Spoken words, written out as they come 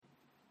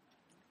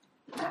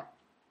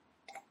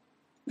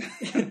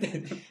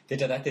Te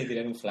trataste de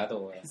tirar un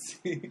flato, weón.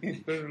 Sí,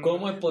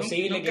 ¿Cómo es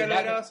posible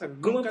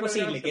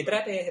que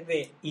trates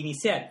de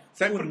iniciar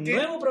un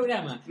nuevo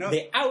programa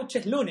de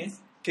Ouches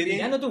Lunes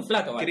tirándote un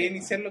flato? Quería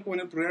iniciarlo como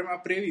en el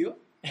programa previo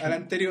al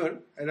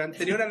anterior,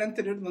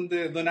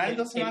 donde Don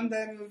Aldo se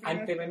manda en el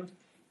antepenúltimo.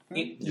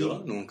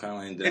 Yo nunca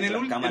me entré en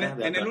el, cámaras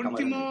en el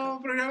último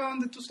programa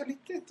donde tú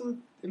saliste, tú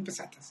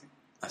empezaste así.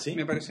 ¿Así?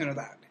 Me pareció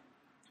notable.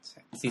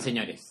 Sí,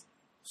 señores.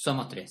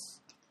 Somos 3.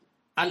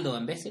 Aldo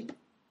Imbécil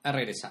ha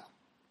regresado.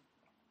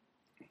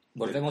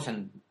 Volvemos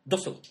en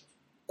 2 segundos,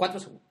 4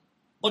 segundos,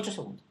 8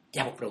 segundos.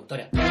 Ya, vos,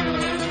 productora.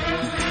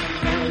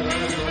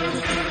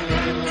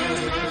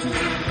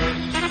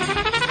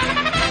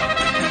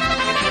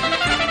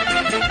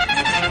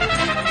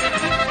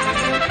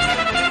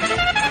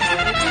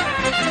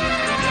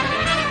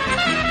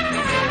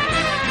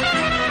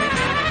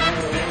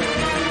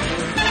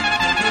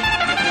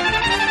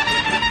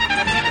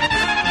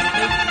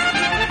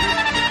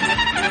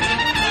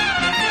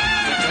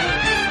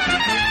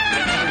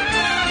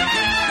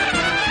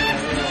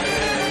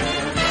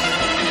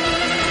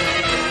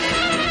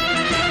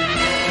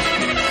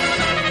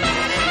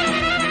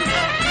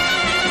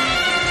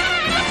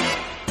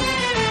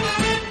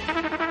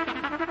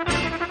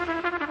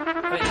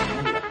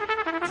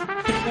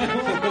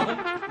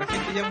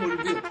 Ya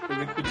volvió,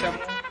 porque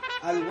escuchamos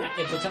algo.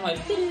 Escuchamos el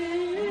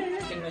que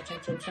es nuestra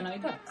introducción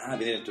habitual.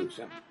 Viene la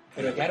introducción.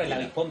 Pero claro, el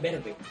avispón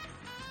verde.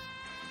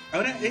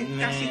 Ahora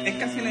es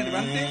casi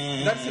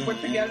enervante darse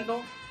cuenta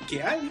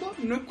que Aldo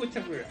no escucha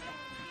el programa.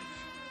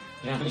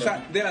 O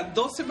sea, de las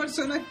 12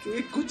 personas que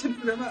escuchan el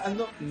programa,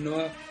 Aldo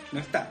no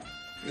está.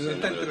 No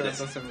está entre las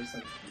 12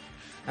 personas.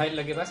 A ver,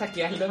 lo que pasa es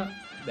que Aldo, a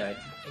ver,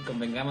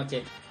 convengamos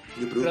que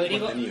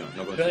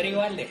Rodrigo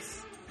Valdés,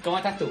 ¿cómo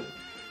estás tú?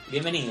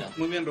 Bienvenido.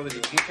 Muy bien,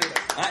 Rodrigo. Muchas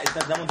gracias.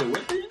 ¿Estamos de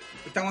vuelta ya?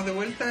 Estamos de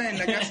vuelta en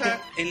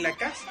la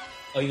casa.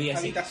 Hoy día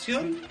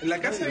habitación, sí. En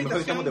la casa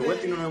habitación. Estamos de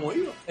vuelta y no nos hemos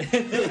ido.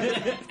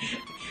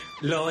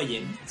 Lo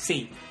oyen,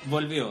 sí,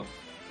 volvió.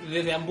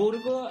 Desde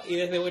Hamburgo y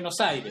desde Buenos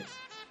Aires,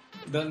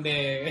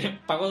 donde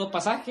pagó 2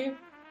 pasajes,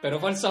 pero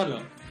fue el solo.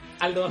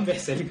 Aldo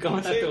Imbécil, ¿cómo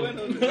estás tú?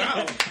 Bueno,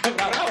 bravo.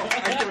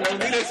 Hay que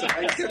aplaudir eso,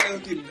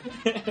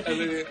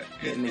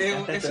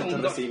 Es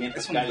un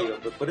recibimiento cálido.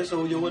 Por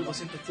eso yo vuelvo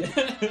siempre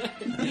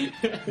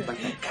tan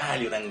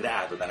cálido, tan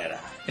grato, tan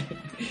agradable.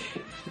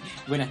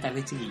 Buenas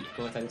tardes, chiquillos.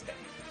 ¿Cómo están ustedes?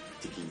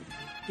 Chiquillos.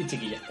 Y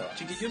chiquillas todas.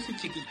 Chiquillos y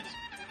chiquillas.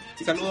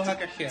 Saludos a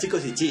Cajea.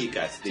 Chicos y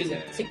chicas. Sí,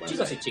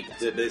 chicos y chicas.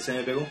 Se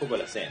me pegó un poco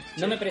el acento.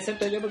 No me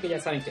presento yo porque ya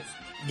saben que es.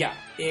 Ya.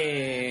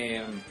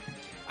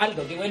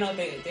 Aldo, qué bueno,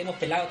 te hemos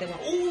pelado.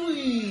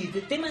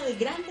 Tema de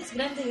grandes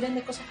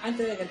cosas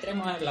antes de que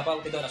entremos a la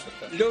pauta y todo el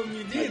asunto. Los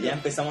mineros. Ya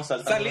empezamos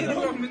a salir de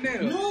los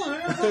mineros. No.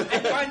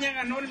 España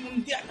ganó el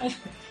mundial.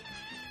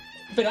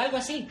 Pero algo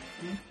así.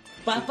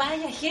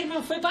 Papaya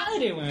Germán fue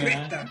padre, weón.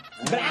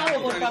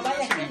 Bravo por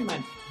Papaya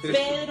Germán.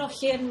 Pedro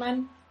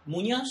Germán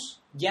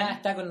Muñoz ya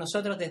está con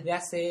nosotros desde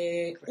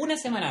hace una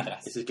semana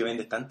atrás. ¿Es el que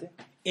vende estante?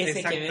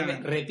 Ese que vende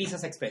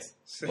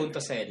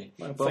repisasexpress.cl.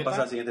 Bueno, podemos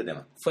pasar al siguiente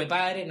tema. Fue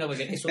padre, no,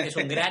 porque es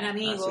un gran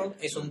amigo,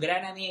 es un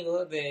gran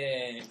amigo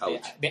de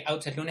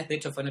Ouches Lunes. De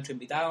hecho, fue nuestro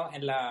invitado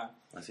en la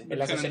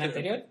sesión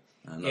anterior.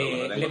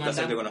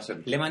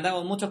 Le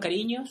mandamos muchos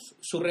cariños.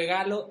 Su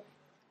regalo...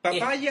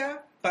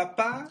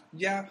 Papá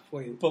ya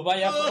fue.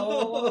 Papaya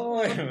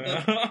fue.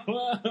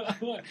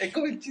 Es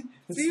como el chiste.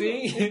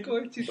 Sí. Es como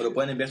el chiste. Pero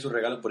pueden enviar sus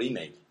regalos por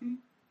email.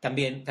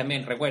 También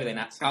recuerden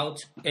a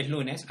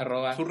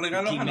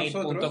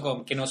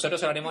oucheslunes@gmail.com, que nosotros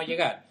se lo haremos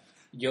llegar.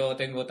 Yo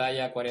tengo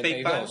talla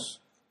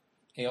 42.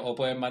 O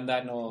pueden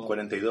mandarnos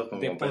 42,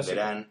 como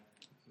comprenderán,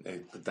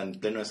 está en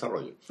pleno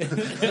desarrollo.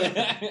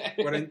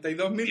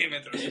 42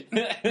 milímetros.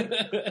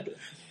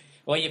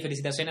 Oye,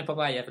 felicitaciones,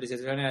 Papaya.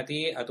 Felicitaciones a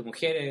ti, a tu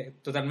mujer,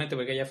 totalmente,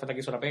 porque ella fue la que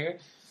hizo la pega.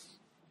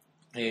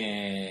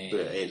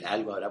 Pero él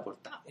algo habrá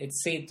aportado.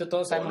 Sí,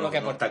 todos sabemos lo que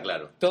aportó. No está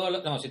claro.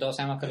 Todos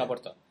sabemos que lo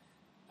aportó.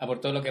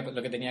 Aportó lo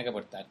que tenía que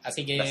aportar.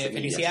 Así que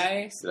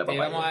felicidades. Te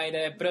vamos a ir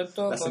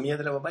pronto. Las semillas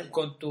de la papaya.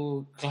 Con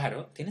tu...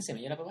 Claro, ¿tienes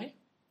semilla de la papaya?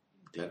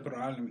 Claro.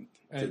 Probablemente.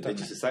 De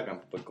hecho, se sacan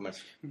por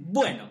comercio.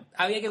 Bueno,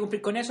 había que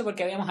cumplir con eso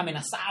porque habíamos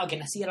amenazado que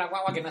nacía la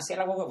guagua.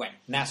 Bueno,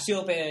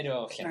 nació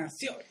Pedro Germán.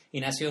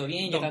 Y nació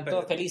bien, ya están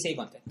todos felices y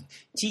contentos.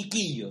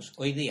 Chiquillos,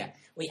 hoy día.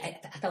 Oye, ha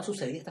estado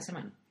sucedido esta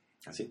semana.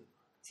 ¿Ah, sí?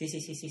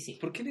 Sí.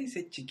 ¿Por qué le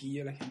dice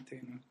chiquillo a la gente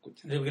que no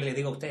escucha? Lo que les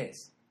digo a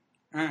ustedes.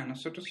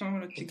 Nosotros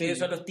somos los chiquillos. Ustedes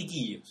son los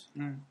tiquillos.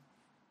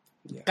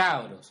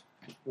 Cabros.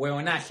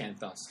 Huevonaje,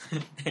 entonces.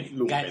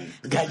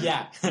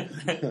 Gallá.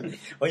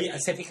 Oye,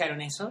 ¿se fijaron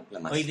eso?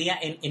 Hoy día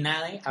en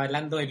ENADE,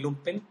 hablando de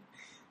Lumpen,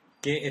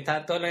 que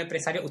están todos los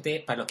empresarios.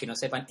 Ustedes, para los que no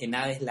sepan,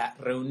 ENADE es la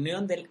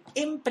reunión del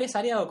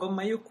empresariado con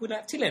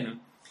mayúscula chileno.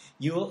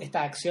 Y hubo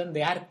esta acción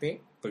de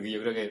arte, porque yo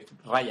creo que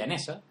raya en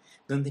eso,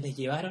 donde les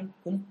llevaron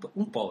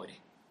un pobre.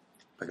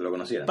 Para que lo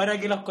conocieran. Para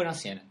que los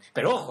conocieran.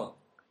 Pero ojo,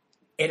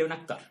 era un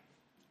actor.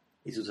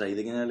 ¿Y tú sabes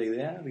de quién era la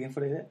idea? ¿De quién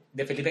fue la idea?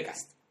 De Felipe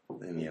Cast.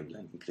 De mierda,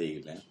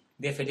 increíble, ¿eh?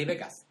 De Felipe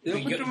Cast. Yo lo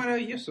encuentro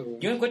maravilloso.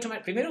 Yo lo encuentro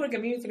primero porque a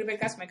mí Felipe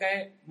Cast me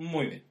cae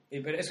muy bien.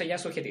 Pero eso ya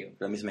es subjetivo.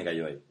 Pero a mí se me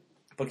cayó ahí.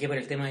 ¿Por qué? ¿Por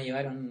el tema de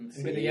llevar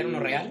uno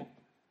real?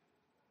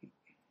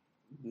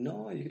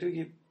 No, yo creo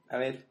que, a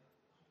ver,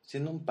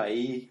 siendo un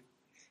país...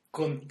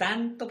 ¿Con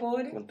tanto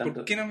pobre?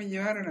 ¿Por qué no me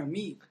llevaron a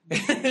mí?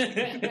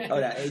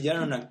 Ahora,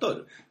 llevaron a un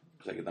actor,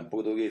 o sea que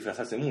tampoco tuvo que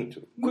disfrazarse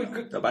mucho. ¿Cuál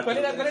es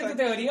tu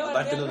teoría?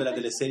 Aparte de la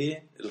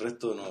teleserie, el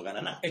resto no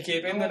gana nada. Es que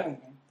depende,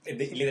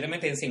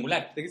 literalmente en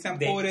singular. De que sean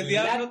pobres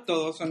diablos,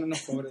 todos son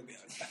unos pobres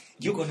diablos.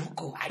 Yo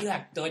conozco varios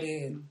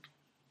actores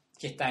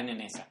que están en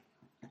esa.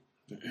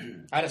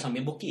 Ahora son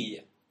bien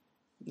busquillas.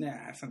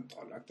 Nah, son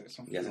todos los actores.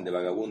 Y hacen de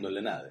vagabundo en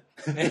la nada.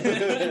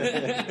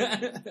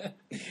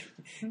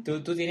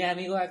 ¿Tú tienes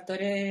amigos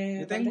actores?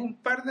 Yo tengo un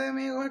par de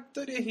amigos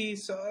actores y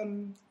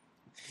son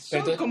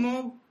Pero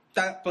como...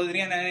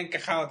 podrían haber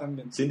encajado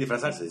también. Sin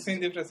disfrazarse.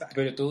 Sin disfrazarse.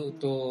 Pero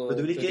tú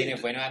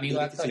tienes buenos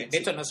amigos actores. De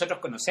hecho, nosotros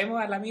conocemos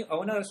a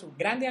uno de sus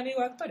grandes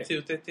amigos actores. Sí,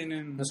 ustedes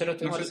tienen... Nosotros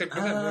tuvimos... No sé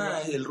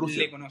si el ruso.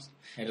 Le conocen.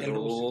 El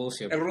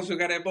ruso. El ruso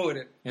cara de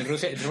pobre. El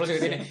ruso que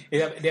tiene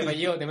de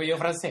apellido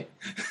francés.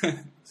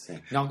 Sí.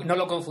 No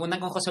lo confundan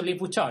con José Luis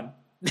Puchón.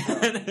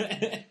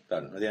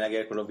 Claro, no tiene nada que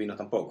ver con los vinos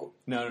tampoco.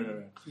 No.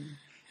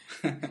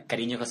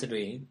 Cariño, José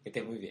Luis, que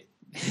estés muy bien.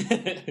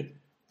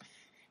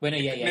 Bueno,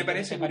 me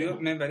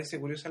parece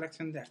curiosa la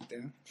acción de arte,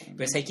 ¿no?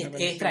 Pues es que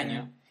es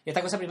extraño.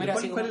 Esta cosa primero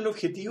 ¿Cuál es el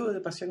objetivo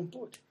de pasear un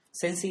pobre?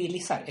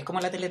 Sensibilizar. Es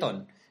como la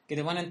Teletón, que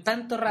te ponen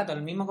tanto rato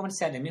el mismo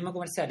comercial, el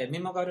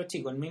mismo cabro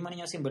chico, el mismo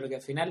niño símbolo, que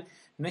al final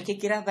no es que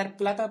quieras dar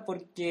plata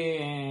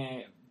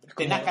porque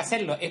tengas que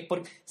hacerlo, es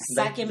porque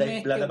sáquenme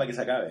esto. Plata para que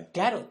se acabe.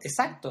 Claro,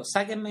 exacto.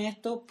 Sáquenme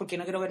esto porque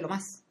no quiero verlo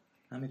más.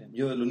 Ah, mira,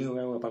 yo lo único que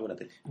hago es pago la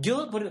tele.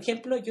 Yo, por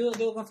ejemplo,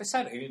 debo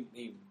confesar,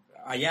 y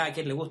allá a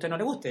quien le guste o no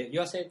le guste,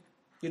 yo hace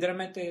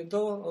literalmente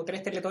 2 o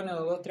 3 teletones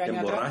o 2 o 3 años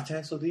atrás. ¿Te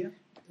emborrachas esos días?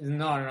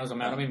 No, eso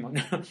me da lo mismo.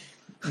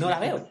 No la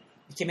veo.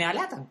 Es que me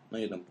alatan. No,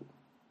 yo tampoco.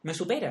 Me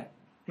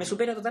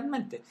supera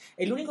totalmente.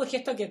 El único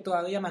gesto que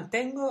todavía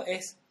mantengo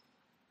es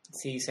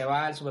si se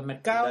va al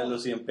supermercado. Dale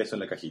los 100 pesos en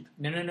la cajita.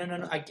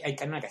 No. Hay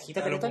una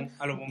cajita teletón.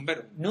 A los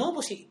bomberos. No,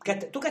 pues sí.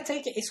 ¿Tú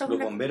cachai que eso es los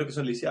bomberos que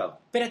son lisiados?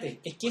 Espérate,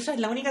 es que eso es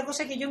la única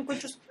cosa que yo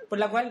encuentro por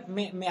la cual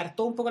me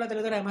hartó un poco la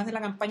teletón, además de la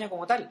campaña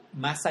como tal.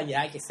 Más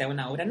allá de que sea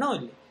una obra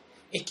noble.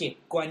 Es que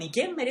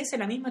Cuaniquén merece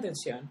la misma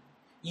atención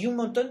y un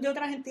montón de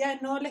otras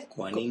entidades nobles.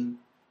 Cuanín.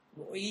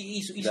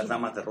 Y las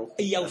damas de rojo.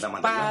 Y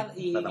Auspad.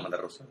 Las damas de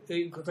rosa.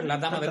 Las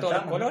damas de todos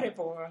los colores.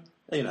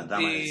 Hay unas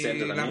damas del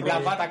centro también.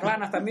 Las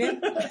bataclanas también.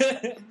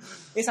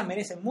 Esas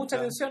merecen mucha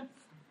atención.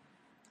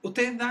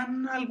 ¿Ustedes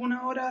dan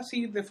alguna hora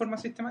así de forma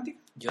sistemática?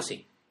 Yo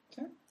sí.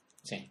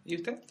 ¿Sí? ¿Y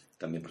usted?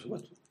 También, por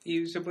supuesto.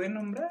 ¿Y se pueden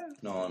nombrar?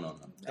 No.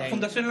 La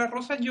Fundación La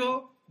Rosa,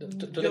 yo...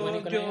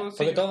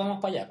 Porque todos vamos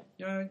para allá.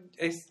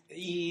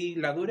 Y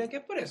la dura que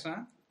es por eso,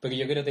 ¿eh? Porque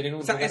yo quiero tener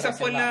un... esa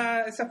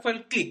fue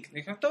el click.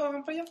 Dijeron, ¿todos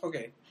van para allá? Ok.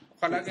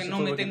 Ojalá que no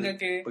me tenga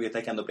que... ¿Porque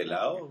estás quedando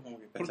pelado?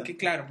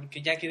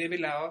 Porque ya quedé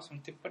pelado hace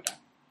un tiempo atrás.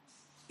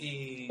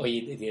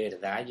 Oye, de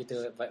verdad, yo te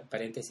doy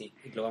paréntesis,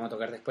 lo vamos a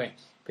tocar después,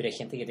 pero hay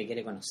gente que te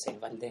quiere conocer,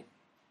 Valdés.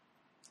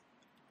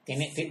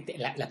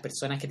 Las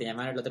personas que te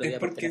llamaron el otro día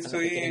por teléfono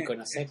te quieren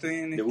conocer. Estoy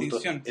en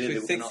extinción,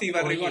 soy sexy y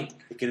barrigón.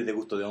 Es que eres de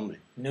gusto de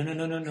hombre. No,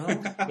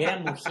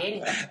 eran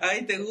mujeres.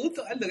 Ay, te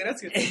gusto, Aldo,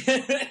 gracias.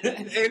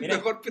 El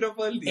mejor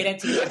piropo del día. Eran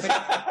chicas,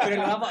 pero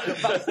lo vamos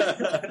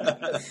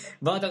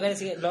a tocar.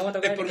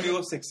 Es por mi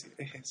voz sexy,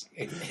 es eso.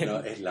 No,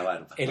 es la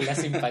barba. Es la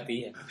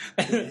simpatía.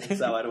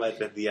 Esa barba de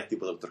 3 días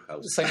tipo Dr.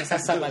 House. Son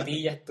esas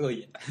zapatillas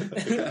tuyas.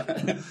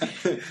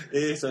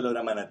 Eso es lo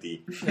a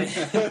ti.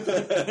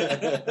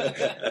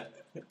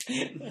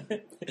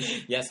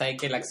 Ya saben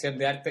que la acción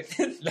de arte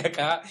la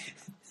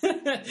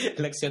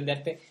acción de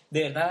arte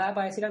 ¿de verdad da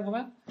para decir algo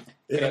más?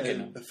 Creo que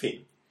no. En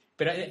fin.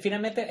 Pero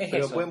finalmente es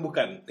pero eso. Pueden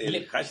buscar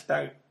el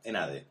hashtag en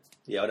ADE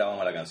y ahora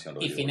vamos a la canción.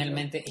 Y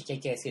finalmente es que hay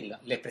que decirlo,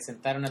 les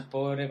presentaron al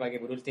pobre para que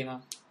por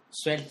último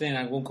suelten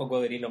algún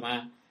cocodrilo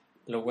más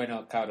los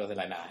buenos cabros de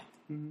la nave.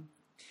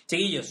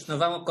 Chiquillos, nos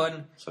vamos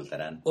con...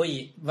 Soltarán.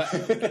 Oye,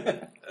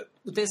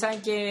 ustedes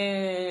saben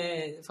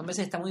que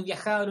Fanmeses está muy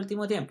viajado el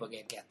último tiempo,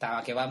 que va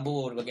a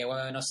Hamburgo, que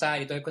va a Buenos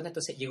Aires y todo el contexto,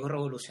 entonces llegó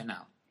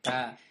revolucionado.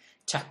 Está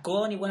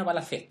chascón y bueno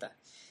para la fiesta.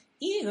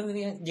 Y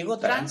llegó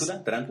Trans.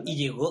 ¿Tarántula? Y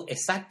llegó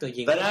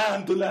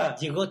 ¡Tarántula!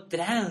 Llegó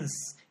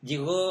Trans.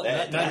 Llegó...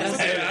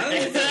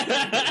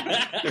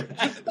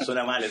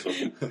 Suena mal eso.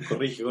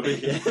 Corrige.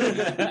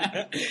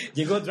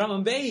 Llegó Drum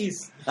and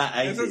Bass.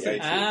 Ahí sí.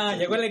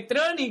 Llegó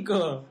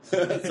electrónico.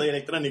 Soy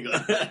electrónico.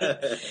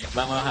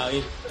 Vamos a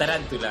oír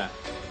Tarántula.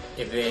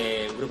 Es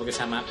de un grupo que se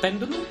llama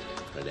Péndulo.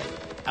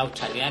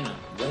 Australiano.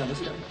 Buena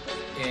música.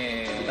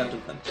 Tanto.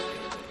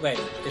 Bueno,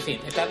 en fin,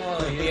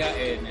 estamos hoy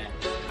día en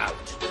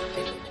Ouch.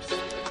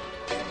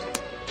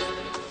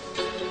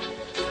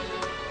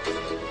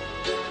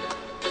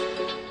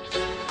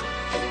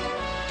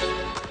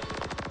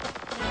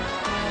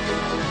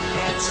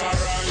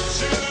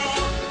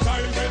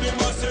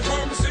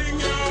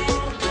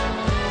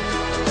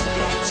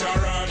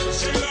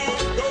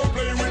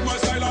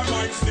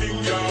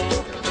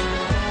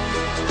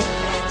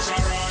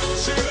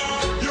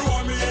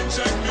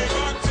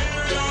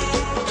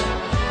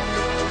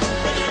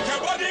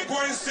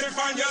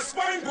 Find your your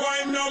spine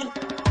going numb.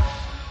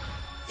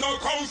 No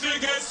cozy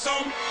get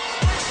some.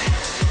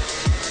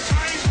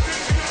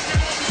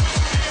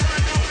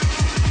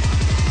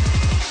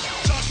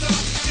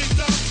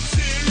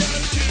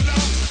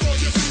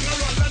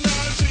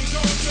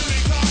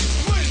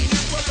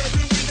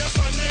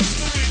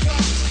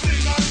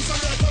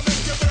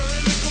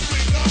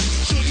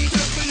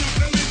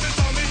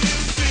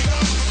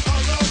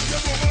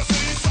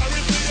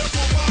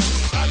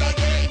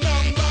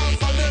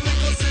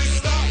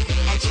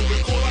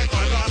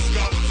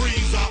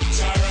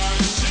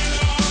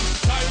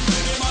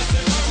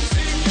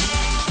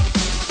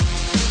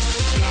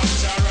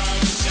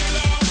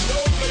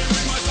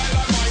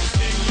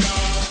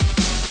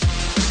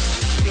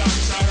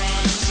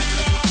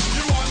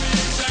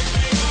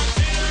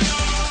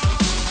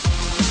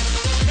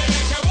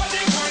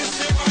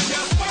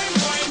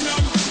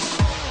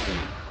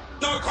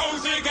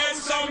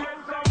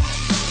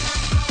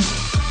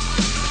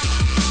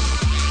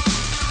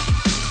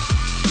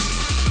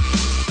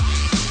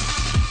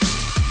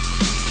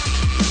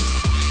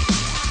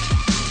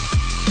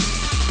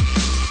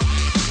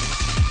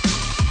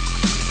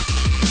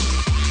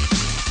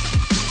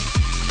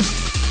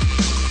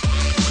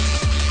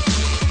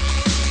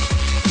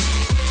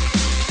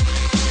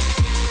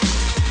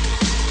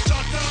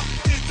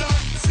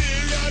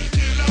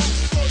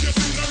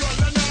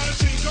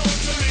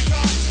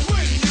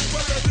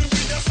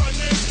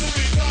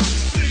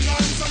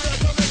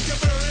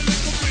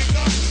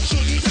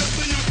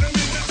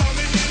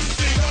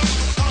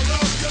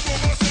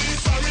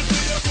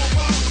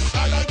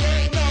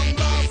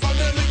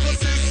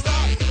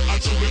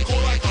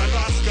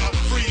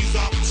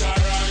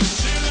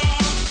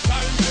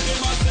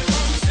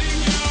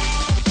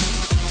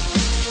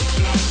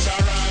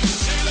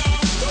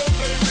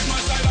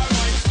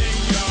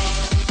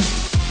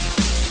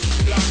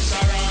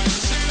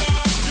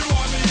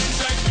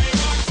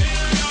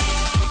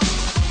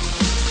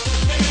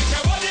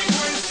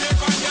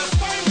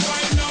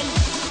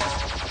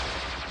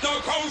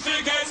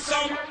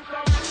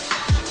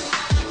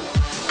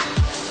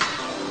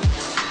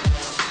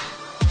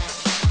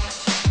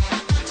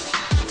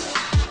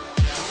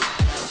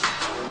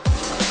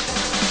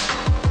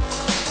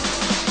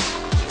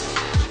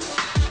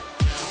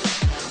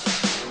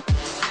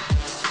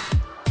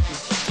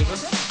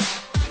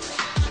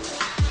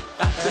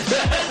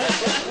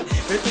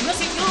 Pero que no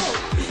sé yo.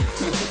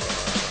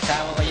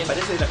 Estábamos oyendo.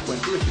 Parece de la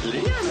juventud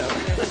chilena.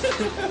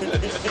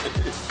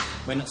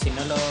 Bueno, si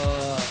no lo.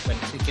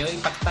 Bueno, si quedó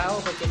impactado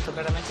porque esto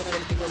claramente no era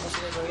el tipo de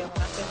música que oíamos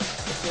antes,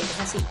 es que es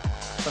así.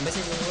 Son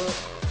veces yo,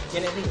 ya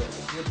les digo,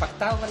 estoy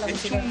impactado con la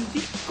música. Es un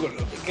disco,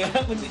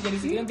 Ya ni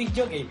siquiera un disc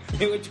jockey,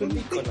 yo he hecho un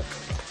disco.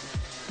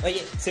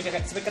 Oye, se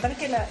percataron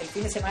que el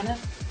fin de semana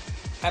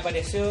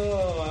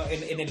apareció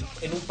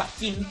en un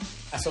pasquín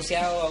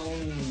asociado a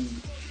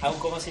un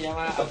 ¿cómo se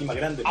llama? Un pasquín más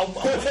grande.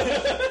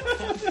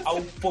 A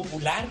un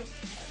popular.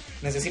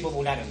 No sé si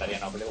popular en realidad,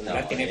 no, pero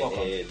popular tiene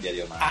poco.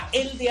 Diario más. A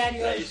el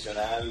diario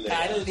tradicional.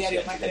 A el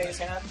diario más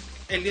tradicional.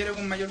 El diario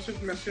con mayor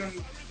circulación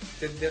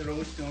desde los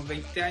últimos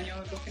 20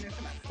 años de los fines de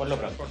semana. Por lo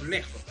pronto. Por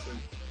lejos.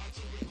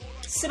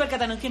 Se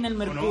percataron que en el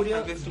Mercurio.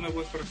 No, a veces tú me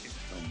puedes corregir.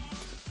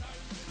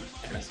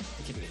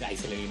 Ahí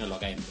se le vino lo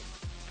cayendo.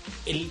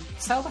 El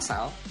sábado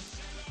pasado,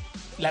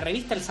 la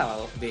revista El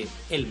Sábado de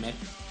Elmer,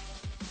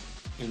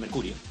 el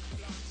Mercurio.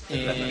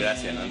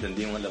 Gracias, no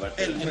entendimos la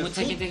parte. Hay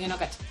mucha gente que no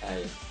cacha.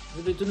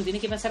 Tú no tienes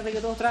que pensar de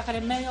que todos trabajan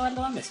en medio,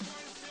 Aldo Bambes.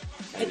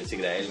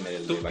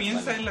 Tú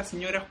piensas en la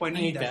señora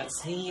Juanita.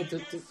 Sí,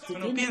 tú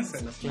no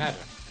piensas en la señora. Claro.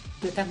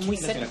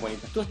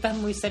 Tú estás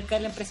muy cerca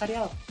del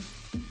empresariado.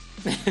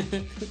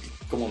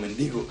 Como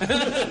mendigo.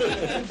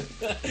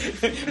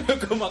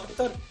 Como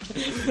actor.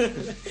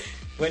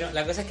 Bueno,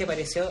 la cosa es que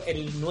apareció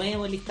el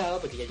nuevo listado,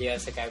 porque ya llega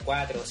cerca de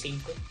 4 o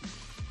 5,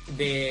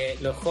 de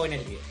los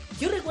jóvenes líderes.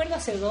 Yo recuerdo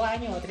hace 2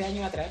 años o 3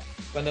 años atrás,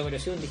 cuando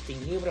apareció un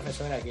distinguido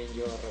profesor a quien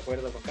yo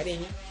recuerdo con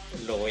cariño,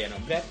 lo voy a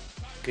nombrar,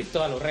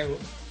 Cristóbal Urrego.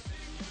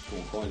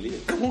 Como un joven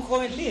líder. Como un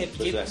joven líder.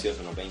 Eso ha sido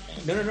hace unos 20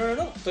 años.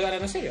 No, estoy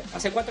hablando en serio.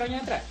 Hace 4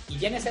 años atrás. Y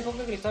ya en esa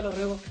época Cristóbal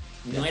Urrego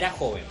no era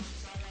joven.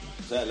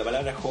 O sea, la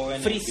palabra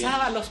joven...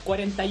 Frisaba los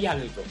 40 y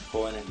algo.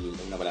 Joven es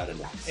una palabra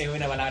laxa. Es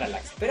una palabra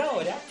laxa. Pero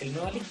ahora, el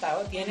nuevo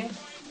listado tiene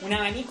un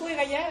abanico de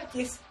gallas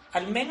que es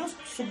al menos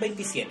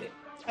sub-27.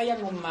 Hay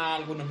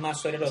algunos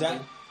más sobre los... O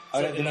sea,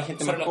 ahora tiene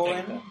gente más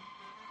joven, 30.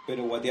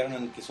 Pero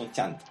guatearon que son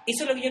chantas.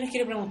 Eso es lo que yo les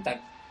quiero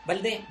preguntar.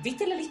 Valdés,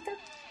 ¿viste la lista?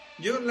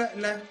 Yo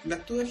la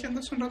estuve haciendo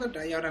hace un rato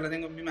atrás y ahora la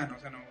tengo en mi mano. O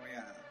sea, no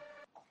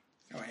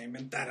voy a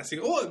inventar así.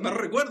 Oh, me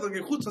recuerdo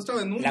que justo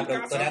estaba en un La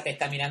productora te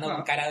está mirando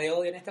con cara de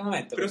odio en este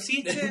momento. Pero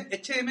sí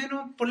eché de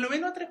menos, por lo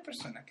menos a 3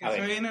 personas que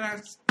se me vienen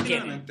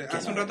activamente.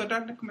 Hace un rato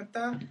atrás les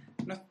comentaba,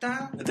 no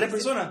está... 3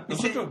 personas,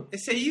 nosotros.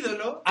 Ese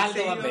ídolo,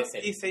 Aldo Bambes.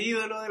 ese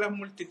ídolo de las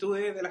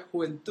multitudes, de las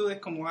juventudes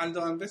como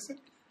Aldo Bambes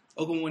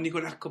o como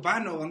Nicolás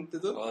Copano, ponte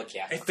tú.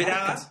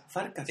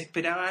 Farcas.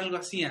 Esperaba algo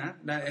así, ¿eh?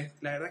 La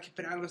verdad es que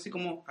esperaba algo así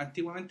como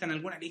antiguamente en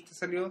alguna lista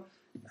salió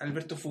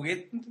Alberto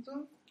Fuguet, ponte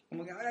tú.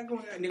 Como que ahora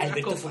como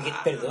Alberto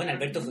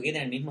Fuguet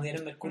en el mismo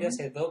diario Mercurio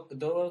hace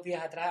dos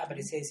días atrás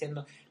aparecía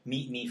diciendo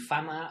mi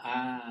fama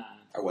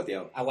ha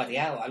guateado,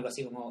 algo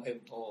así como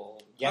o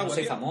ya no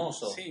soy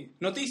famoso. Sí,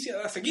 noticia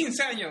de hace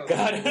 15 años.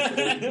 Claro.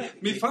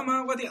 Mi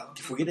fama ha guateado.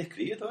 ¿Fuguet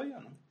escribe todavía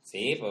o no?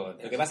 Sí,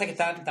 pues lo que pasa es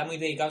que está muy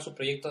dedicado a sus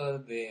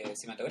proyectos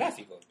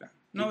cinematográficos. Claro.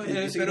 No,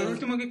 pero el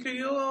último que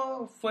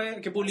escribió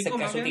fue que publicó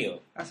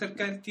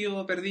acerca del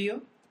tío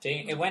perdido.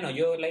 Sí, es bueno,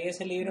 yo leí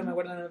ese libro, me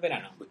acuerdo, en el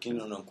verano. ¿Por qué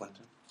no lo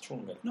encuentran?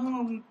 Chunga.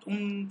 No,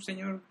 un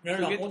señor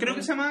creo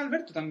que se llama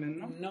Alberto también,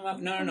 ¿no? No.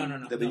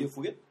 ¿De apellido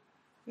Fuguet?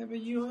 De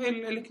apellido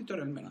el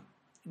escritor al menos.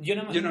 Yo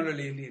no lo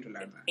leí el libro, la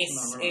verdad. Yo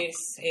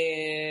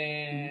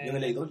me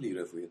leí 2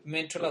 libros de Fuguet.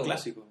 Me entró la duda.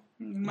 Clásico.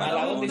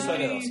 Mala onda y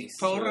sobredosis.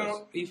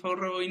 Y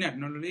Favorro Inés,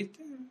 ¿no lo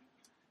leíste?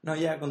 No,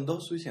 ya con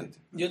 2 suficiente.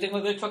 Yo tengo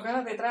de hecho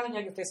acá detrás,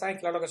 ya que ustedes saben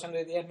que la locación de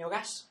hoy día es mi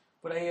hogar.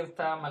 Por ahí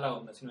está Mala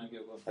Onda, si no me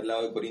equivoco. Al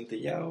lado de Corín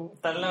Tellado.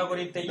 Está al lado de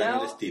Corín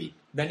Tellado.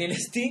 Daniel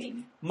Steele,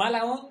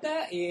 Mala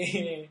Onda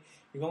y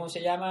 ¿cómo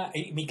se llama?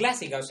 Y mi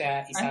clásica, o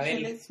sea,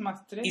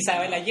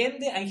 Isabel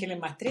Allende, Ángeles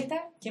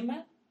Mastreta, ¿quién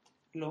más?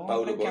 Los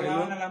hombres que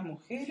amaban a las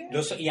mujeres.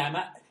 Y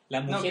además,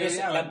 las mujeres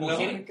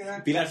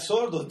Pilar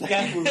Sordo.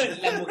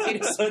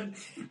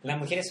 Las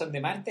mujeres son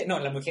de Marte. No,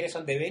 las mujeres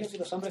son de Venus y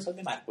los hombres son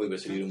de Marte. Oye,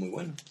 pero ese libro es muy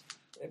bueno.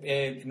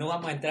 No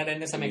vamos a entrar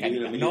en esa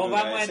mecánica. No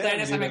vamos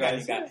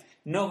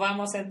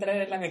a entrar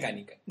en la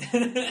mecánica.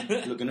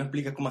 Lo que no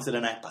explica es cómo hacer la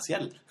nave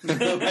espacial.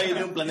 Va a ir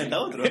de un planeta a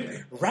otro.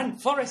 Run,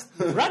 Forrest,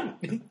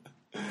 run.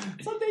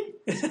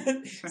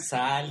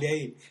 Sal de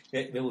ahí.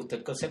 Me gustó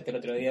el concepto. El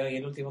otro día vi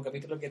el último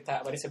capítulo que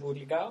aparece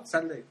publicado.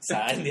 Sal de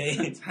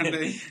ahí.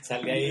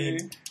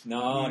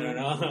 No.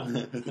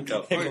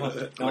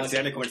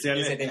 Comerciales.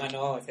 Ese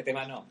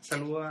tema no.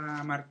 Saluda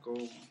a Marco,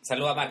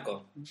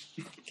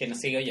 que nos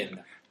sigue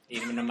oyendo. Y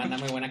nos manda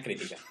muy buenas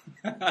críticas.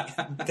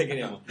 Te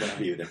queremos. Buenas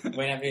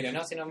vibras.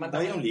 No, si nos manda.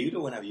 ¿Había un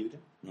libro, Buena Vibra?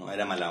 No,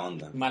 era Mala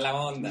Onda.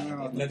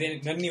 No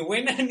es ni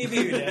buena ni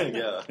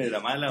vibra. Era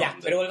mala onda.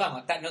 Pero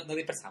volvamos, no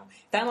dispersamos.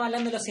 Estábamos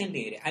hablando de los 100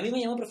 libres. A mí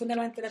me llamó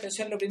profundamente la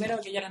atención lo primero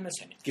que ya las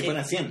mencioné. ¿Qué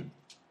fueron 100?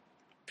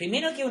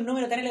 Primero que es un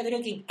número tan aleatorio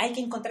que hay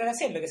que encontrar a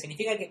 100, lo que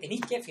significa que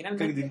tenéis que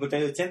finalmente... Que te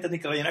encontráis 80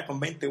 tenés que rellenar con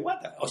 20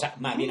 guatas. O sea,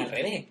 más bien al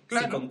revés.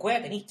 Claro. Si con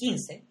cueva tenéis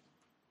 15...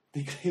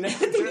 pero es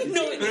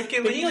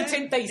que tenía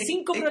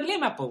 85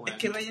 problemas, po, es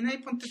que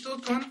rellenáis, ponte todo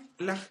con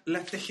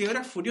las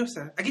tejedoras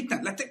furiosas. Aquí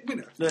están,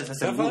 bueno,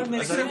 por favor,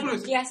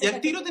 y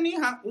al tiro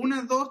tenías a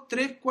 1, 2,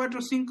 3,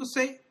 4, 5,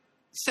 6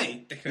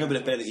 tejedoras. No, pero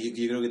espérate,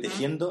 yo creo que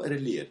tejiendo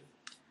eres líder.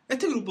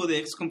 Este grupo de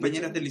ex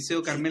compañeras del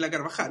Liceo Carmela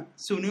Carvajal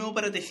se unió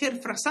para tejer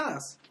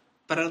frazadas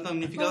para los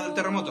damnificados del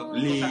terremoto.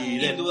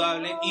 Líder.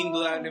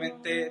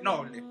 Indudablemente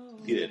noble.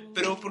 Líder.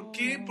 Pero ¿por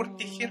qué por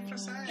tejer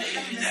frazadas?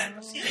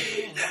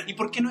 ¿Y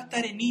por qué no esta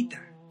Arenita?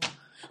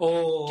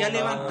 Que ha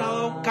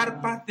levantado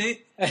carpas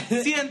de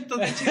cientos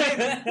de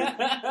chilenos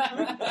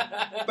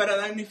para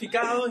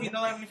damnificados y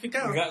no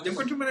damnificados. Yo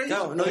encuentro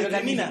maravilloso. Claro, no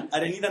discrimina.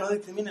 Arenita no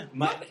discrimina.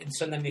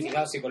 Son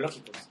damnificados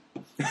psicológicos.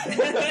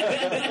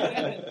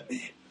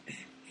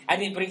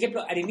 Por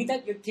ejemplo,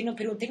 Arenita tiene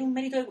un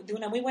mérito de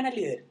una muy buena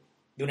líder.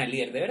 De una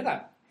líder de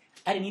verdad.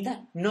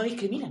 Arenita no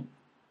discrimina.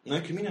 No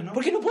discrimina, ¿no?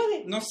 Porque no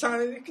puede. No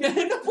sabe que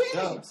no puede.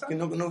 Claro, que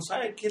no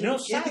sabe qué es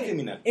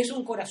discriminar. Es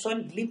un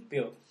corazón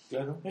limpio.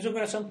 Claro. Es un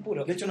corazón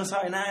puro. De hecho, no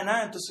sabe nada de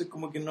nada, entonces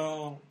como que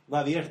no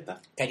va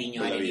abierta.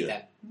 Cariño,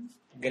 Arenita.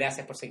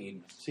 Gracias por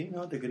seguirnos. Sí,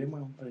 no, te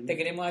queremos, Arenita. Te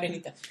queremos,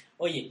 Arenita.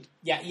 Oye,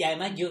 y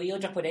además yo vi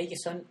otras por ahí que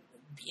son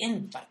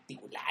bien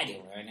particulares.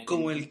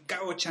 Como el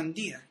Cabo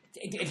Chandía.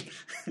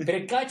 Pero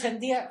el Cabo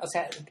Chandía,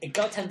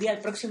 el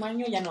próximo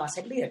año ya no va a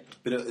ser líder.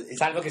 Pero,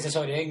 salvo que se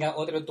sobrevenga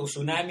otro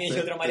tsunami y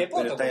otro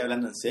marepoto. ¿Pero estáis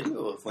hablando en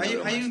serio? ¿O fue aquí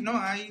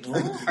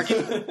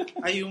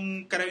hay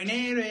un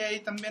carabinero y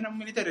hay también un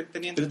militar, el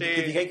teniente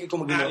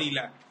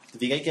Ávila. ¿Te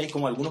fijáis que hay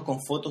como algunos con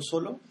fotos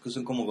solo? Que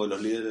son como con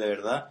los líderes de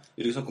verdad.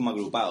 Y otros que son como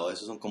agrupados.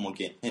 Esos son como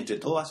que entre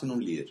todos hacen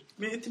un líder.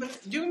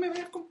 Yo me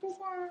veo un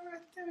poco a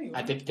este amigo.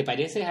 ¿Te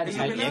pareces a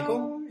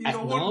Ñeco?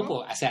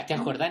 No, a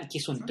Sebastián Jordán, que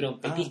es un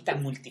trompetista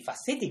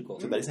multifacético.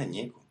 ¿Te parece a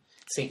Ñeco?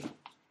 Sí.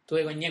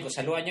 Estuve con Ñeco.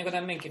 Saludos a Ñeco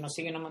también, que nos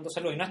sigue y nos mandó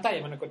saludos. Y no está,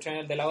 ya me lo encontré en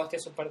el de la hostia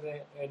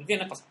el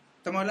viernes pasado.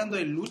 ¿Estamos hablando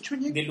de Lucho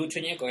Ñeco? De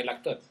Lucho Ñeco, el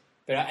actor.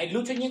 Pero el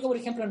Lucho Ñeco, por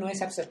ejemplo, no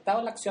es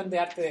aceptado la acción de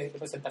arte de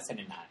presentarse en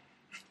el nada.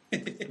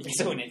 Eso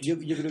es un hecho.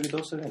 Yo creo que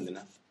todos se venden,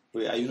 ¿no?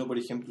 Porque hay uno, por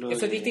ejemplo...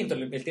 Eso es distinto,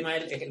 el tema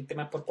es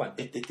por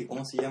cuánto.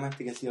 ¿Cómo se llama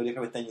este que hacía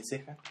oreja, pestaña y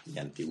ceja?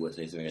 Ya antiguo,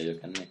 ese se me cayó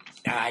el carnet.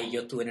 Ay,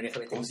 yo estuve en oreja,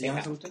 pestaña y ceja. ¿Cómo se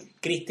llama ese usted?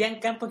 Cristian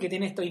Campos, que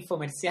tiene estos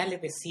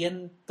infomerciales de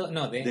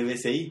de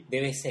BCI.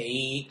 De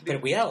BCI, pero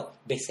cuidado,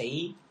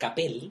 BCI,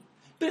 Capel.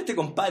 Pero este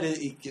compadre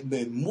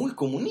es muy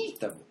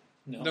comunista.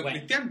 No,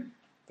 Cristian.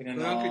 Pero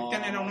no,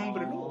 Cristian era un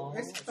hombre lobo.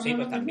 Sí,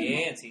 pues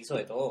también, sí, hizo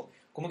de todo.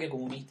 ¿Cómo que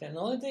comunista?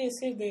 No, debe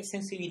ser de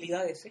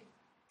sensibilidad ese.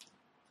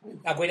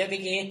 Acuérdate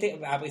que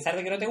a pesar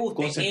de que no te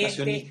guste,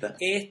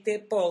 este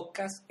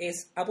podcast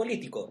es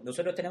apolítico.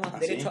 Nosotros tenemos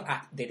derecho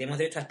a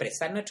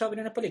expresar nuestras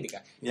opiniones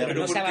políticas. Ya, pero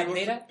no se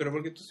abandera. Pero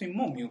porque tú soy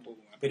momio.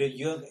 Pero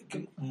yo,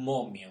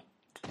 momio.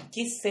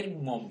 ¿Qué es ser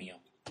momio?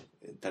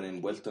 Estar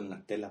envuelto en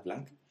las telas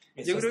blancas.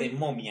 Eso es de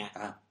momia.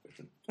 A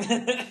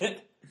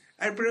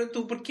ver, pero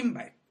tú, ¿por quién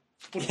vas?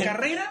 ¿Por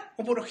carrera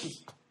o por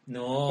O'Higgins?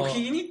 No.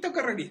 ¿O'Higginista o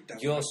carrerista?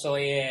 Yo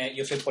soy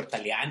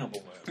portaliano,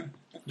 pues,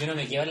 weón. Yo no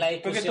me quedo en la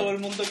discusión. Porque todo el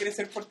mundo quiere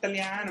ser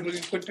portaliano, porque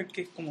encuentran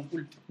que es como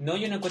cool. No,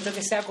 yo no encuentro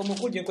que sea como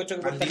cool, yo encuentro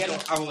que portaliano...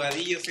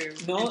 Abogadillos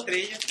entre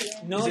ellos.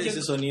 No,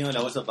 ese sonido de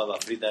la bolsa de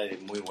papas fritas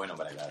es muy bueno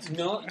para cada vez.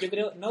 No, yo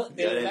creo... No,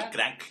 de verdad... El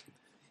crack.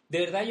 De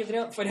verdad, yo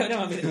creo... Fuera de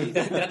broma,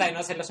 trata de no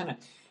hacerlo sonar.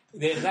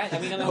 De verdad, a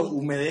mí no me gusta...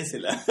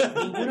 Humedécela.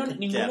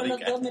 Ninguno de los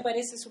dos me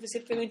parece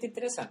suficientemente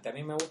interesante. A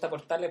mí me gusta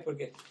Portales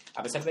porque,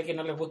 a pesar de que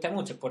no les gusta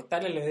mucho,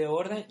 Portales le dio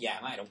orden y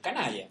además era un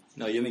canalla.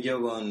 No, yo me quedo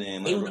con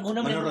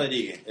Manuel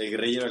Rodríguez, el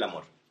guerrillero del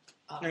amor.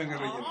 El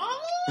guerrillero.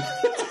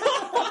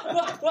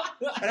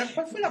 Ahora,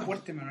 ¿cuál fue el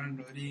aporte de Manuel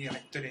Rodríguez a la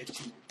historia de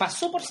Chile?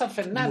 Pasó por San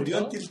Fernando. Murió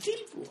ante el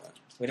Tilpo.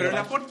 Pero el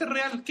aporte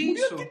real, ¿qué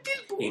hizo?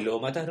 Y lo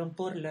mataron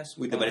por las...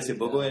 Uy, ¿te parece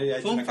poco?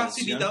 Fue un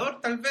facilitador,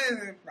 tal vez,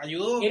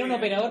 ayudó. Era un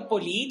operador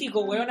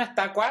político, weón,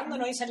 ¿hasta cuándo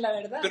no dicen la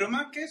verdad? Pero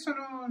más que eso,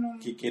 no.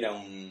 Que era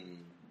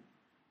un...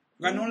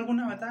 ¿Ganó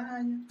alguna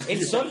batalla?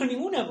 Él solo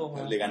ninguna, po,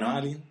 weón. ¿Le ganó a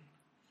alguien?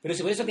 Pero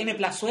si por eso tiene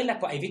plazuelas,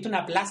 ¿has visto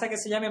una plaza que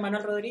se llame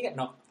Manuel Rodríguez?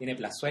 No, tiene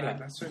plazuela.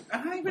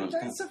 Ay,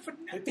 verdad, esa fue...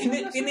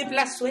 Tiene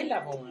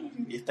plazuela, po.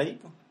 Y está ahí,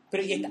 po.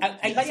 Pero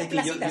hay varias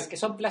placitas que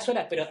son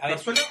plazuelas, pero a ver...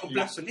 ¿Plazuelas o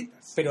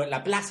plazuelitas? Pero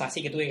la plaza, así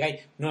que tú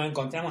digáis, nos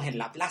encontramos en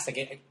la plaza,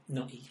 que...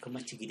 No, y como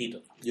es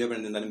chiquitito. Yo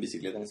aprendí a andar en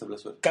bicicleta en esa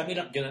plazuela.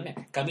 Yo también.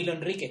 Camilo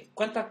Enrique.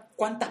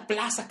 ¿Cuántas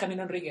plazas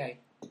Camilo Enrique hay?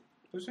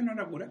 Pues eso no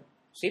era cura.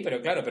 Sí,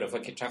 pero claro, pero fue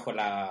el que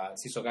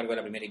se hizo cargo de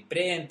la primera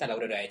imprenta, la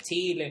Aurora de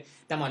Chile.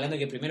 Estamos hablando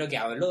que el primero que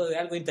habló de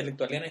algo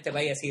intelectual en este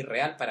país así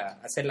real para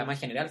hacerla más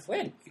general fue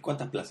él. ¿Y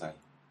cuántas plazas hay?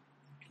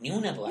 Ni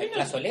una, pues hay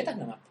plazoletas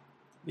nomás.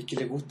 Es que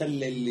le gusta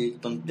el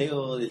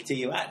tonteo del Che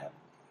Guevara.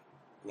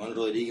 Juan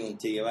Rodríguez, un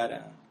Che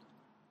Guevara.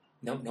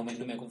 No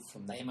me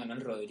confundáis Manuel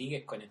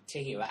Rodríguez con el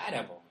Che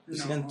Guevara, po.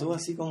 No. Eran todos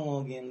así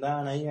como que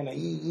andaban ahí a la...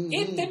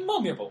 Este es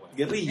momio, po, weón.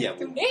 Guerrilla,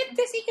 po.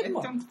 Este sí que es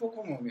momio. Este es un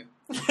poco momio.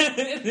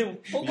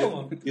 Un poco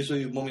momio. Yo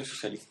soy un momio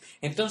socialista.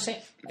 Entonces,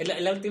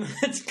 la última...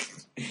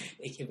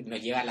 es que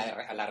nos lleva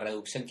a la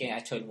reducción que ha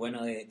hecho el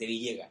bueno de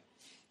Villegas.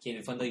 Que en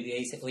el fondo hoy día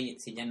dice, oye,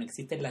 si ya no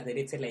existen las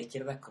derechas y las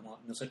izquierdas como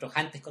nosotros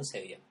antes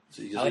concebíamos.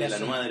 Sí, yo ahora soy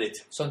la nueva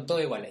derecha. Son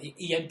todos iguales.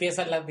 Y ya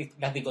empiezan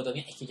las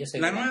dicotomías. Es que yo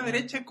soy la nueva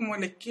derecha es como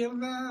la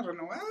izquierda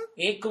renovada.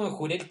 Es como el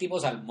Jurel tipo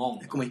Salmón.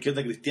 Es como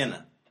izquierda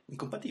cristiana.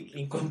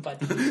 Incompatible.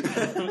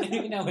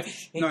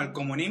 No, el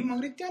comunismo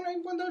cristiano es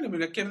incompatible, pero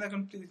la izquierda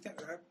cristiana...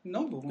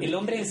 No, pues. El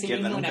hombre en sí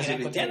mismo es una gran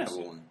cristiana.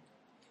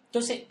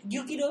 Entonces,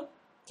 yo quiero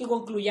que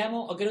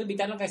concluyamos, o quiero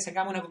invitarnos a que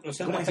sacamos una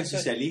conclusión. ¿Cómo es ser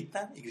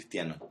socialista y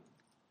cristiano?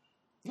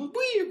 No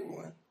puede,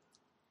 weón.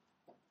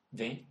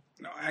 ¿Ve?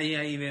 No,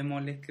 ahí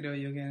bemoles, creo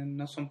yo, que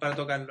no son para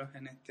tocarlos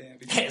en este...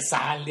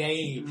 Sal de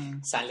ahí,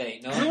 sal de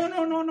ahí,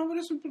 ¿no? No, por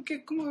eso, porque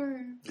es como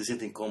de... Se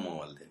siente incómodo,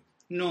 Valdés.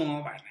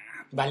 No, para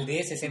nada.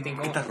 Valdés se siente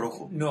incómodo. Estás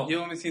rojo. No,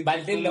 yo me siento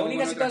Valdés, la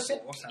única situación...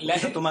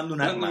 Estás tomando un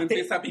arma. Cuando me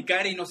empieza a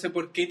picar y no sé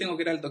por qué tengo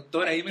que ir al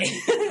doctor, ahí me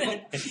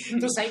siento...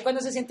 ¿Tú sabes cuándo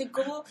se siente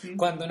incómodo?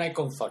 Cuando no hay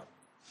confort.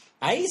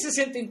 Ahí se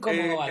siente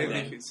incómodo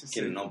Valdés.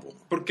 Que no,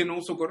 porque no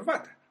uso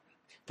corbata.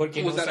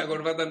 Porque usar la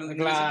corbata no se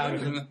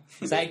claro.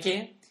 ¿Sabes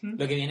qué?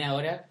 Lo que viene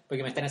ahora,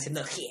 porque me están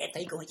haciendo jeta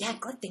y como ya,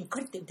 corten,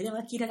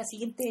 tenemos que ir a la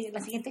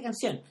siguiente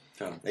canción.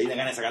 Claro. Ahí da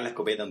ganas de sacar la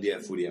escopeta un día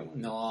de furia.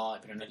 Man. No,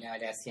 pero no le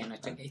vale así a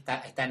nuestra...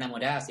 Está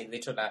enamorada, sí. De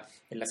hecho,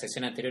 en la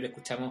sesión anterior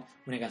escuchamos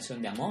una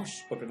canción de amor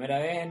por primera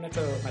vez en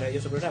nuestro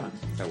maravilloso programa.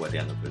 Está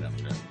guateando el programa.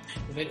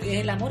 Pero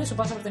el amor, eso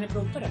pasa por tener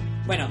productora.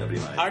 Bueno,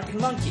 Arctic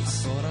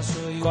Monkeys,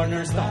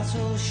 Cornerstone.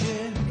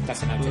 Está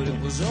sonando.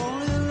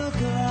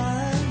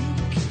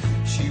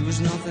 She was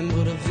nothing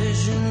but a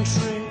vision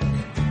trick.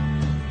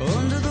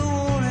 Under the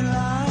warning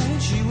light,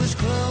 she was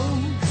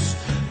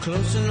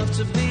close enough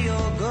to be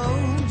your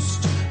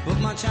ghost. But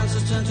my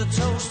chances turned to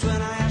toast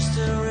when I asked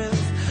her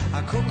if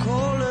I could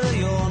call her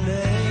your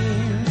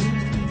name.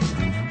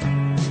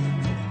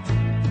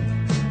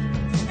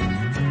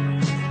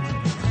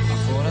 I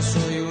thought I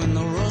saw you in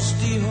the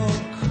rusty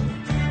hook,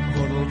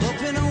 huddled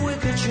up in a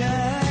wicker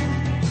chair.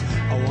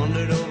 I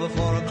wandered over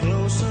for a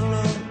closer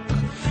look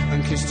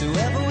and kissed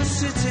whoever was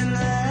sitting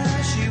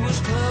there. She was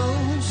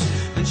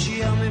close and she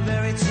held me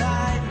very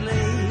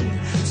tightly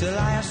till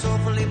I asked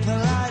awfully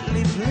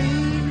politely,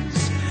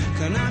 please,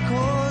 can I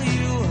call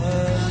you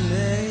her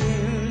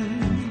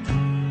name?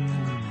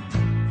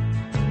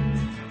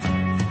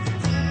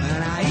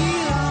 And I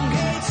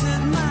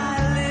elongated my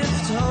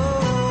lift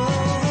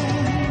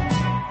home.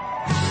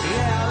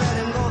 Yeah, I let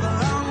him go the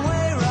long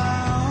way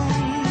round.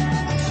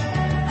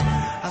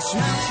 I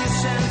smelt your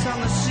scent on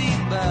the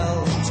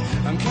seatbelt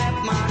and kept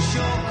my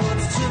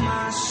shortcuts to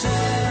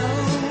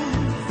myself.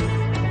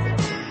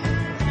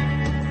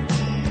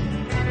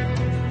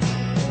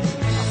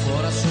 I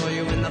thought I saw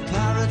you in the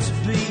parrot's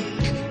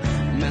beak,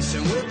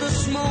 messing with the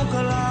smoke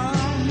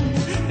alarm.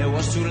 It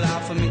was too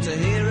loud for me to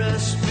hear her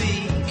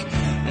speak,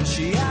 and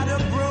she had a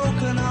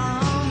broken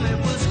arm. It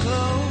was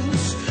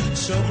close,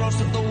 so close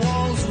that the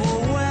walls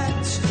were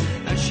wet,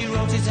 and she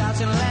wrote it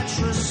out in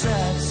letter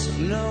sets.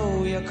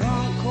 No, you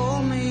can't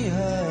call me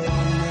her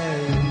name.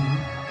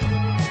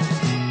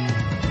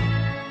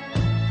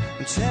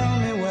 Tell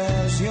me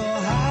where's your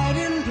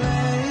hiding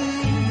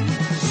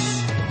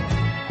place.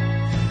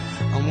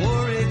 I'm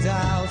worried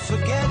I'll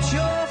forget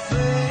your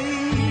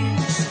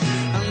face,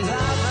 and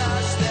I've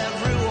asked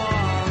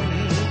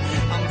everyone.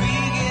 I'm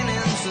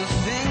beginning to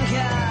think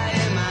I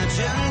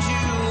imagined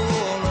you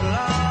all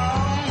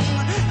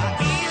along. I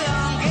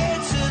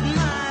elongated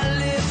my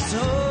lips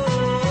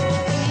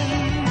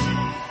home.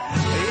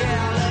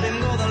 Yeah, I let him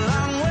go the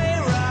long way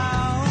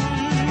round.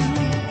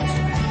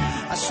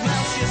 I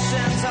smelt your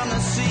scent on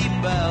the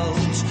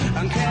seatbelt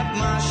and kept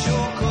my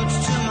shortcuts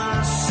to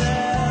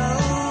myself.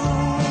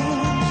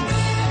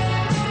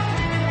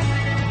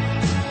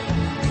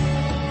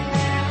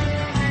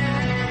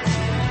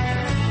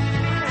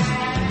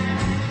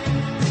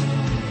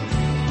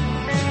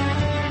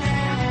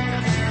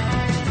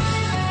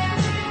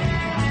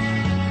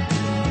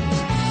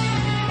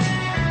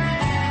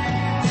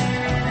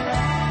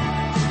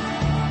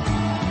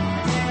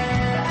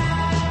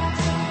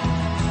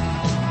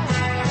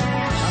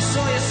 I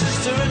saw your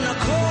sister in the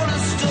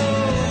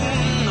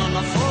cornerstone, on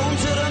the phone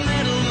to the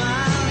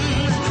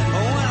middleman.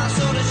 When I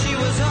saw that she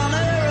was on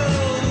her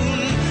own,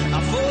 I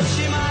thought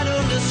she might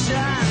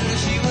understand.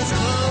 She was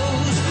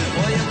close,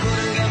 well you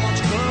couldn't get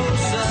much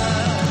closer.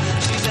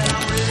 She said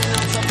I'm really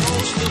not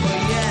supposed to, but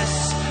yes,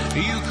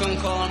 you can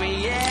call me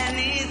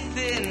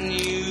anything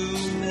you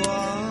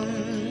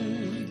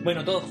want.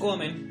 Bueno, todos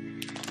comen.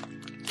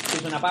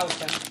 Hice una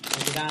pausa.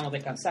 Necesitábamos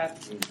descansar.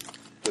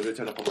 Pero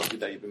echa las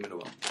papitas ahí primero,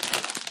 vamos.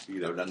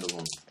 Seguir hablando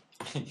con...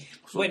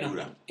 Bueno,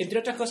 soltura. entre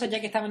otras cosas, ya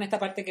que estamos en esta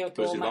parte que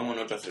Pero si más, vamos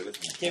en otra cerveza.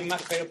 ¿quién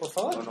más? Pero por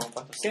favor, No,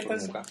 pasa.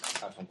 siéntanse.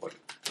 Son 4.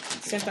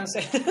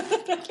 Siéntanse.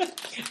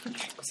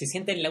 Si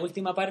sienten la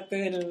última parte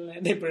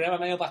del programa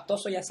medio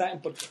pastoso, ya saben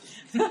por qué.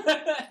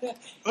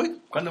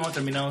 ¿Cuándo hemos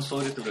terminado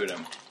sobre este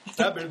programa?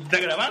 Pero está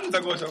grabando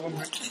esta cosa,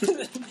 hombre.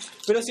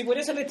 Pero si por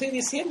eso le estoy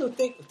diciendo,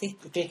 ustedes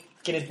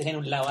quieren tener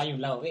un lado A y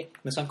un lado B.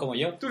 No son como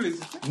yo. ¿Tú le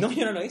hiciste? No,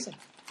 yo no lo hice.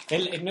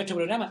 Es nuestro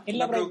programa. Es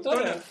la productora.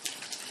 productora.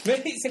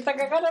 Se está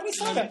cagando la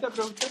risa ahora. Maldita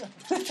productora.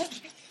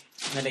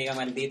 No le diga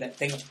maldita.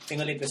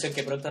 Tengo la impresión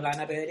que pronto la van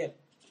a apedrear.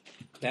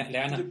 Le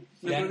van a... Yo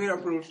creo que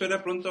la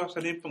productora pronto va a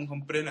salir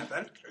con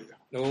prenatal, creo yo.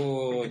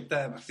 Porque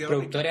está demasiado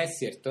Productora, ¿es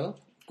cierto?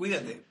 rica.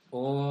 Cuídate.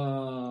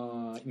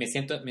 Oh, me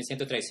siento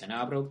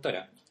traicionada,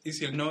 productora. Y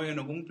si el novio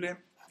no cumple,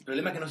 El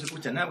problema es que no se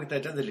escucha nada porque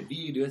está detrás del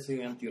vidrio,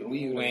 ese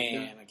antirruido.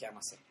 Bueno, ¿qué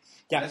vamos a hacer?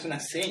 Ya. Es una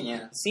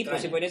seña. Sí, pero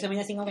si por eso me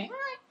así como que...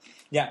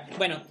 Ya,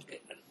 bueno.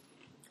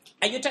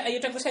 Hay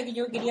otra cosa que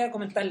yo quería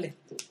comentarles.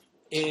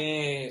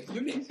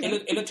 yo le hice.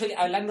 El otro día,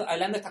 hablando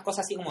de estas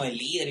cosas así como de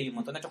líder y un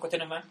montón de otras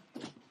cuestiones más,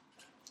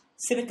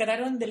 se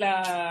percataron de lo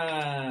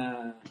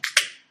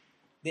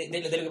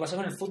que pasó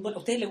con el fútbol. ¿A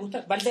ustedes les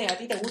gusta? Valdés, ¿a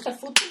ti te gusta el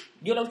fútbol?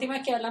 Yo la última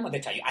vez que hablamos, de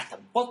hecho hay hasta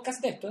un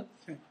podcast de esto,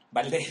 Sí.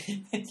 Valdés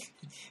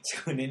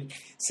con él,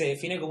 se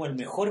define como el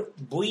mejor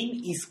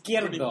buin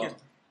izquierdo.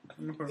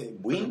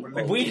 ¿Buin?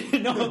 Buin,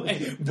 no,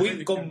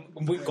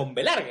 buin con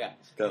B larga.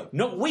 Claro.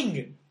 No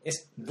wing,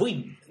 es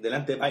buin.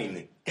 Delante de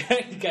Paine.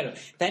 Claro,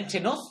 está entre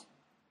nos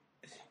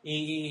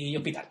y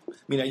hospital.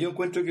 Mira, yo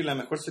encuentro que la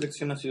mejor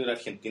selección ha sido la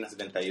Argentina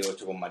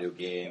 78 con Mario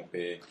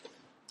Kempe.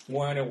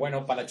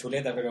 Bueno para la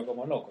chuleta, pero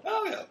como loco.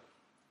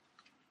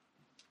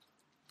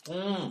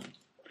 Ah,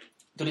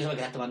 Tú le sabes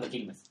que estás tomando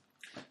Quilmes.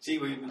 sí,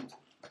 güey.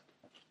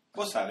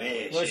 Vos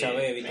sabés. Vos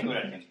sabés, vengo de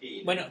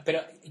Argentina. Bueno,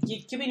 pero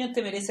 ¿qué opinión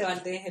te merece,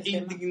 Valdés, el tema?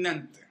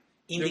 Indignante.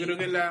 Yo creo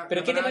que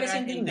 ¿Pero qué te palabra parece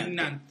es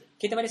indignante?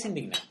 ¿Qué te parece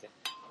indignante?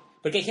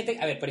 Porque hay gente...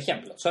 A ver, por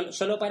ejemplo,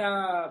 solo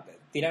para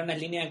tirar unas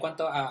líneas en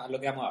cuanto a lo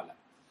que vamos a hablar.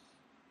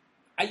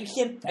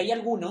 Hay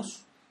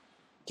algunos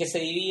que se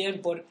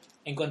dividen por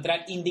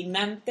encontrar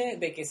indignante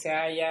de que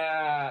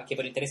que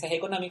por intereses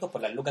económicos,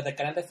 por las lucas del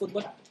canal de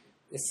fútbol,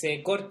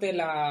 se corte el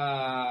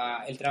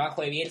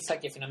trabajo de Bielsa,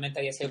 que finalmente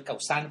había sido el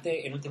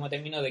causante, en último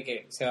término, de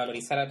que se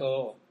valorizara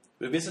todo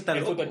Pero piensa estar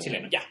el loco. fútbol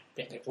chileno. Ya,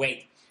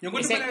 wait. Yo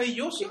encuentro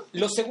maravilloso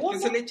Lo que segundo...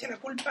 se le eche la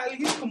culpa a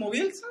alguien como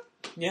Bielsa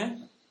 ¿Ya?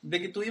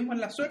 de que tuvimos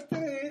la suerte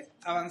de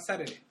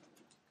avanzar en esto.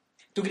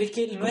 ¿Tú crees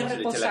que él no es ¿Cómo se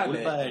le echa la responsable?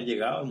 culpa de haber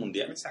llegado al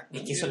mundial? Exacto.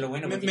 Es que eso es lo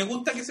bueno. Me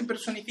gusta que se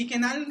personifique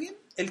en alguien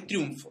el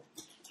triunfo.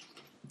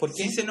 ¿Por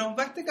qué? Si se nos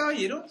va este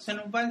caballero, se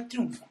nos va el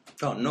triunfo.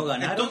 No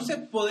ganaron. Entonces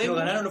no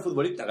ganaron los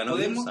futbolistas, ganó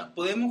Bielsa.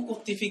 podemos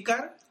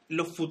justificar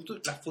las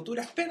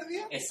futuras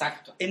pérdidas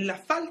Exacto. en la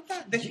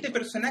falta de este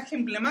personaje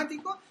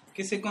emblemático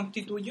que se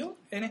constituyó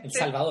en El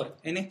Salvador.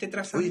 en este Oye,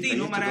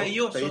 trasandino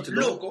maravilloso,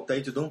 loco, Te ha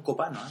dicho todo un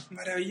copano, ¿eh?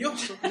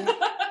 maravilloso.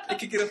 Es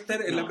que quiero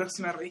estar en la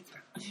próxima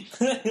revista.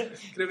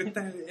 Creo que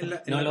está en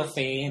la... No lo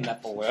ofendas,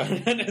 po,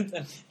 weón.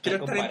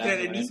 Quiero estar entre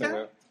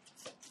Arenita,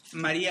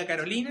 María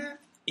Carolina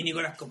y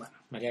Nicolás Copano.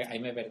 María, ahí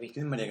me perdí.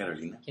 ¿Quién es María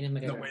Carolina? ¿Quién es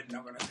María No Carolina? pueden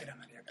no conocer a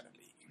María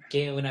Carolina.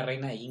 ¿Qué es una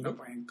reina de Ingo? No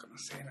pueden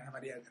conocer a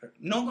María Carolina.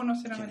 No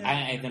conocer a María Ah,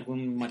 Carolina. es de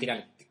algún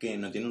material. Es que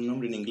no tiene un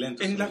nombre en inglés.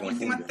 entonces En las me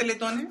últimas confundo.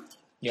 teletones,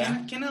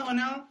 ¿Ya? ¿quién ha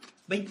donado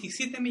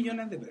 27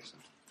 millones de pesos?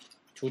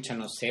 Chucha,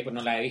 no sé, pues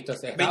no la he visto.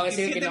 Acabo de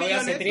decir que no voy a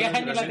hacer 27 3 años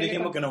Pero la recién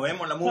dijimos tele. que no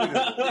vemos la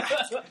música.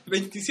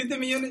 27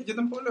 millones, yo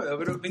tampoco lo veo,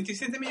 pero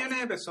 27 millones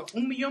de pesos.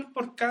 1 millón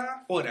por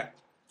cada hora.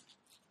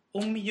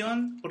 1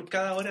 millón por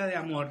cada hora de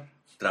amor.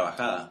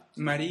 Trabajada.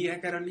 María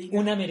Carolina.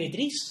 Una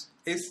meretriz.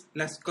 Es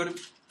la Scorp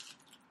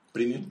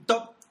Premium.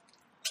 top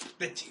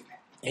de Chile.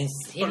 ¿En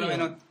serio? Por lo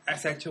menos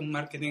se ha hecho un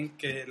marketing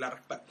que la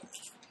respalda.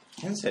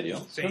 ¿En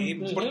serio? Sí,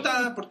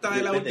 portada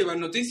de la última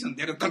noticia, un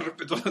diario tan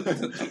respetuoso.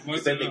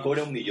 Usted le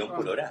cobra 1 millón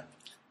por hora.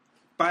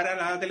 Para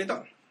la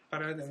Teletón.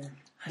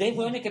 De ahí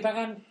hueones que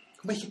pagan...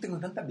 ¿Cómo hay gente con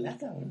tanta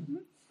plata?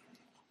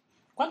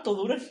 ¿Cuánto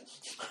duran?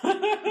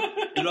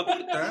 Y lo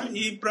aporta,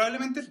 y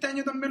probablemente este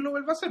año también lo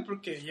vuelva a hacer,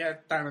 porque ya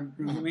está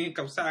muy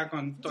encausada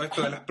con todo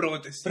esto de las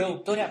prótesis.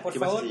 Productora, por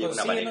favor,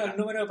 consíguenos el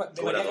número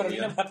de María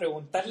Carolina para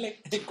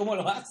preguntarle cómo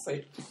lo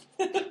hace.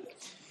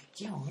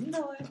 ¿Qué onda,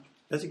 güey?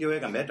 Así que voy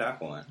a cambiar de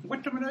trabajo,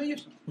 Encuentro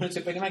maravilloso. Bueno,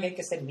 el problema es que hay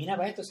que ser mina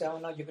para esto, o sea,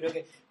 yo creo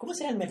que... ¿Cómo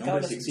será el mercado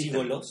de los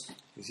gigolos?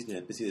 Existe una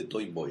especie de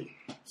toy boy.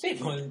 Sí,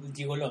 como el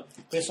gigoló.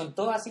 Pero son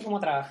todos así como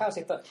trabajados,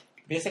 ¿cierto?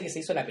 Piensa que se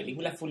hizo la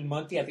película Full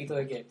Monty a pito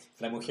de que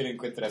la mujer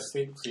encuentra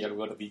sexo y al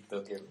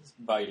gordito que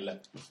baila.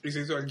 Y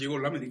se hizo al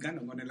gigolo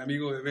americano con el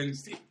amigo de Ben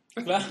Steve.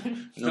 Claro.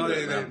 No,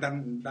 de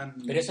Dan.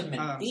 Pero eso es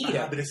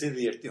mentira. Pero ese es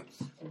divertido.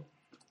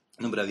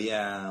 No, pero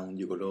había un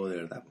gigoló de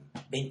verdad.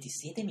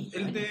 27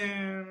 millones. El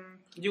de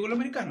gigolo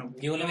americano.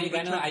 Gigoló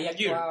americano, ahí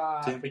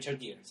actuaba Sí. Richard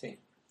Gere, sí.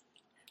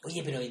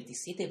 Oye, pero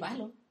 27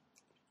 palos.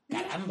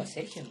 Caramba,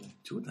 Sergio.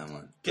 Chuta,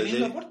 man. Qué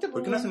lindo aporte,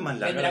 ¿Por qué no hacen más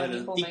Tendrá un larga?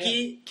 hijo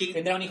Y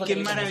tendrá un hijo qué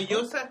de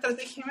maravillosa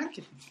estrategia de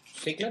marketing.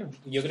 Sí, claro.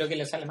 Yo creo que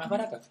le sale más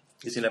barata.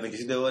 Y si en las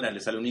 27 horas le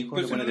sale un hijo,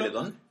 le pone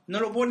Teletón. No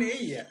lo pone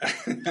ella.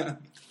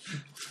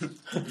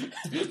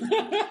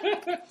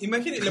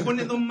 Imagínate, le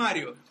pone Don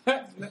Mario.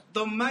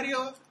 Don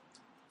Mario,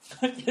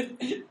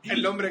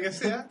 el hombre que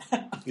sea.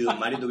 ¿Y Don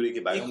Mario tú crees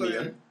que paga 1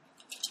 millón?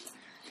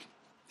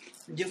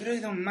 Yo creo que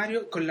Don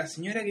Mario, con la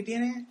señora que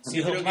tiene, Sí,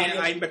 yo creo Don que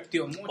Mario. ha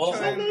invertido mucho.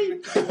 Ojo.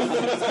 en-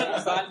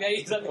 Sal de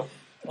ahí, sal.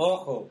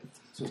 Ojo,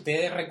 si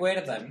ustedes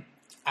recuerdan,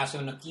 hace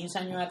unos 15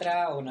 años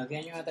atrás o unos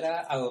 10 años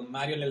atrás, a Don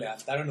Mario le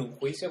levantaron un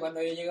juicio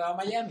cuando había llegado a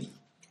Miami.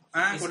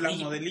 Ah, Es- con las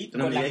y- modelitos.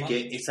 ¿No Con me las digas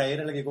que esa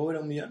era la que cobra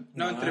 1 millón?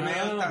 No, entre No.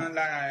 medio está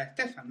la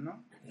Estefan,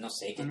 ¿no? No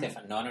sé, que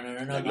Estefan. No. La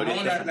No, Gloria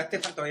Estefan. la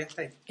Estefan todavía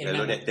está ahí. La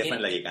Gloria Estefan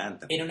es la que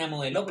canta. Era una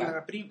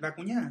modeloca. La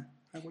cuñada.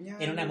 La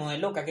cuñada. Era una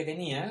modeloca que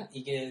tenía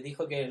y que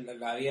dijo que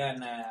la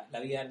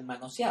habían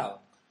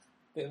manoseado.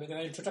 Pero que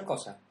habían hecho otra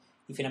cosa.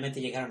 Y finalmente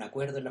llegaron a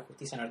acuerdo en la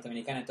justicia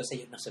norteamericana, entonces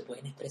ellos no se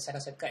pueden expresar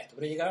acerca de esto,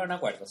 pero llegaron a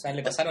acuerdo. O sea,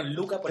 le pasaron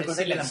Luca por ¿Te acuerdas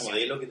de la excelencia.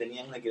 modelo que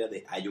tenía una que era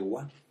de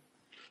Iowa?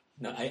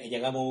 No,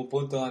 llegamos a un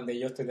punto donde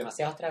yo estoy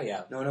demasiado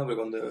extraviado. No, pero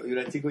cuando yo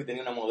era chico y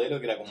tenía una modelo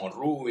que era como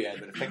rubia y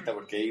perfecta,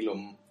 porque ahí lo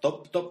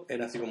top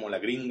era así como la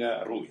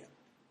gringa rubia.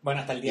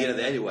 Bueno, hasta el Y día era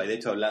de Iowa, y de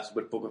hecho hablaba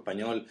súper poco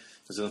español,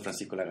 entonces Don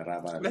Francisco la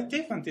agarraba para... La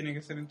Estefan tiene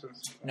que ser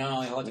entonces.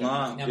 No, es otra.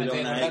 No, me pero estoy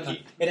una acordando.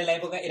 X. Era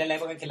la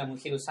época en que las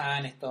mujeres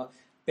usaban estos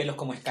pelos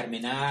como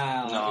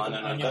escarmenados. No, tipo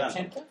años claro.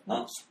 80.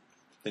 No.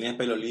 Tenía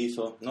pelo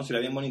liso, no, si era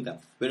bien bonita,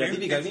 pero era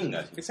típica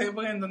gringa. Sí. Esa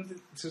época en donde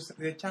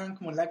se echaban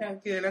como laca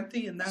aquí delante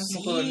y andaban como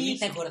Sí, codornices.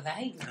 ¿te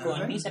acordáis?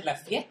 Codornices en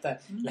las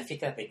fiestas. Las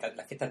fiestas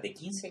de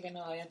 15 que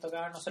nos habían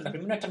tocado, no sé,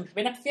 nuestras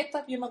primeras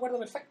fiestas, yo me acuerdo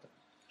perfecto.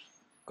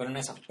 Con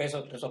esos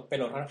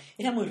pelos raros.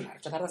 Era muy raro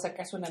tratar de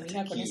sacarse una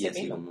mina con Y ese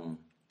así pelo. como...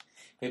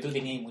 Pero tú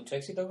tenías mucho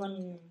éxito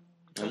con...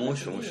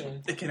 Mucho.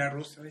 Es que era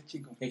ruso de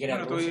chico. Es que era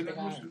ruso, todavía te era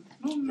cagas. ruso.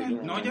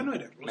 No, ya no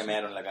era ruso. Me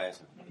mearon la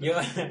cabeza.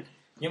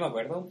 Yo me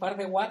acuerdo un par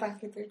de guatas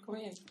que te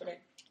comían por ahí.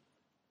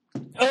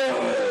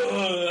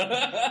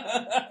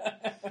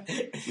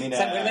 Mira,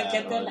 ¿Se acuerdan que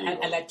antes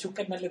Rodrigo. a las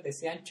chucas no les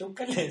decían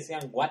chucas, les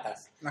decían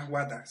guatas? Las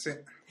guatas, sí.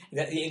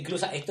 Y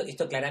incluso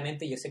esto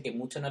claramente, yo sé que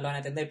muchos no lo van a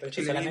entender, pero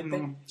esto solamente...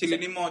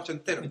 Chilenismo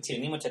ochentero. Un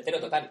chilenismo chatero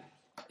total.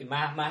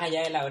 Más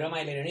allá de la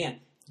broma y la ironía.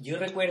 Yo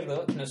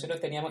recuerdo, nosotros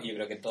teníamos, yo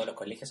creo que en todos los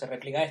colegios se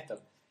replica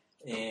esto,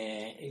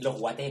 los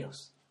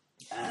guateros.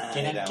 Ah, Que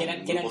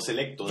eran un grupo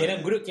selecto. que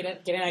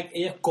eran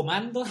ellos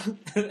comandos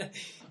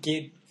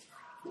que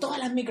todas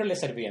las micros les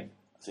servían.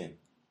 Sí.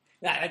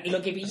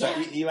 Lo que O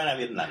pillaban sea, iban a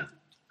Vietnam.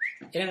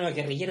 eran los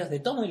guerrilleros de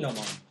tomo y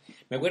lomo.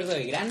 Me acuerdo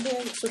de grandes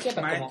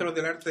sujetos Maestros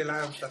del arte de la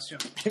adaptación.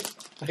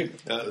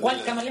 como...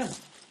 ¿Cuál camaleón?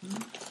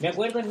 Me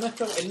acuerdo en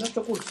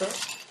nuestro curso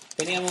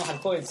teníamos al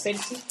joven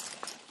Celsi,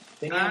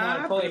 teníamos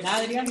al joven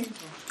Adrian,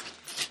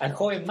 al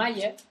joven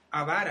Maya,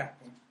 A Vara.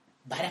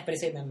 Varas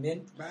parece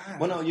también. Vara.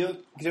 Bueno, yo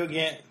creo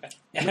que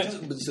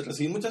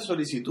recibí muchas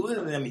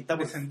solicitudes de amistad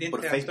Descendiente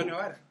por de Facebook. Antonio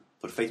Vara.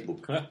 Por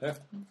Facebook.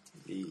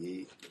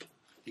 Y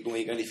como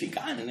que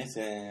calificaban en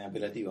ese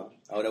apelativo.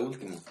 Ahora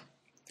último.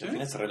 Al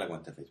final cerré la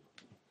cuenta de Facebook.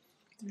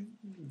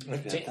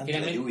 Sí,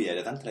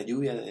 Era tanta la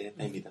lluvia de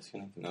estas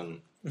invitaciones que no...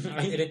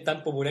 Eres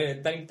tan popular,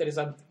 eres tan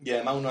interesante. Y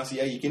además uno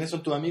hacía, ¿y quiénes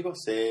son tus amigos?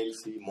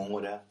 Celsi,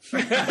 Mora.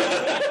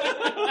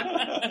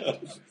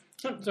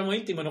 Somos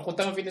íntimos, nos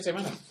juntamos fin de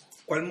semana.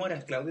 ¿Cuál Mora?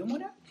 ¿Claudio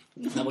Mora?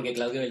 No, porque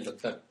Claudio es el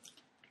doctor.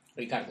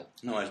 Ricardo.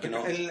 No, el que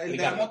no. ¿El de la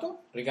Ricardo.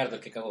 moto? Ricardo,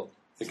 el que cagó.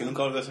 El que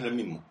nunca volvió a ser el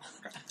mismo.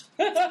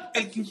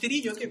 ¿El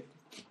Quinterillo? ¿Qué?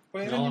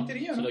 ¿Puede ser el No,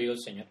 Quinterillo? se ¿No? lo dio el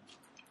señor.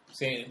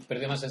 Sí,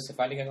 perdió masa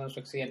encefálica con su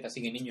accidente,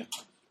 así que niños,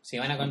 si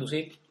van a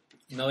conducir,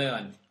 no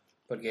beban,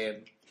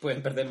 porque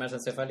pueden perder masa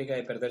encefálica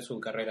y perder su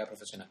carrera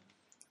profesional,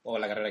 o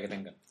la carrera que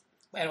tengan.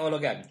 Bueno, o lo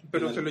que hagan.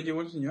 ¿Pero se lo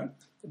llevó el señor?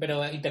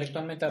 Pero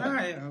intelectualmente...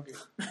 ya, ok.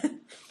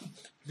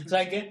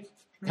 ¿Sabes qué?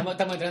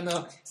 Estamos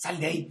entrando... Sal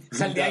de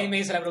ahí, me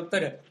dice la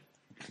productora.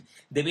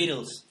 The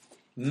Beatles,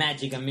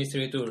 Magic and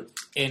Mystery Tour,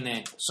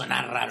 en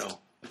Sonar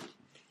Raro,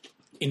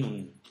 en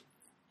un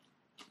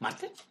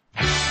martes.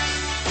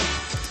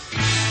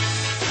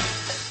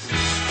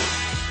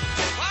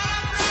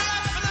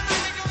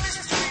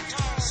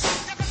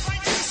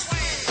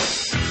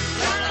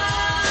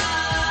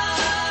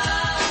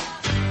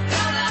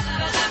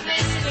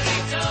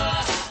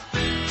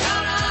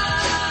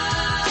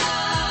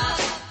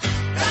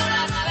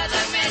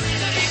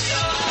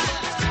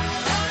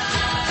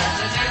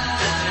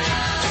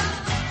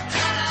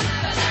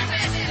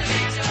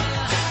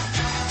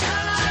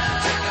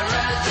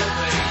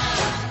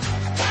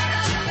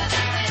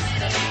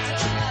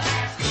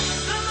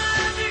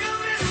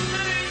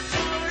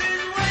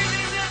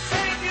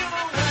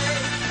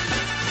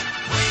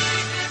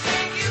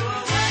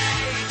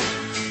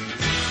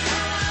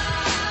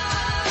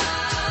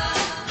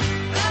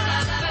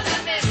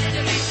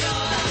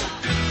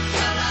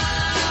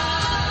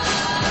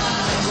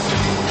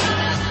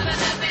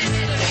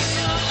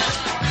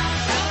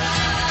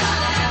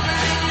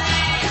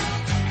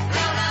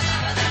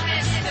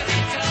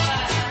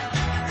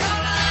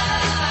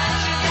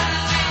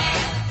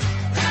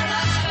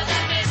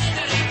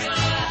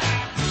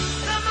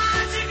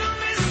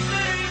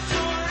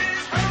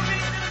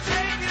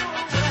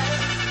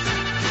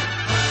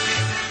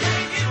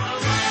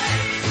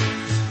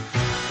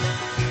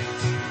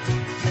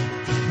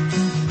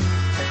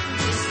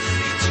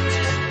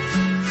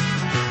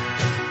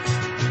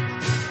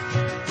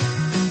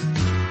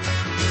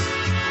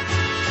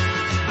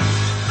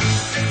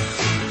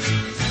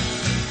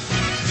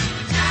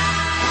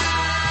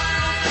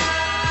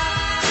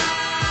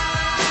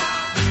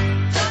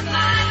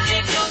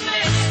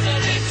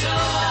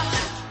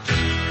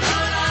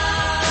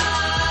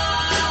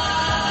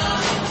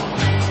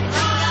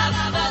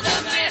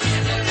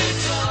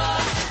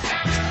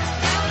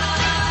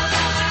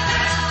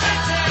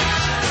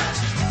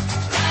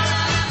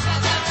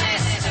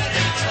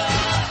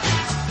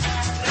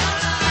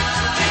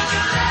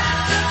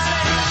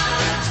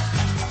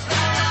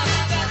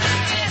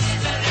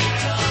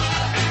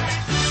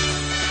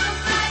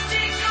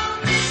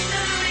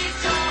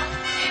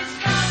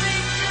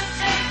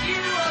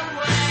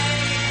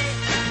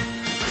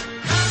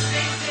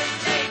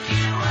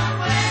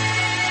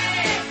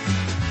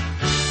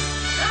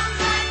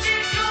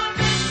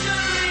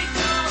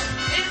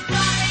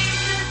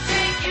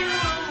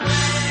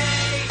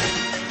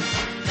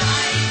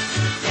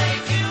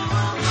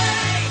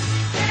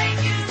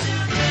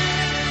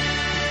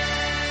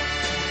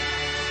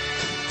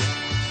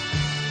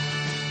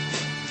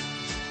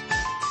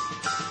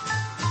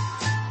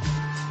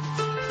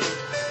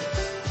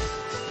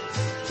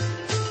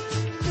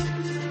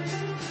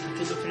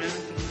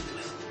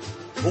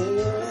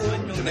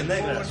 Tremenda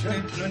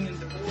declaración. No es ni un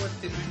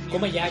deporte, no es ni...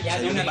 ¿Cómo ya?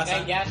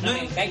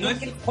 No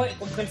es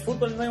el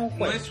fútbol no es un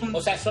juego.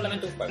 O sea, es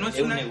solamente un juego. No Es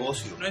un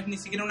negocio. No es ni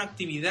siquiera una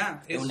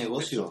actividad. Es un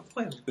negocio. Es un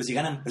juego. Pero si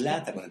ganan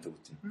plata con esta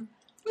cuestión. Bueno,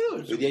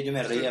 Hoy día yo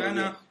me reía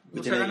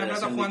se gana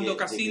plata jugando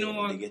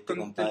casino de que este con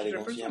compadre, tercera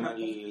 ¿cómo se persona.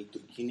 llama el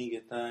turquini que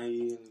está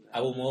ahí?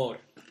 Abu Humor,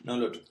 No,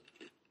 el otro.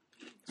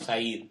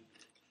 Said,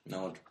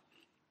 No, otro.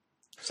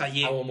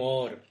 Sayed. Abu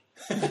Humor,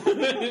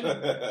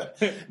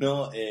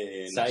 No,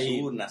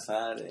 Said.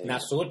 Nazar.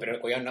 Nasur, pero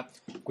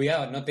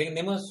cuidado, no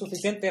tenemos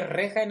suficientes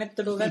rejas en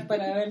este lugar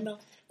para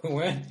vernos. Pues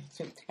bueno,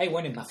 hay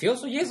buenos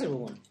mafiosos y eso, pues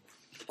bueno.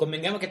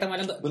 Convengamos que estamos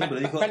hablando.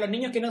 Bueno, para los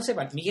niños que no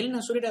sepan, Miguel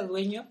Nasur era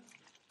dueño,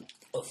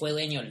 o fue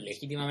dueño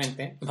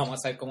legítimamente, vamos a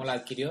saber cómo lo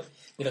adquirió,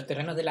 de los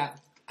terrenos de la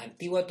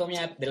antigua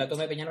toma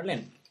de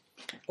Peñalolén.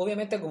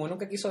 Obviamente, como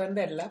nunca quiso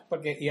venderla,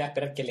 porque iba a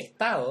esperar que el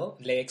Estado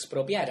le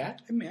expropiara.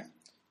 Es mía.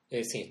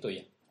 Sí, es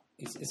tuya.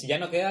 Y si ya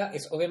no queda,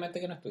 es obviamente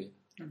que no es tuya.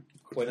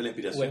 ¿Cuál la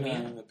inspiración?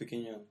 Mía.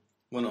 Pequeño.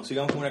 Bueno,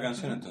 sigamos con una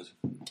canción entonces.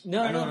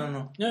 No,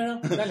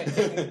 dale.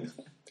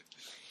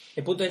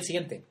 El punto es el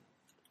siguiente.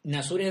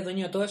 Nasur es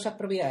dueño de todas esas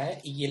propiedades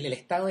y el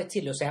Estado de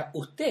Chile, o sea,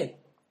 usted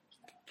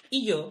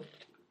y yo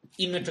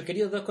y nuestros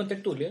queridos dos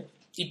contertulios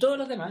y todos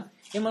los demás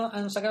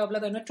han sacado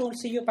plata de nuestro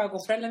bolsillo para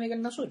comprarle a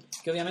Miguel Nasur,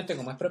 que obviamente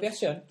como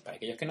expropiación, para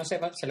aquellos que no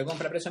sepan, se le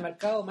compra a precio de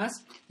mercado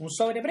más un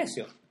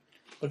sobreprecio,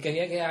 porque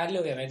había que darle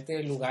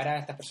obviamente lugar a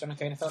estas personas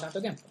que habían estado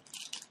tanto tiempo.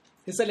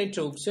 Esa es la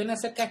introducción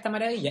acerca de esta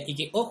maravilla y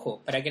que,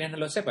 ojo, para quienes no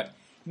lo sepan,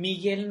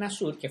 Miguel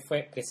Nasur, que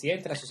fue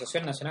presidente de la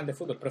Asociación Nacional de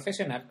Fútbol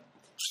Profesional,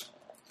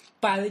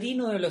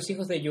 padrino de los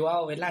hijos de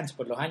Joao Belange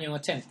por los años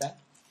 80,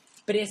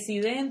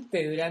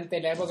 presidente durante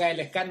la época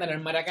del escándalo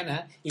en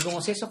Maracaná, y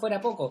como si eso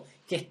fuera poco,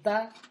 que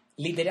está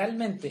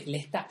literalmente, le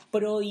está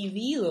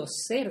prohibido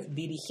ser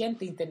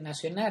dirigente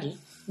internacional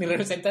ni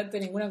representante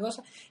de ninguna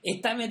cosa,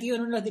 está metido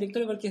en uno de los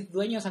directorios porque es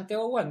dueño de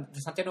Santiago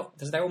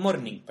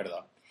Morning,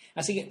 perdón.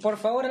 Así que, por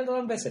favor, Aldo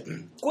Van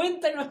Bessel,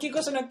 cuéntanos qué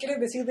cosa nos quieres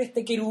decir de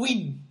este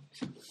querubín.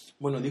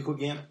 Bueno, dijo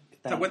que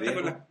está cuenta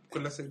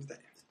con la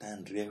secretaria. Está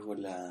en riesgo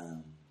la...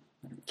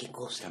 ¿Qué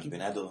cosa?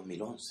 Campeonato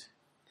 2011.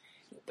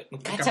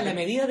 Cacha la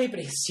medida de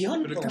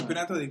presión. ¿Pero el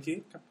campeonato de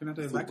qué?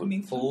 ¿Campeonato de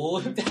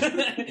badminton?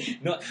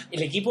 No,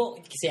 el equipo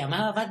que se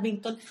llamaba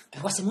badminton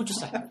pegó hace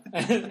muchos años.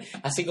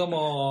 Así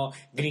como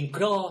Green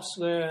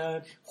Cross,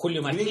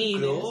 Julio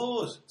Martínez.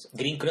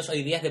 Green Cross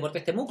hoy día es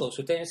Deportes Temuco.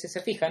 Si ustedes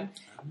se fijan,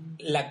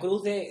 la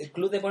cruz de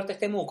Club Deportes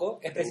Temuco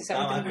es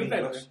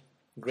precisamente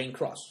Green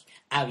Cross.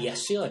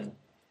 Aviación,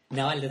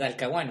 Naval de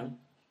Talcahuano.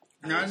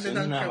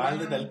 Naval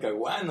de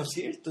Talcahuano,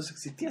 ¿cierto?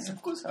 Existían esas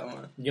cosas,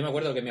 man. Yo me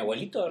acuerdo que mi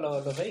abuelito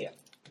los veía.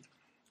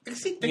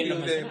 Existe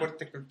Club de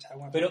Deportes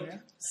Colchagua. Pero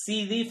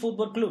CD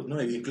Fútbol Club.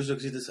 No, incluso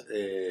existe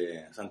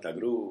Santa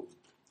Cruz.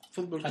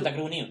 Santa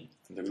Cruz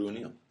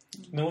Unido.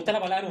 Me gusta la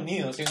palabra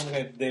unido, así como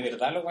que de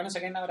verdad los buenos se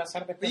quieren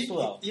abrazar después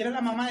sudados. ¿Y era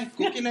la mamá del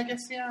Coque la que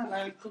hacía,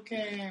 el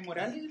Coque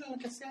Morales, la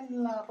que hacía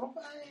la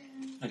ropa?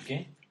 ¿En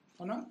qué?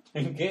 ¿O no?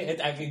 ¿En qué?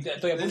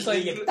 Estoy a punto de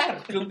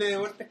inyectar. ¿Club de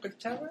Deportes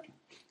Colchagua?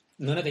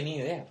 No tenía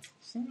idea.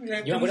 Sí,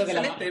 yo me acuerdo que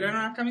eran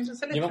unas camisas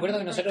celestes. Yo me acuerdo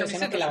que nosotros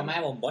decíamos que la mamá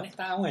de Bombón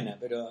estaba buena,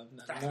 pero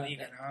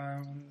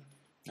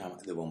La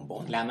de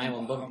Bombón. La mamá de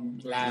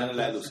Bombón.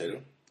 La de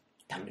Lucero.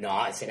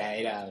 No, esa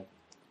era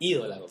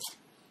ídola.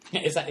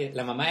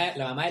 La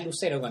mamá de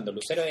Lucero, cuando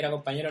Lucero era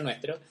compañero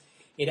nuestro,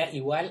 era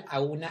igual a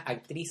una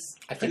actriz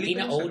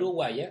argentina o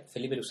uruguaya,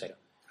 Felipe Lucero.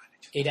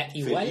 Era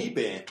igual.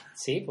 Felipe.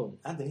 Sí, pues.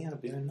 Tenía el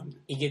primer nombre.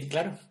 Y que,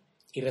 claro,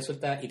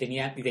 y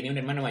tenía un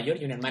hermano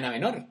mayor y una hermana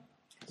menor,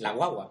 la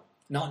guagua.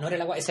 No era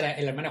la guagua, esa era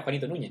el hermano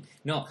Juanito Núñez.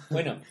 No,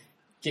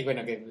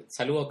 que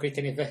saludos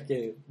Cristian y Fes,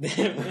 que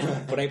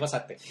por ahí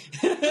pasaste.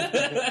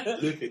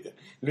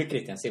 Luis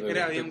Cristian, sí.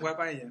 Era bien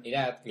guapa ella.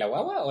 ¿Era la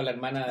guagua o la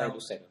hermana de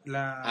Lucero?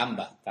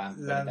 Ambas.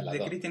 La de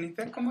Cristian y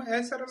Fes, ¿cómo?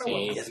 Esa era la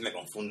guagua. Ya se me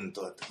confunden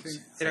todas. Sí.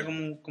 Era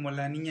como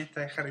la niña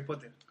esta de Harry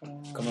Potter.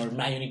 Como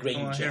Hermione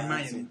Granger. Como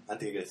Hermione.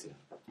 Antes que creciera.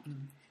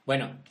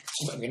 Bueno,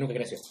 que nunca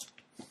creció.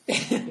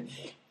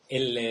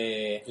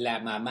 La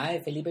mamá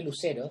de Felipe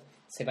Lucero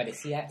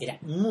era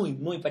muy,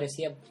 muy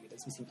parecida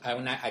a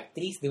una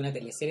actriz de una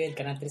teleserie del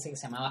Canal 13 que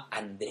se llamaba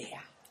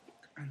Andrea.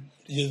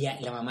 Y ella,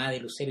 la mamá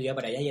de Lucero, iba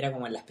para allá y era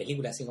como en las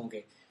películas, así como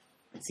que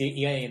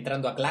iba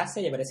entrando a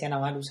clase y aparecía la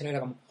mamá de Lucero y era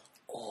como,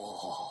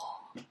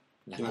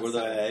 Yo me acuerdo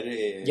de haber...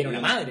 y era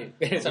una madre,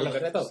 eso es lo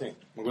verdad de todo. Sí.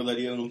 Me acuerdo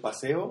de ir en un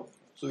paseo,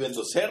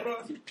 subiendo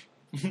cerros.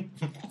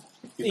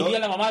 Y vi a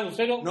la mamá de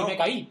Lucero y me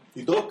caí.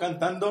 Y todos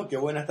cantando, qué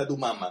buena está tu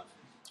mamá.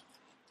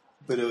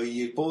 Pero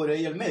y el pobre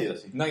ahí al medio,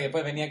 sí. No, y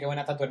después venía que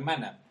buena está tu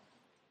hermana.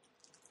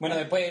 Bueno,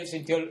 después él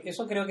sintió...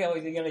 Eso creo que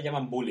hoy día le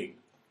llaman bullying.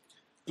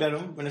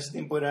 Claro, en ese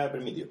tiempo era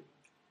permitido.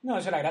 No,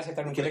 eso era gracias a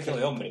estar en un colegio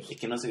de hombres. Es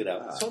que no se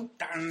grababa. Son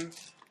tan...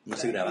 No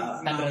se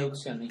grababa. Tan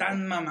reducción.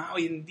 Tan mamá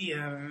hoy en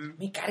día.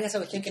 Me carga esa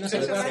cuestión que no se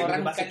puede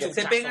borrar un cacho.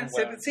 Se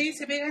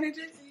pegan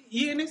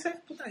y en esa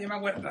puta, yo me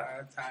acuerdo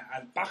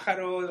al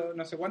pájaro,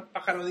 no sé cuántos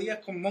pájaro Díaz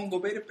con Mongo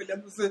Pérez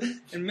peleándose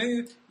en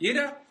medio. Y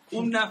era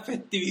una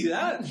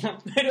festividad.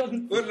 Pero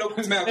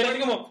me acuerdo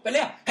como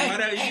pelea.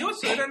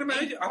 Maravilloso, era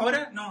maravilloso.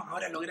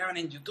 Ahora lo graban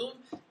en YouTube.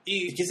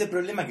 Y es que ese es el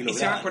problema que lo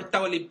graban. Se ha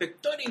cortado el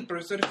inspector y el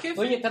profesor jefe.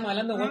 Oye, estamos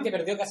hablando de un que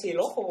perdió casi el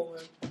ojo.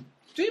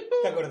 Sí, po.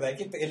 ¿Te acordás?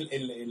 Que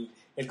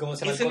el ¿cómo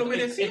se llama?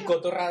 El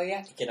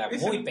cotorradia, que era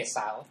muy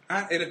pesado.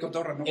 Era el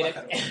cotorra, no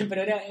pájaro.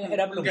 Pero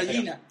era pluma.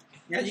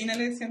 Gallina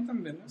le decían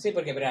también, ¿no? Sí,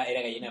 porque era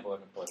gallina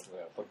por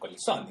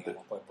colizón,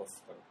 digamos, por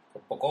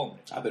poco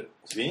hombre. Pero,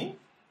 ¿sí?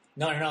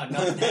 No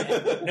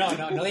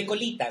de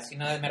colita,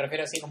 sino me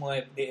refiero así como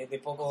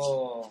de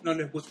poco... No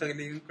les gusta que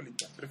le digan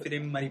colita,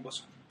 prefieren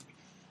mariposa.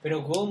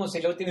 Pero ¿cómo? Si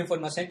la última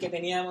información que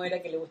teníamos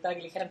era que le gustaba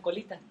que le dijeran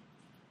colita.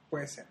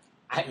 Puede ser.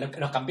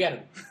 Nos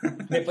cambiaron.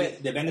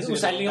 Después, depende un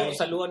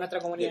saludo a nuestra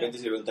comunidad. Depende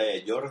si le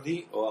preguntáis a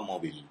Jordi o a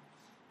Móvil.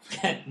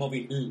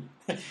 Móvil.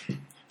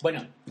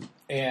 Bueno,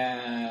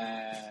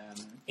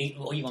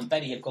 oye,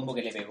 Montari, el combo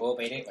que le pegó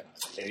Pérez, bueno,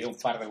 le dio un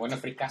par de buenos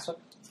friscazos.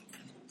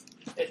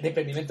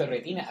 Desprendimiento de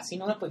retina, así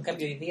nomás, pues en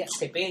cambio hoy día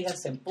se pegan,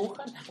 se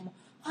empujan, como,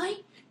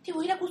 ay, te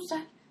voy a ir a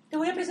acusar, te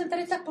voy a presentar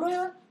estas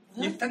pruebas.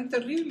 Y es tan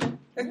terrible.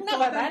 Es una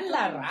patada en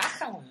la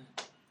raja,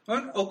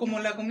 man. O como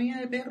la comida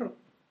de perro.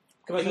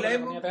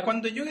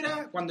 Cuando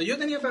yo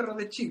tenía perros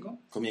de chico,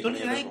 tú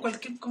le das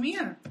cualquier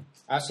comida.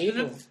 Ah, sí.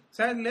 O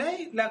sea, le das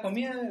la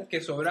comida que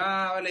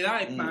sobraba, le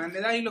das pan,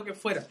 le das lo que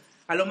fuera.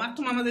 A lo más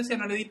tu mamá decía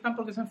no le dis pan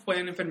porque se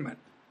pueden enfermar.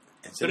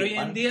 Pero hoy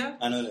en día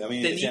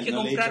tenés que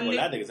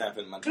comprarle que se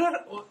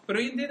claro, pero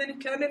hoy en día tenés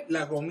que darle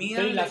la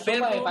comida de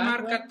perro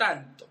marca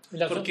tanto,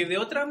 porque de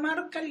otra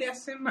marca le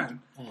hace mal.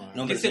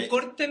 Que se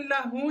corten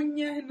las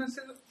uñas, no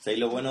sé. ¿Sabes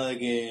lo bueno de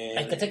que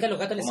hay que a los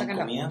gatos le sacan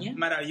las uñas?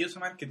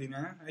 Maravilloso marketing,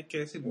 hay que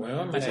decirlo.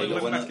 Bueno,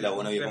 lo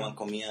bueno que coman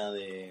comida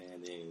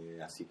de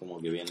así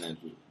como que viene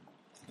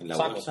en la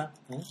bolsa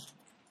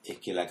es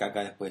que la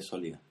caca después es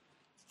sólida.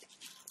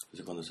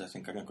 Entonces cuando se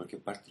hacen caca en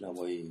cualquier parte la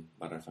voy a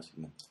barrar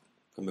fácilmente.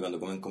 Cuando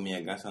comen comida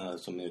en casa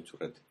son medio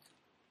churretes.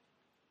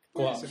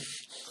 Wow.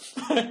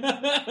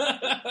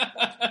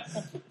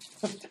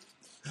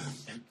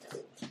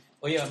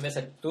 Oye, Van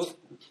Mesa,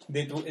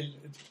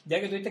 ya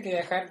que tuviste que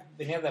viajar,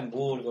 venías de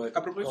Hamburgo.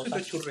 A propósito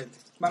de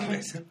churretes, Van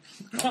Mesa.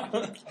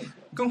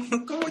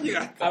 ¿Cómo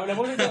llegaste?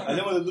 Hablemos de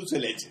dulce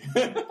de leche.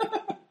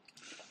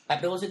 A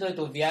propósito de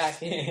tus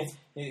viajes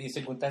y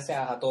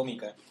circunstancias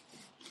atómicas,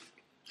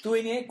 tú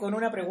venías con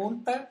una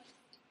pregunta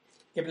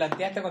que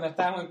planteaste cuando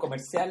estábamos en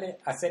comerciales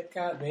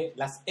acerca de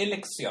las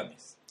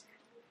elecciones.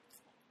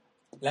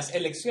 Las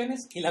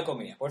elecciones y la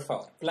comida. Por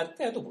favor,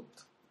 plantea tu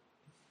punto.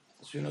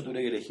 Si uno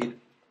tuviera que elegir,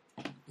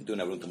 y tengo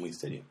una pregunta muy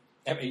seria.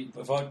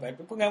 Por favor,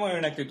 pongámonos en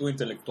una actitud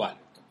intelectual.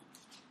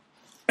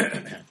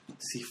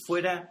 Si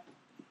fuera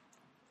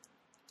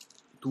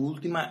tu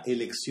última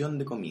elección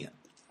de comida,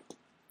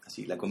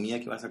 así, la comida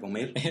que vas a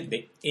comer...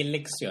 De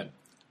elección.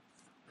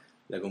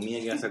 La comida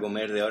que vas a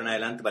comer de ahora en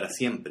adelante para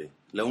siempre.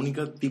 La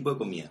única tipo de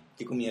comida.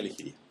 ¿Qué comida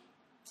elegirías?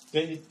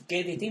 Que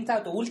es distinta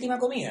a tu última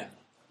comida.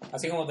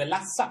 Así como The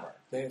Last Supper.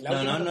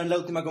 No es la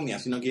última comida,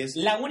 sino que es...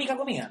 La única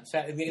comida. O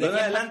sea, de ahora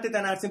en adelante te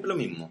van a dar siempre lo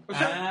mismo. O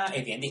sea,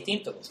 es bien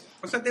distinto.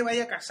 O sea, te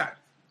vayas a casar.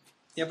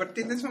 Y a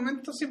partir de ese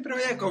momento siempre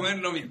vayas a comer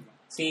lo mismo.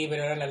 Sí,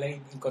 pero ahora la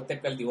ley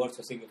contempla el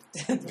divorcio, así que...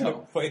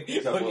 No, puedes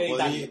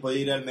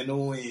ir al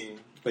menú y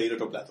pedir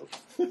otro plato.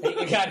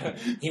 Claro,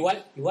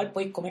 igual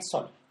podéis comer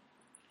solo.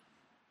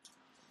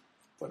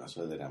 Bueno,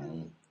 eso es de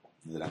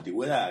la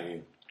antigüedad.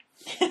 Que...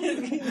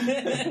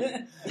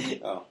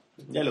 no,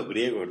 ya los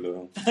griegos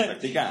lo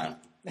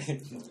practicaban.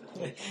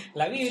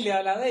 La Biblia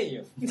habla de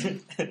ello.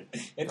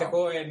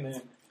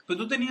 Joven... Pero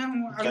tú tenías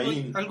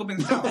algo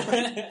pensado.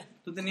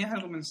 Tú tenías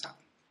algo pensado.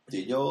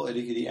 Sí, yo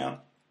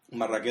elegiría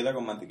marraqueta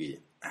con mantequilla.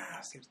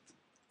 Ah, cierto.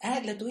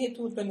 La tuya,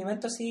 tu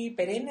alimento así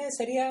perenne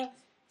sería...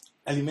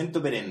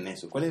 Alimento perenne,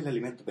 eso. ¿Cuál es el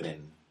alimento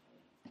perenne?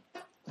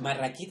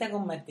 Marraquita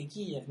con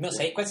mantequilla. No,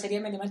 ¿sabéis cuál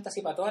sería mi alimento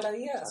así para toda la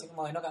vida? Así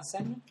como de no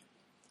cansarme.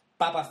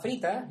 Papas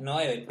fritas,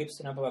 no Evercrisp,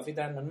 sino papas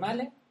fritas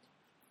normales,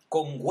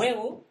 con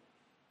huevo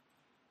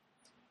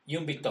y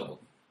un bistoco.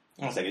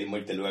 O sea, que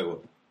muerte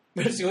luego.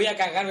 Pero si voy a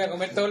cagar, voy a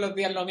comer todos los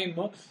días lo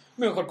mismo,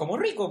 mejor como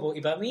rico, po.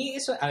 Y para mí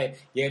eso... A ver,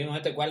 llega un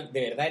momento en el cual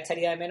de verdad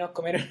echaría de menos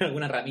comer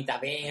alguna ramita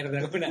verde,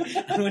 alguna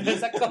de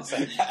esas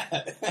cosas.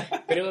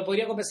 Pero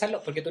podría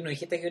compensarlo, porque tú no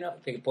dijiste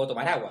que puedo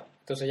tomar agua.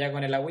 Entonces ya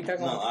con el agüita...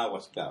 Como... No,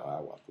 agua, claro,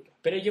 agua pura.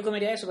 Pero yo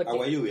comería eso porque...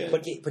 Agua lluvia.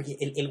 Porque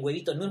el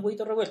huevito, no el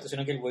huevito revuelto,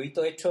 sino que el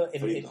huevito hecho...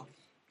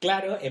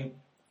 Claro, en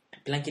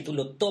plan que tú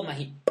lo tomas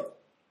y...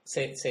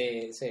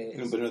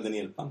 Pero no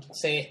tenía el pan.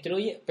 Se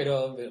destruye,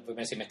 pero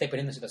si me estáis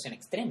poniendo en situación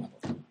extrema, po.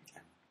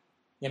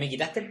 Ya me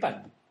quitaste el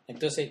pan.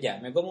 Entonces ya,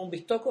 me como un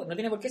bistoco. No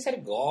tiene por qué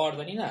ser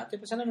gordo ni nada. Estoy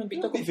pensando en un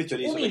bistoco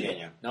humilde.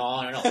 Pequeño.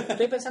 No.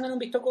 Estoy pensando en un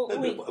bistoco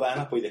humilde.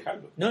 Además podéis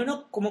dejarlo.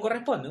 No, como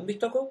corresponde. Un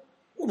bistoco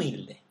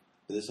humilde.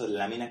 Pero esas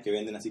láminas que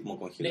venden así como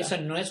congeladas. Eso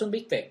no es un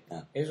bistec.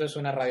 Eso es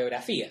una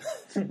radiografía.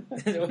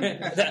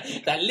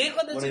 Tan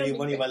lejos de ser un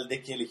bistec. Valdés,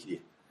 ¿quién elegiría?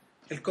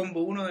 El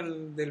combo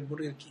 1 del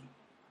Burger King.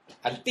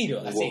 Al tiro,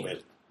 así.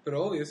 Whopper.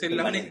 Pero obvio, es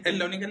la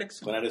única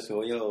elección. ¿Con arroz,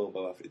 cebolla o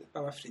papas fritas?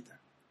 Papas fritas.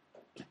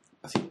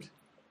 Para siempre.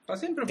 Para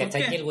siempre, ¿por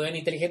qué? Que el hueón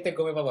inteligente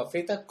come papas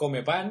fritas,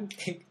 come pan,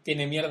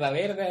 tiene mierda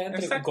verde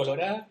adentro,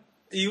 colorada.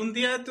 Y un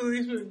día tú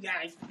dices,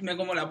 ya, me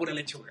como la pura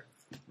lechuga.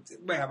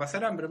 Voy a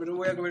pasar hambre, pero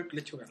voy a comer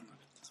lechuga nomás.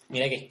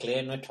 Mira que es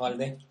Claire nuestro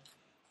Valdés.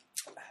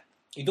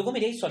 ¿Y tú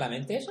comerías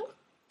solamente eso?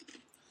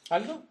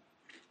 ¿Algo?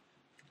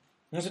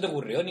 ¿No se te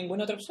ocurrió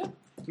ninguna otra opción?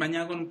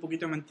 Bañado con un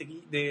poquito de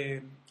mantequilla,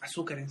 de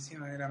azúcar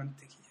encima de la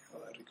mantequilla.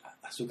 Oh, rico.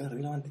 ¿Azúcar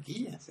arriba de la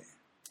mantequilla? Sí.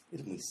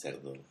 Es muy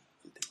cerdo.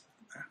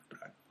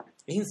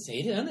 ¿En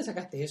serio? ¿De dónde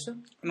sacaste eso?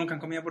 ¿Nunca han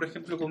comido, por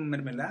ejemplo, con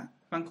mermelada?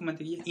 ¿Pan con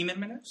mantequilla y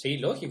mermelada? Sí,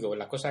 lógico.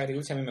 Las cosas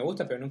agridulces a mí me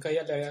gustan, pero nunca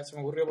se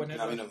me ocurrió poner...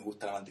 No, a mí no me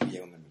gusta la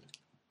mantequilla con mermelada.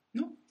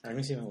 ¿No? A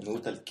mí sí me gusta. Me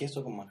gusta el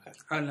queso con manjar.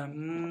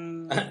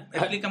 Habla.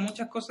 Explica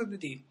muchas cosas de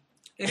ti.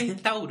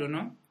 Eres Tauro,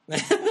 ¿no?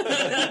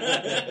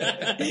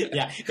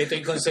 Ya, esto es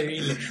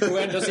inconcebible.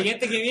 Bueno, lo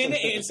siguiente que viene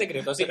es el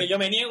secreto, así que yo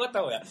me niego a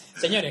esta hora.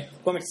 Señores,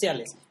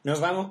 comerciales, nos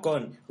vamos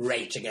con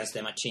Rage Against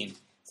the Machine.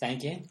 ¿Saben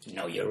qué?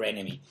 Know Your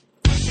Enemy.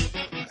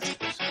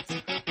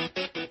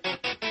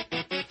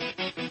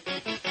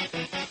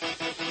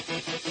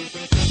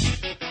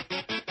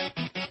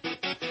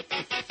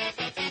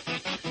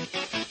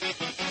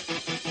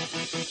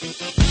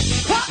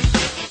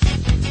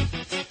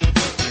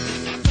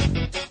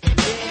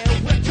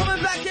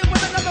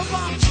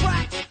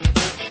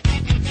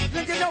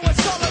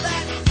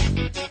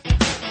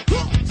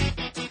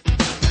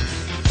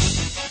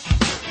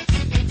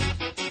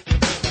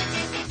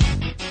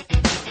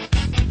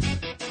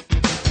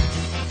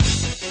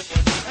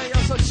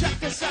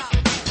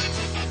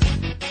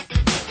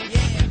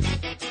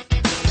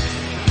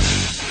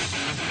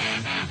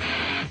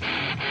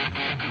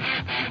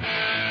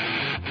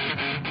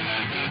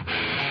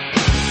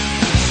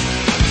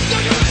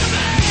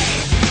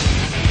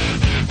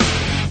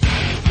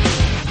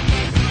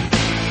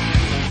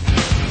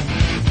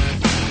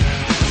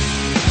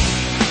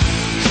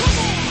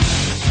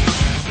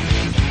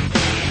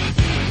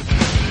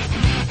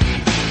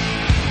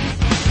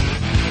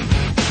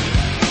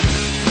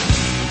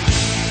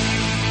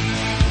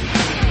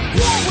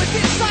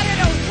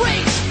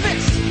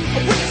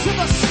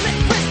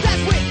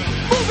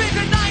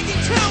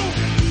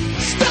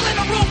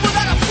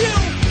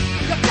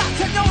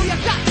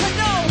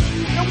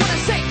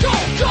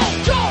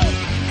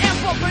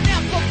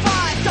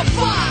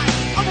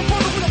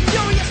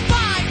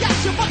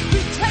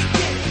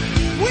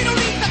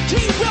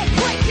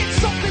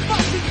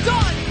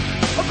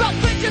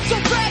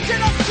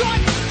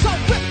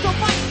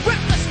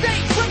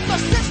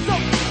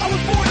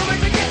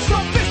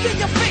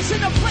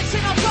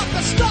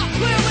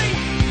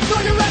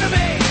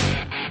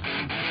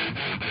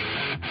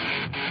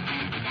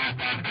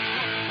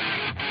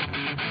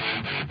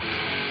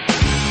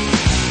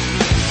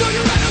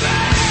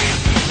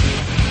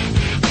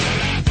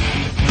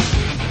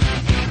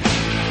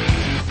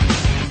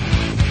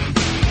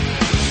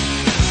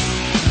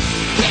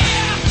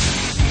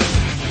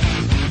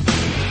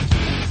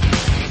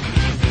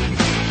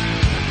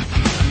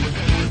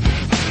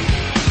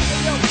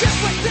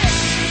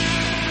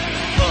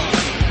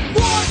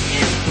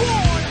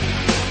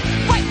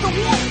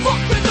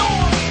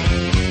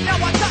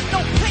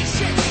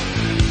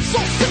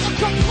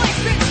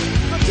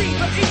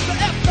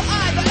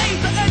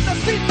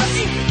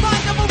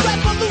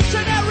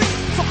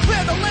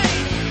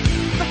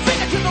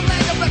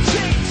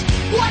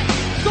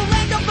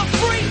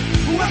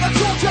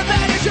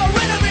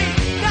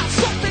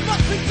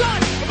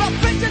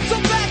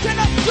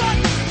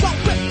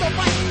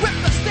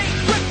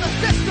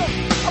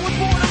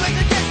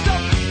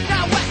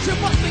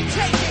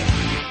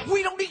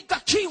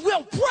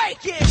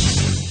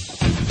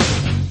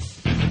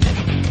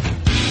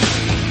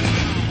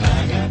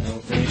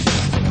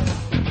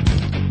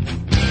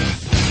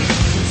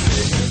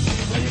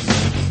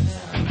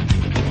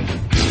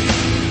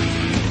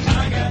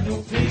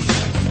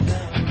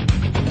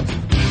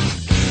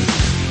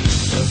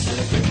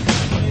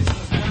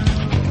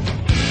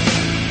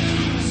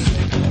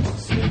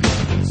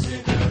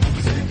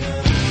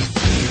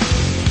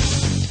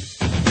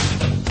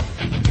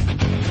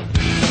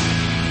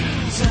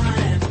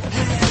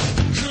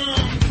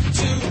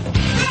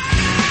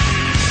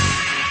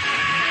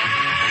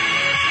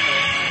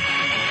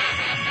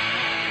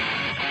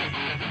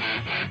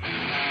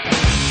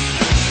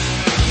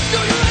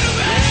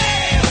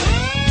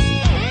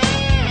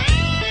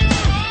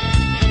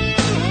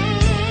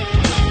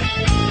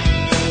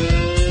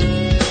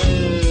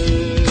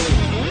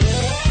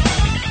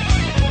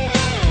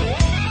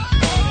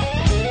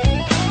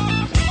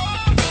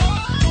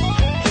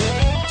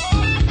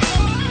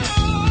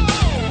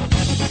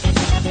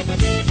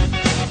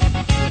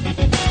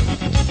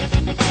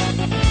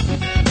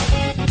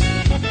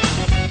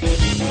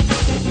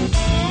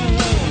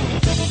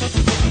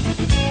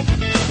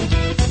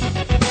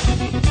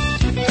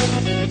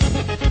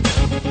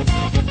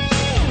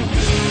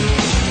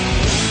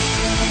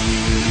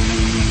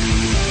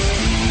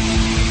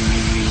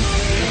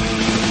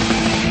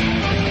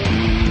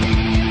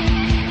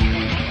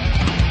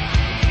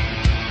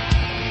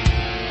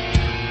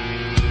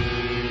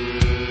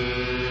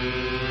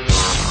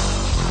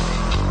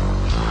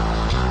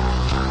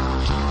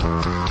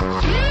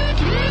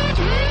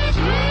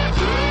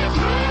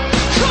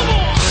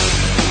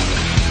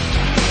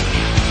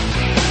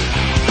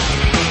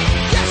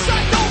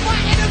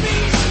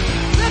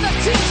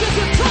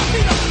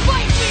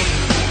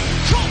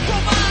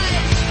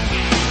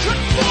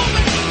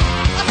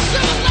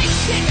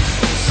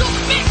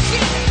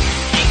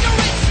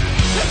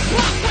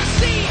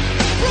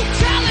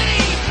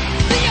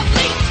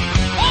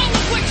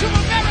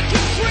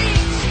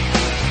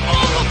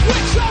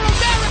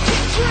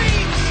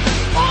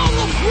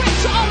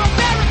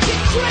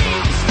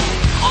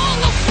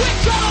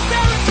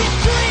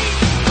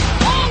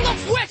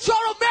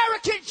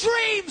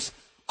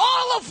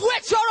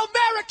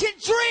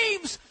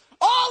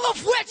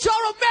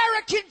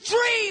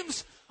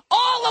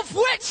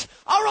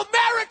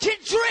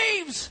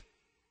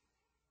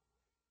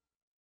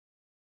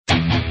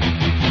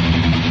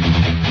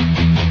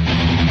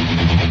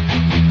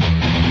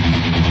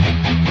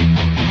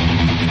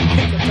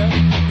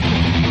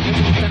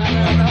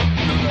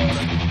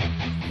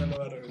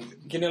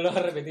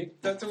 vas a repetir?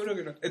 ¿Estás seguro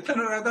que no? Es tan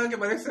relatado que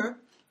parece,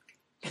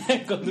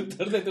 El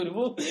conductor de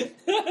Turbo.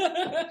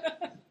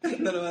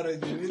 No lo va a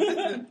repetir.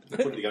 Es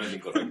políticamente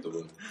incorrecto.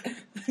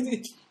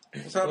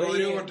 O sea, Oye.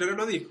 Rodrigo Contreras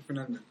lo dijo,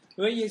 finalmente.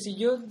 Oye, si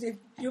yo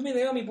me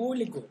debo a mi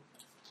público.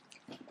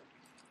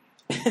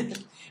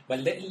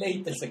 Valdés,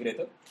 ¿leíste El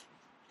Secreto?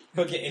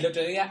 Porque el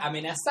otro día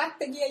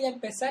amenazaste que iba a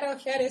empezar a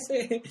ojear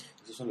ese...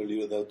 ¿Esos son los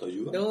libros de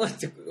autoayuda? No,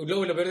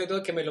 luego lo peor de todo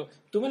es que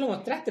tú me lo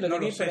mostraste, lo No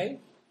tenías lo por sé. ahí.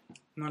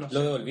 No lo ¿Lo sé.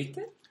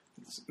 devolviste?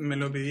 Me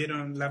lo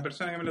pidieron, la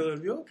persona que me lo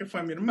devolvió, que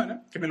fue mi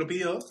hermana, que me lo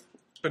pidió,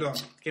 perdón,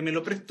 que me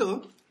lo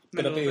prestó,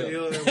 me Te lo pidió.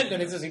 pidió de- Lo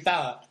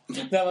necesitaba.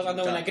 Estaba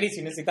pasando una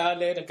crisis, necesitaba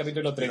leer el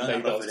capítulo No,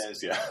 32.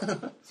 referencia.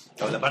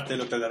 La parte de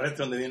los extraterrestres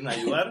donde vienen a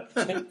ayudar.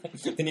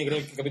 Tenía que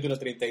leer el capítulo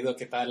 32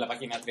 que estaba en la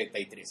página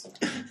 33.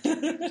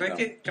 ¿Sabes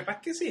qué? Capaz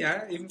que sí,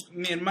 ¿eh? Y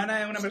mi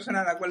hermana es una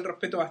persona a la cual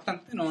respeto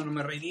bastante, no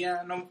me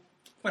reiría, no...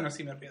 Bueno,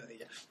 sí me río de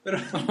ella, pero...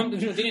 No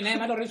tiene nada de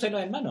malo reírse de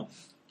los hermanos.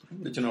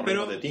 De hecho, nos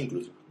Pero- reímos de ti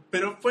incluso.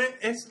 Pero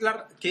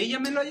que ella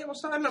me lo haya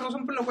pasado es la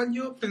razón por la cual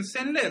yo pensé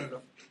en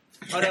leerlo.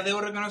 Ahora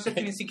debo reconocer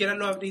que ni siquiera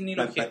lo abrí ni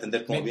lo Para ojeé.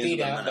 entender cómo piensa tu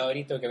Mentira, hermana.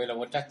 favorito, que me lo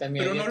mostraste a mí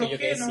Pero ayer, no que lo yo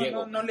quedé ojeé,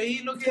 ciego. no leí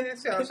lo que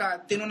decía. O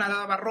sea, tiene una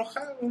lava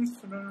roja,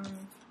 pero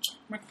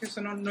más que eso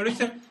no lo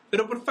hice.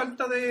 Pero por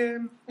falta de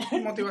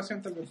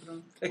motivación también.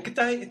 Pero es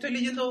que estoy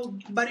leyendo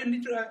varios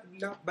libros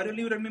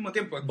al mismo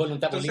tiempo.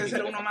 Voluntad Entonces política.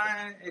 era uno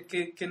más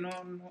que no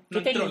 ¿Qué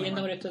estás entró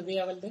leyendo nomás. por estos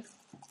días, Valdés?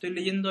 Estoy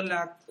leyendo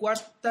la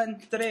cuarta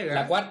entrega.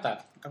 La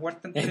cuarta. La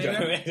cuarta entrega.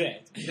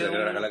 ¿De la Guerra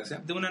de la Galaxia?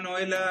 de una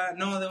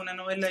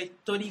novela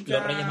histórica.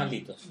 Los Reyes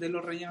Malditos. De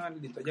los Reyes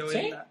Malditos. Ya voy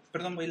 ¿Sí?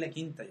 voy en la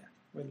quinta ya.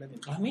 Voy en la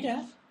quinta. Ah, mira.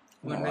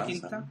 Voy en No la avanza.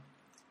 quinta.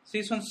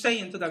 Sí, son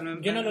 6 en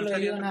total. Yo no lo he salía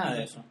leído la nada quinta.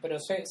 de eso, pero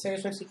sé de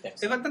su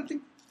existencia. Es bastante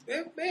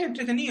es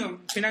entretenido.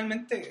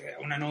 Finalmente,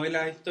 una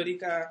novela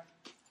histórica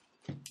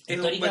es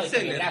un Histórica o bestseller.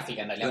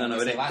 historiográfica, en realidad. ¿Una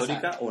porque novela se basa-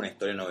 histórica o una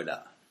historia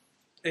novelada?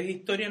 Es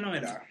historia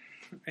novelada.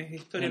 Es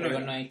historia En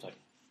rigor novelada. no es historia.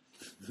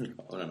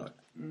 Una novela.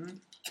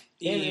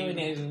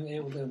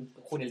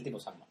 Jure el tipo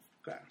Salmón.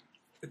 Claro.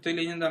 Estoy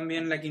leyendo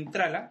también La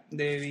Quintrala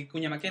de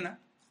Vicuña Maquena.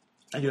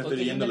 Ah, yo estoy Ok,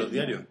 leyendo dale. los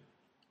diarios.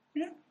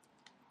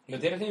 ¿Los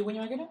diarios de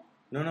Vicuña Maquena?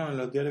 No, en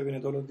los diarios viene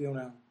todos los días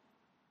una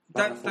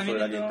Está párrafo sobre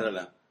la viendo-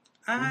 Quintrala.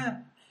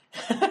 Ah,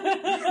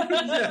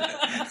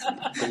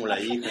 Como la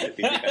hija se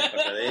fija en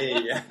contra de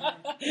ella.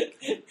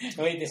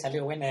 Oye, te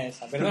salió buena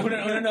esa. Pero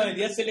uno no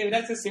debería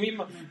celebrarse a sí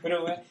mismo.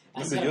 Pero, bueno,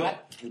 No sé yo,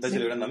 me está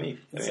celebrando a mí.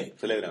 Está bien, Sí.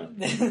 celebra.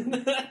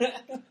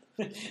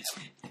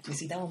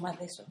 necesitamos más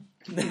de eso.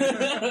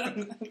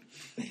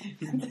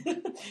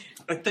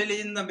 estoy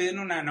leyendo también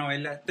una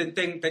novela.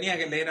 Tenía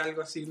que leer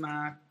algo así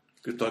más.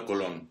 Cristóbal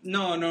Colón.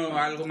 No,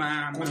 algo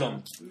más.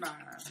 Culón.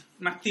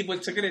 Más tipo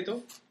El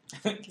Secreto.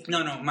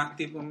 No, más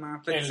tipo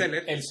más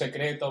bestseller. El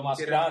secreto más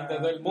Que era-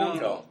 grande del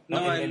mundo. no,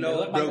 el en vendedor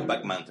los- más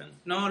Brokeback grande. Mountain.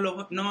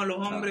 Los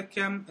hombres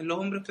los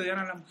hombres que odian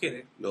a las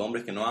mujeres. Los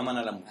hombres que no aman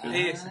a la mujer.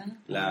 Esa.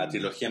 La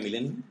trilogía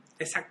Millennium.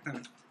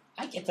 Exactamente.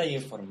 Ay, que estáis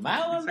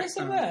informado de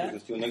esa Exactamente. weá.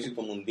 Es un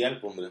éxito mundial,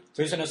 pues, hombre.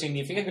 Pero eso no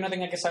significa que uno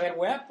tenga que saber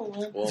weá, pues,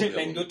 weón. Obvio. Si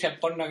la industria del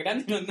porno es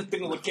grande, no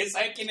tengo por qué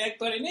saber quién es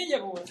actuar en ella,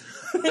 pues,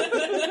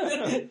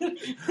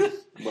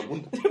 Buen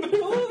punto. weón.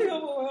 Pero obvio,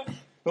 pues,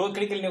 weón. ¿Vos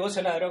crees que el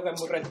negocio de la droga es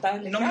muy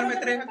rentable? Nómbrame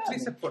Claro, 3 rentable.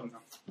 actrices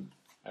porno.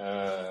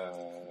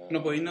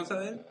 No podéis no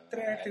saber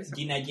 3 actrices.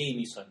 Gina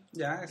Jameson.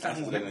 Ya, esa Ah, es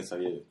esa una. también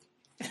sabía yo.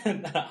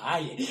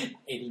 Ay,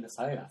 él no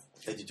sabe más.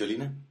 ¿La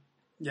Chicholina?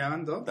 Ya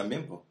van 2.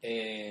 También, pues.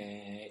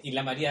 Y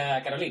la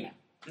María Carolina.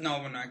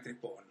 No, bueno, actriz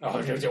porno.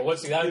 No, yo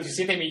si da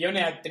 27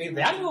 millones a actriz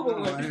de algo, pues,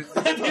 No,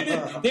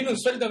 weón. Tiene un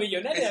sueldo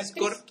millonario. de actriz.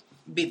 Escort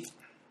Beat.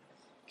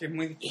 Que es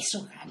muy.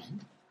 Eso ganan.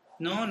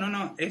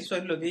 No, eso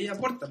es lo que ella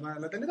aporta para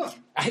la Teletón.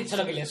 Ah, eso es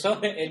lo que le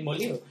sobra el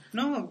molido.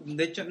 No,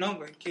 de hecho,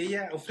 no, es que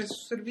ella ofrece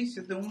sus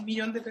servicios de $1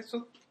 millón de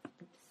pesos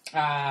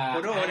Ah,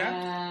 por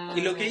hora.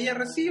 Y lo que ella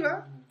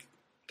reciba,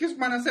 que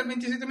van a ser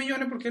 27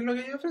 millones porque es lo que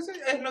ella ofrece,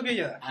 es lo que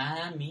ella da.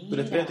 Ah, mira.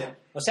 Pero espérate.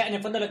 O sea, en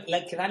el fondo,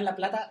 las que dan la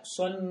plata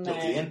son Los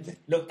clientes.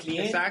 Los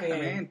clientes.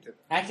 Exactamente.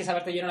 Ah, es que esa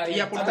parte yo no la había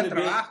Ella aporta el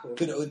notado. trabajo.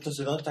 Pero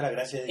entonces, ¿dónde está la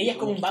gracia de Ella es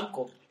como un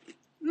banco.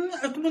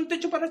 Es como un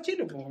techo para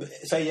Chile, po. O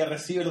sea, ella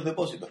recibe los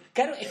depósitos.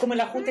 Claro, es como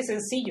el ajuste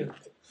sencillo.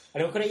 A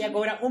lo mejor ella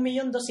cobra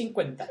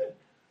 1.250.000.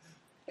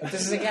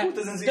 Entonces se queda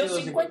Ajuste sencillo,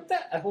 250,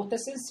 ajuste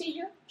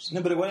sencillo.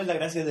 No, pero ¿cuál es la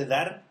gracia de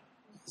dar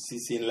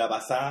si en la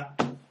pasada...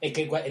 El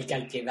que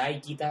al que da y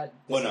quita.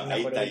 Bueno, designa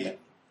ahí por está ahorita. ahí.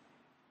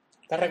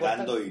 ¿Estás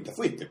recortando? Dando y te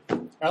fuiste.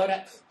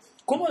 Ahora,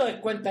 ¿cómo lo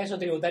descuenta eso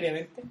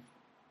tributariamente?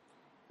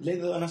 Ley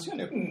de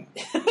donaciones.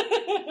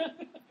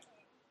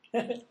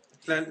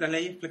 La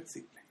ley es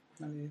flexible.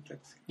 La ley es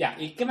flexible. Ya,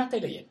 ¿y qué más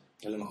estáis leyendo?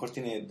 A lo mejor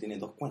tiene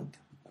 2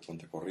 cuentas. La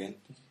cuenta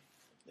corriente.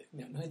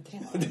 No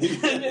entremos.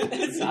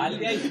 Sal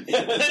de ahí.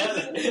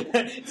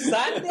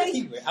 Sal de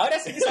ahí, güey. Ahora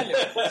sí que sale.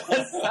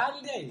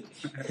 Sal de ahí.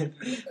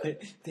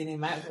 Tiene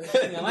más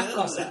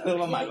cosas.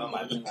 Va mal.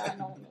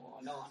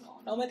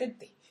 No me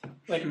tenté.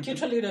 Bueno, ¿qué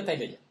otro libro estáis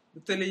leyendo?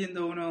 Estoy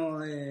leyendo uno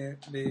de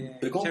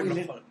 ¿Pero cómo puedes Sherlock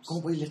leer, Holmes.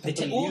 cómo puedes leer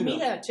tantos Oh, libros?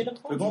 mira, Sherlock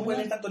Holmes. ¿Pero cómo puedes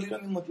leer tantos libros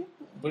al mismo tiempo?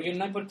 Porque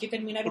no hay por qué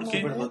terminar ¿Por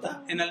qué? uno.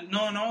 ¿Verdad?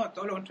 No,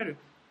 todo lo contrario.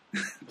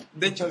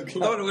 De hecho,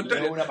 todo lo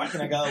contrario. Leo una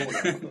página cada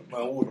uno, me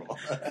aburro.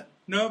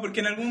 No, porque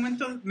en algún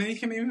momento me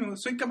dije a mí mismo,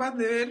 soy capaz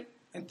de ver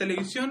en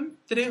televisión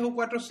 3 o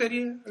 4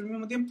 series al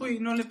mismo tiempo y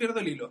no le pierdo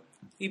el hilo.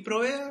 Y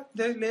probé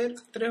de leer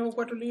 3 o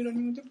 4 libros al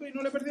mismo tiempo y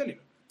no le perdí el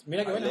hilo.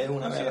 Mira que bueno. Lees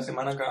una vez a la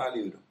semana cada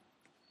libro.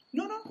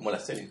 No. Como la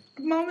serie.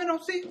 Más o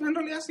menos, sí, en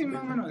realidad sí,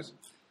 más o menos eso.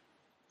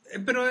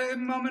 Pero es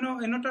más o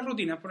menos en otras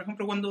rutinas. Por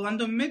ejemplo, cuando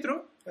ando en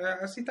metro,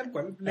 así tal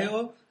cual,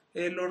 leo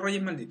Los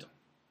Reyes Malditos.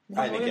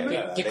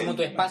 Que es como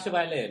tu espacio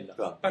para leerlo.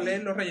 Claro. Para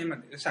leer Los Reyes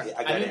Malditos, exacto.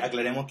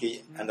 Aclaremos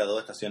que anda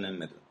 2 estaciones en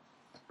metro.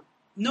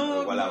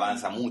 No, igual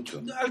avanza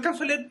mucho.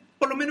 Alcanzo a leer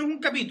por lo menos un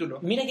capítulo.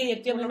 Mira que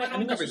divertido, a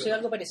mí me sucedió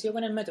algo parecido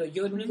con el metro.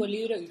 Yo el único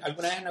libro,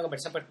 alguna vez en una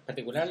conversación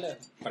particular,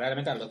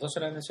 probablemente a los dos se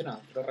lo he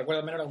mencionado, pero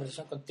recuerdo menos la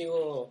conversación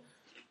contigo,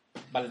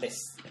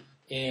 Valdés.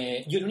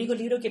 Yo el único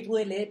libro que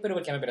pude leer, pero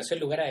porque me pareció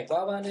el lugar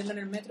adecuado para leerlo en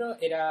el metro,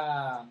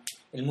 era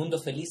El Mundo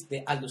Feliz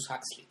de Aldo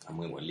Huxley.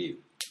 Muy buen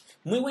libro.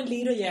 Muy buen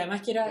libro y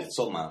además que era... El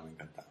Soma, me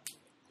encantaba.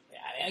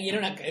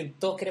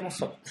 Todos queremos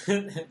Soma.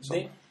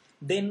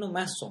 Denos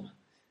más Soma.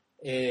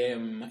 Y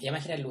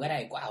además era el lugar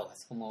adecuado,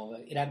 así como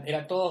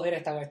era todo ver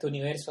este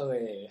universo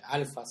de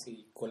alfas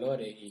y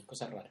colores y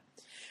cosas raras.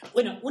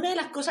 Bueno, una de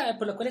las cosas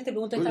por las cuales te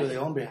pregunto ¿Lo de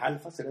hombres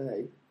alfa será de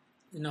ahí?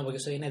 No, porque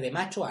eso viene de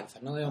macho alfa,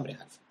 no de hombres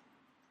alfa.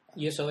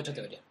 Y eso es otra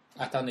teoría,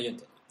 hasta donde yo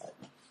entiendo.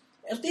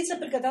 Ustedes se han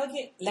percatado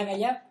que la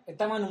gallá,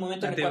 estamos en un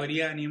momento... La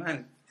teoría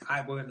animal.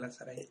 Puedes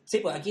lanzar ahí. Sí,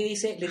 pues aquí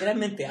dice,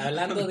 literalmente,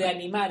 hablando de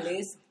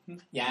animales,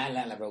 ya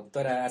la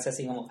productora hace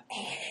así como...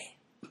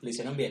 lo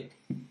hicieron bien.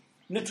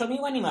 Nuestro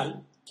amigo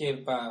animal,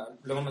 que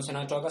lo hemos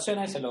mencionado en otras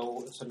ocasiones, se lo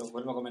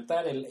vuelvo a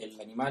comentar, el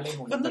animal es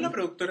un... ¿Cuándo la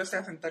productora se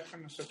va a sentar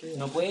con nosotros?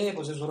 No puede,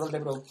 pues es su rol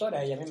de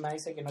productora. Ella misma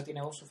dice que no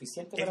tiene voz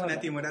suficiente. Es una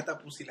timorata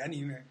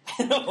pusilánime.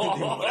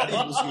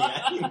 Timorata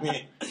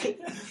pusilánime.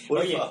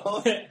 Por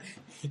favor.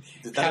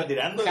 ¿Te estás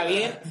retirando?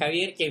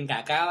 Javier, quien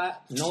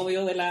acaba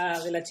novio de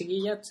la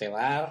chiquilla, se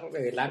va a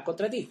rebelar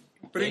contra ti.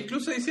 Pero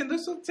incluso diciendo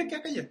eso, se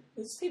queda callado.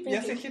 Sí, y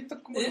hace gestos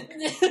como...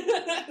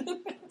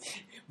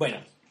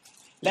 Bueno,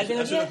 la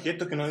teoría... Hace unos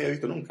gestos que no había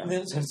visto nunca.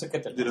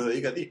 Te los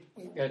dedico a ti.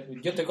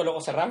 Yo estoy con los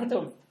ojos cerrados,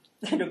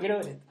 no quiero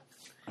ver esto.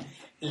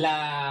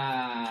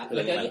 La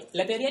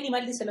teoría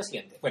animal dice lo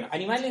siguiente. Bueno,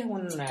 animal es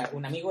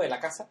un amigo de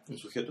la casa. Un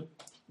sujeto.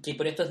 Que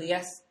por estos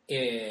días,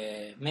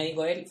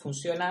 médico él,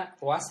 funciona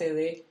o hace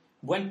de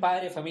buen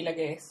padre de familia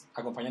que es,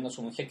 acompañando a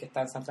su mujer que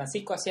está en San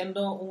Francisco,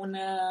 haciendo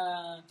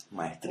una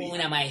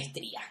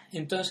maestría.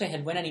 Entonces,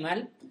 el buen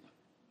animal,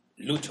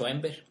 Lucho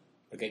Ember,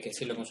 porque hay que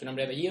decirlo con su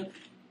nombre y apellido,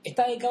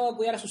 está dedicado a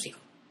cuidar a sus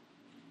hijos.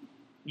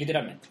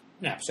 Literalmente.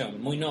 Una opción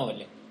muy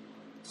noble.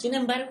 Sin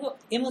embargo,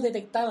 hemos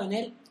detectado en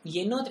él, y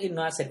en otros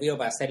nos ha servido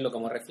para hacerlo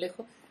como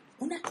reflejo,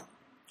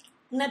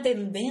 una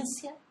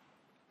tendencia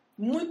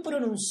muy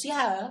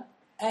pronunciada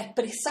a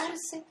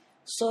expresarse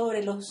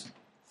sobre los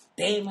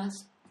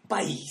temas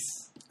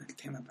país. El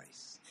tema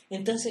país.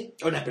 Entonces...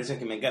 Una expresión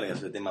que me encarga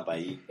sobre el tema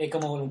país. Es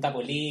como voluntad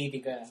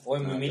política, o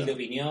es mi humilde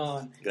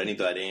opinión.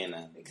 Granito de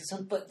arena.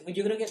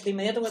 Yo creo que de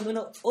inmediato cuando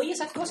uno oye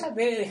esas cosas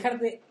debe dejar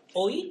de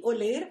oír o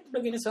leer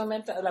lo que en ese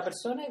momento la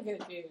persona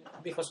que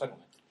dijo su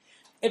argumento.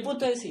 El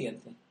punto es el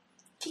siguiente.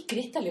 ¿Qué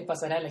cresta le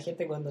pasará a la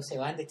gente cuando se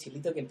van de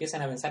chilito que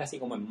empiezan a pensar así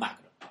como en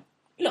macro?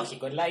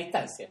 Lógico, en la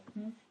distancia.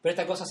 Pero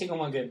esta cosa así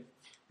como que...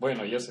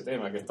 Bueno, y ese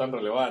tema que es tan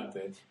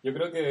relevante, yo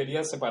creo que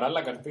deberían separar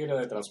la cartera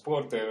de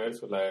transporte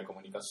versus la de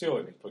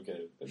comunicaciones,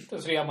 porque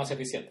entonces sería más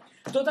eficiente.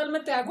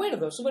 Totalmente de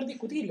acuerdo, súper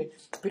discutible.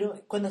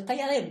 Pero cuando está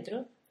ahí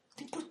adentro,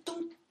 te importa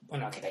un...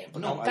 Bueno, que te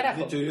importa un carajo.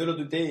 De hecho, yo lo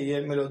tuiteé y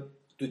él me lo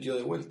tuiteó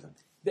de vuelta.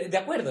 De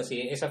acuerdo,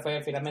 sí, esa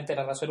fue finalmente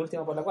la razón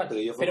última por la cual.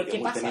 Pero ¿qué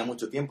pasa? Tenía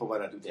mucho tiempo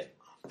para tuitear.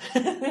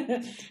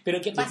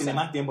 ¿Pero qué pasa? Tiene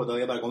más tiempo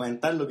todavía para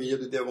comentar lo que yo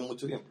tuiteo con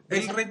mucho tiempo.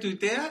 Él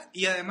retuitea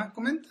y además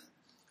comenta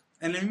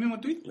en el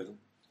mismo tweet. Claro.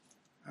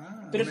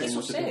 ¿Pero qué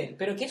sucede?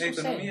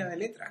 Economía de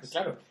letras.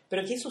 Claro.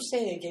 ¿Pero qué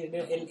sucede? Que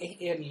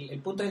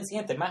el punto del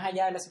siguiente, más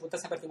allá de la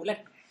circunstancia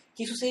particular,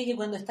 ¿qué sucede que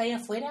cuando está ahí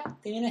afuera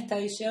te viene esta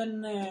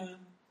visión,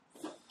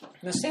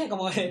 no sé,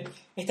 como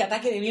este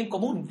ataque de bien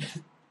común?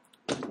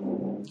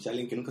 Si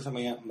alguien que nunca se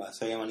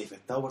había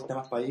manifestado por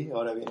temas país,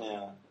 ahora viene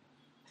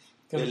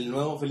el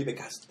nuevo Felipe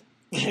Cast.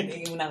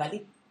 Una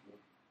Dalí.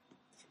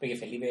 Porque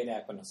Felipe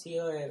era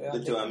conocido. De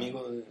hecho,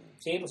 amigo de...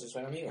 Sí, pues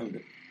son amigos.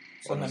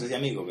 No sé si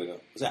amigo, pero...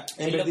 O sea,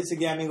 Ember dice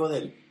que es amigo de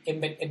él.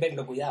 Ember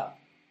lo cuidaba.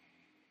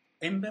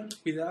 Ember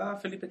cuidaba a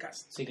Felipe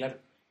Cast. Sí, claro.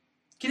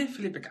 ¿Quién es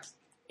Felipe Cast?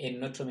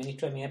 Nuestro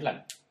ministro de Media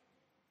Plan.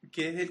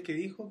 Que es el que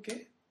dijo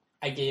que...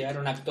 Hay que llevar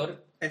un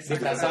actor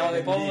disfrazado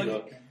de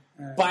pobre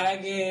para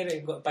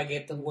que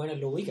estos buenos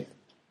lo ubiquen.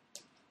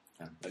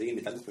 Hay que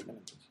invitarlo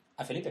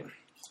a Felipe.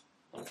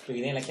 Porque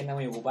tiene la agenda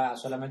muy ocupada.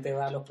 Solamente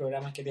va a los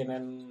programas que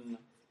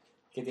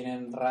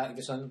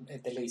son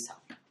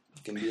televisados.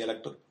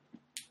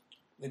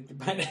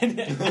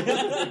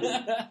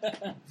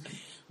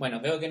 Bueno,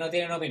 veo que no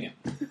tienen opinión.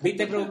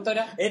 ¿Viste,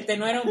 productora? Este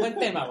no era un buen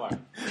tema,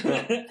 weón.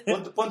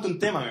 Ponte un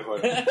tema mejor.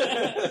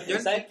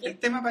 ¿Sabes qué? El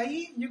tema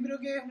país, yo creo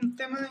que es un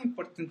tema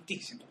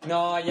importantísimo.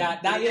 No,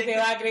 ya, nadie te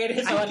va a creer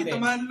eso. Hay que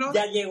tomarlo.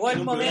 Ya llegó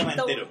el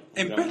momento.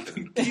 En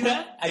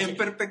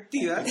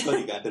perspectiva.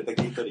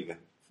 Histórica.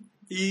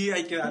 Y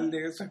hay que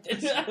darle eso.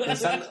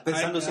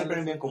 Pensando siempre en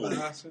el bien común.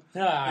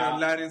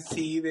 Hablar en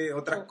sí de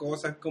otras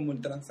cosas como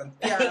el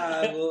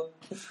Transantiago,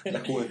 la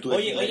juventud.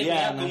 Oye,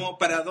 como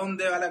para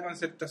dónde va la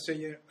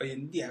concertación hoy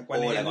en día,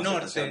 cuál es el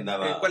norte,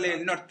 cuál es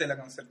el norte de la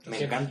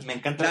concertación. Me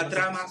encanta la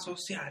trama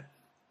social.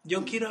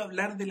 Yo quiero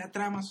hablar de la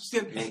trama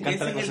social.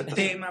 Ese es el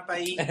tema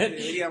país que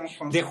deberíamos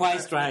The White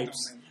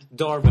Stripes,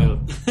 Doorbell,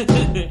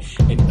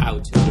 and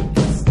Out.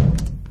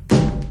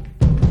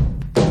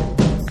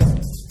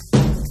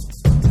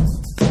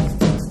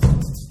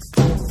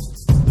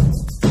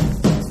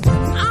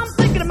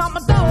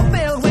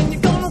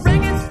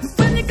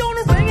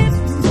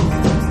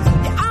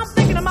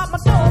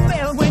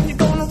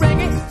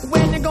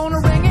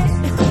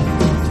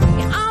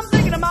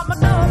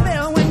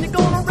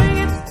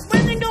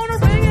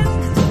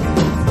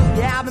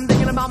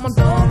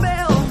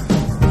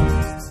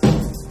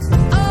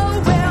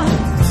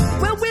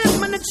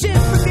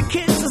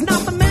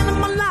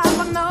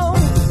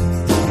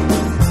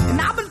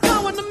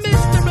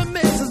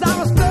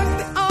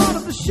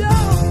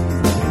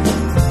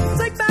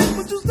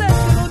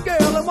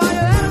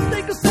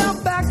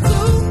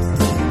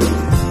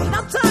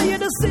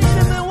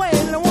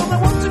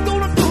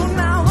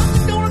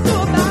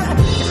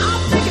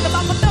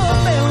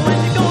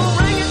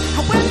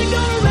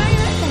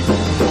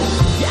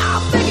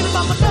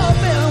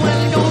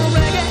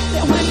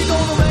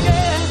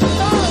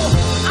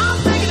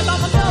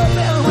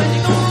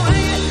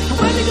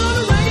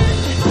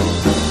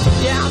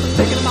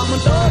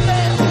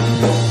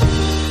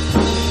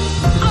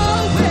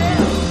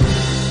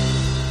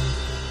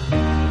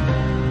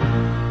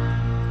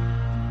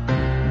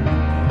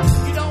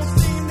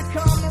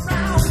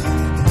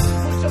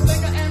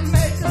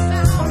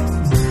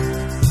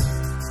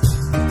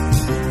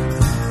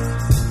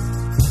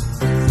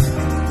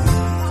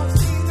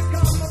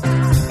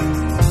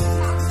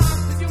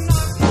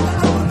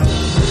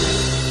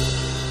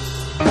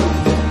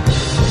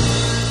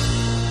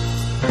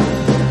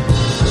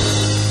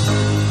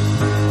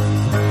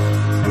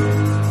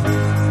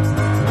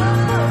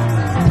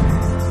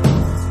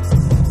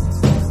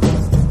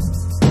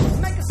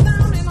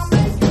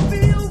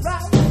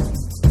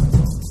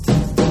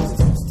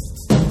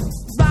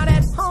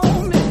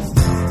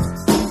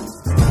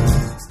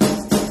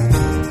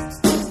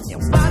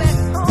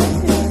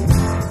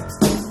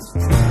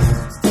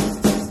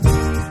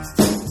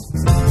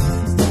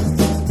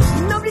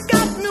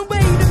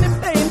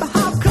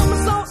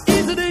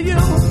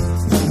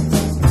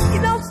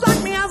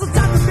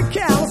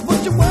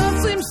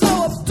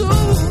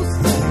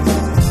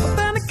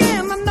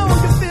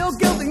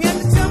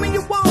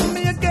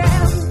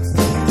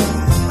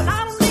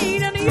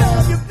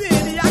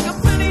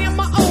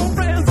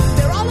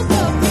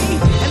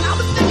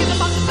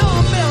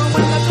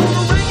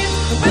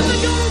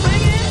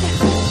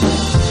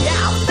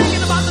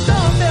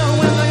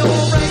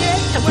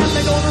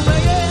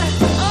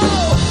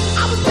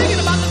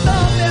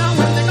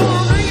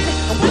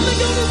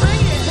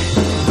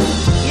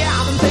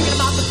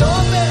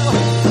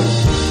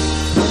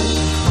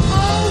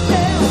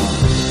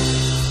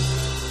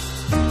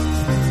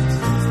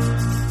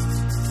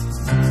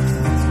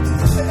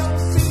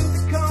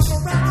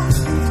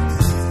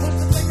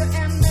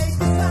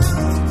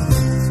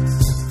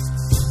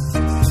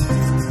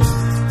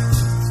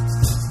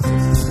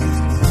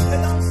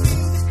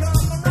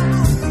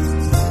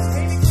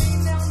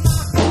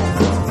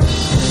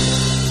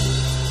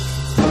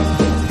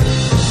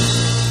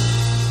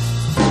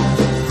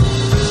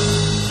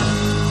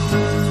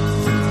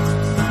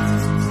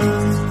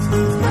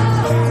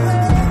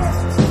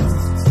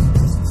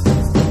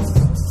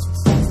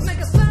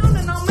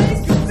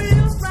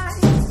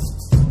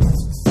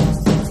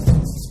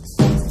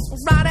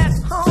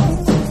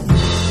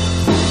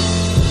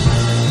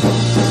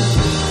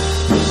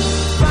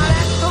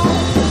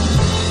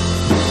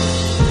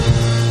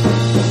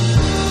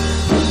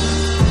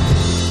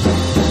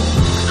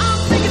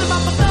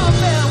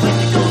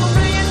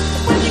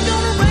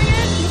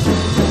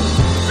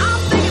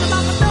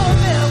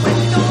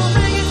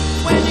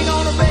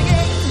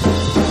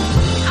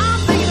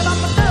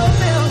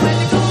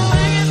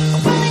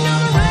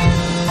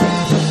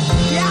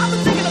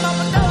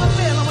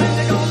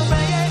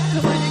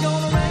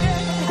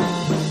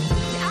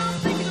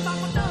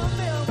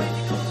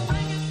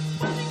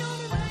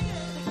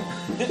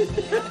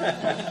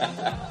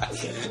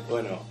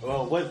 Bueno,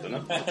 hemos vuelto,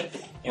 ¿no?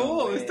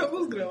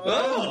 Estamos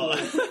grabando.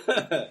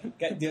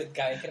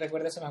 Cada vez que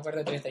recuerdo eso me acuerdo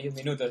de 31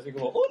 minutos. Así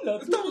como, hola,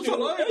 estamos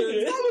al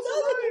aire.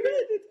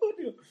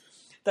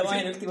 Estamos en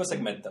el último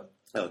segmento.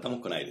 Claro, estamos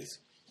con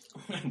Aires.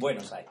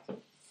 Buenos Aires.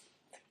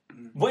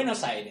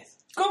 Buenos Aires.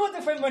 ¿Cómo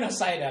te fue en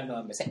Buenos Aires,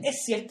 Aldo?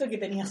 ¿Es cierto que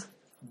tenías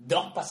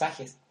 2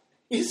 pasajes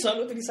y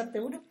solo utilizaste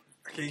uno?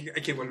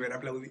 Hay que volver a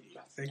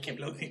aplaudirla. Hay que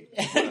aplaudir.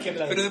 Hay que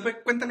aplaudir. Pero después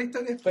cuenta la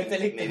historia.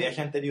 Mi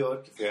viaje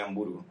anterior, que fue a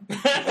Hamburgo.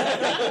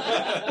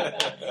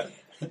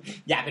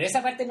 Ya, pero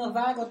esa parte nos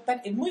va a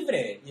contar, es muy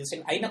breve.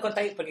 Ahí nos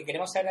contáis porque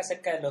queremos saber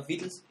acerca de los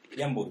Beatles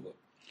y Hamburgo.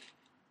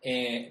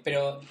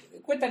 Pero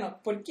cuéntanos,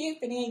 ¿por qué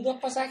teníais 2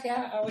 pasajes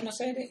a Buenos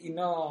Aires y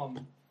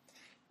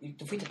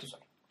tú fuiste tú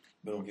solo?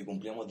 Bueno, porque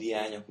cumplíamos 10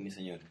 años con mi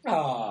señora.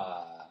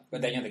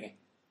 ¿Cuántos años de qué?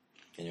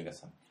 Que año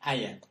casado.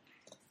 Ya.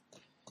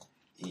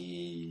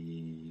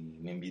 Y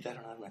me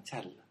invitaron a dar una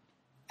charla.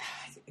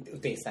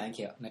 Ustedes saben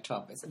que nuestro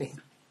profesor es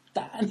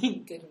tan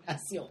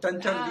internacional. Tan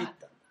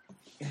charlista.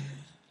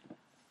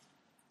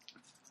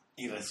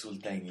 Y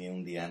resulta que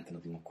un día antes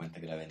nos dimos cuenta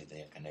que la Benita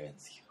tenía el carnet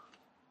vencido.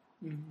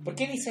 ¿Por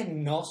qué dices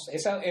nos?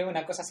 Eso es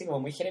una cosa así como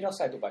muy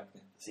generosa de tu parte.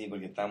 Sí,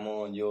 porque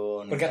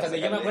porque hasta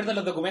donde yo me acuerdo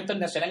los documentos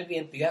nacionales de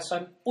identidad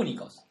son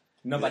únicos.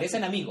 No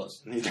parecen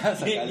amigos. Necesitaba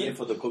sacarle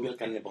fotocopia al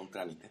carnet para un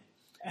trámite.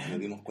 Y nos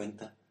dimos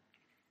cuenta.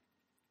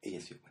 Ella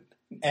se dio cuenta.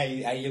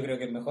 Ahí yo creo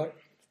que es mejor.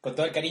 Con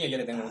todo el cariño, yo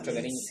le tengo mucho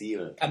cariño. Sí,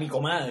 a mi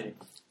comadre.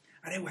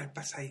 Ahora igual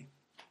pasa ahí.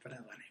 Por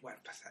aduana, igual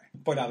pasa ahí.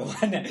 Por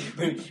aduana.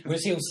 Pero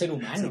si es un ser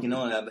humano. Así que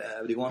no,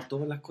 averiguamos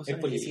todas las cosas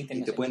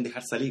y te pueden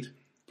dejar salir.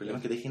 El problema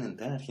es que te dejen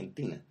entrar a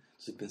Argentina.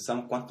 Entonces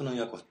pensamos cuánto nos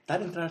iba a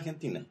costar entrar a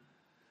Argentina.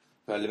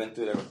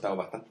 Probablemente hubiera costado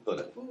bastantes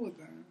dólares.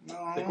 Puta,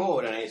 no. Te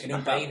cobran eso. En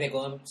un país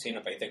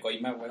de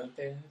coima, bueno,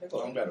 te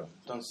cobran. Claro.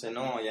 Entonces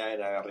no, ya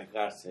era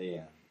arriesgarse.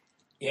 Ya.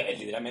 Y es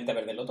literalmente a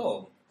perderlo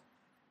todo.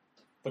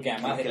 Porque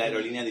además que la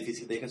aerolínea es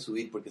difícil te deja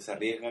subir porque se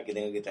arriesga que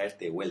tenga que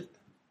traerte de vuelta.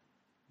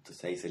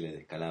 Entonces ahí se le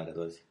descalabra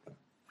todo el sistema.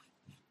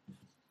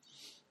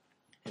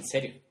 ¿En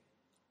serio?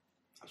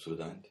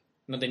 Absolutamente.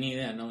 No tenía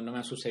idea, no me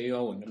ha sucedido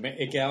aún.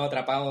 He quedado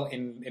atrapado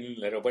en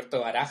el aeropuerto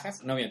de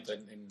Barajas. No miento,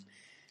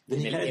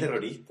 ¿Tenés cara de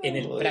terrorista en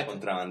el o de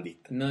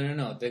contrabandista?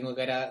 No, tengo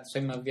cara,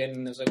 soy más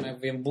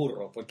bien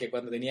burro, porque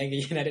cuando tenía que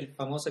llenar el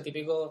famoso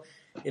típico...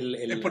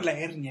 Es por la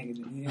hernia que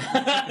tenía.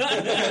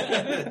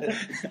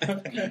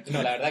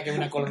 No, la verdad que es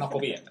una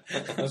colonoscopía.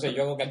 Entonces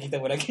yo hago caquita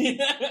por aquí.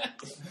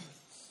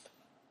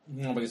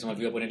 No, porque se me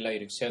olvidó poner la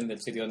dirección del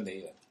sitio donde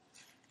iba.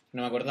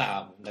 No me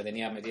acordaba, la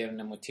tenía metida en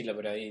una mochila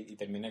por ahí y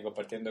terminé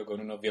compartiendo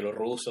con unos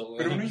bielorrusos.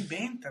 Pero uno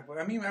inventa,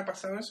 porque a mí me ha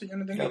pasado eso, yo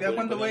no tengo idea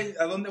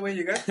a dónde voy a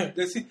llegar.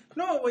 Decir,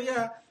 no, voy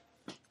a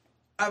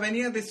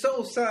Avenida de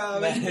Sousa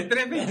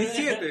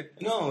 2327.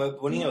 No, me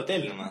ponía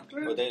hotel nomás,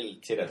 claro. Hotel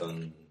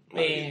Sheraton.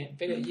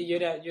 Pero yo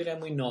era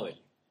muy Nobel.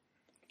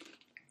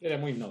 Yo era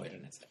muy Nobel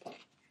en esa época.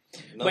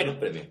 Bueno,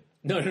 premio.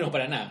 No,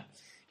 para nada.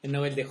 El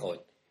Nobel de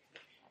joven.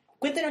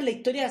 Cuéntanos la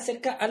historia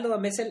acerca Aldo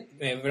Van Bessel.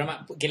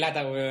 Broma, qué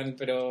lata, weón,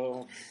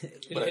 pero...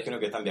 Bueno, es que no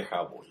que están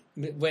viajados, weón.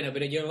 Bueno,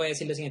 pero yo voy a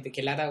decir lo siguiente,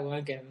 que lata,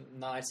 weón, que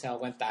no haberse dado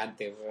cuenta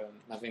antes, weón.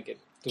 Más bien que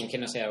tú que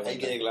no se dado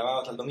cuenta. Hay que clavado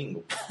hasta el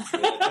domingo.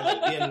 El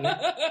viernes,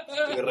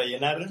 hay que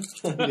rellenar,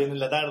 viernes en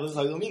la tarde,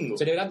 sábado y domingo.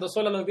 Celebrando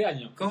solo los 10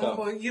 años. ¿Cómo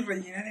voy a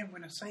rellenar en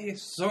Buenos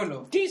Aires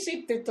solo? ¿Qué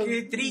hiciste esto?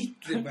 Qué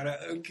triste para...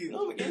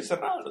 No, me quedé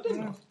encerrado en el hotel,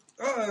 ¿no?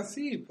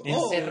 Sí.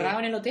 ¿Encerrado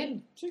en el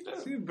hotel? Sí, claro.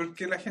 Sí,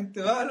 porque la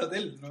gente va al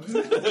hotel, ¿no?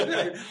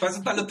 Pasa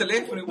hasta los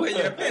teléfonos y puede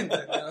llegar gente.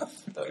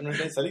 No hay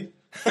que salir.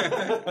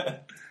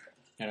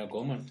 Claro,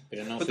 ¿cómo?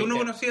 Pero no. Tú no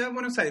conocías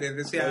Buenos Aires,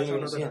 decía.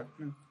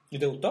 ¿Y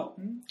te gustó?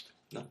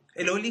 No.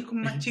 El obelisco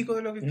es más chico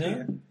de lo que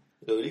creía.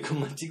 El obelisco es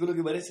más chico de lo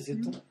que parece,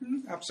 ¿cierto?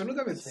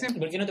 Absolutamente. Sí.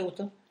 ¿Por qué no te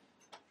gustó?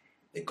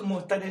 Es como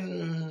estar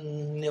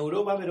en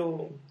Europa,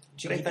 pero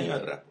 30 años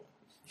atrás.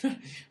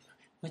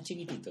 Más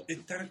chiquitito.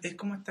 Es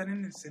como estar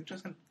en el centro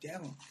de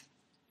Santiago.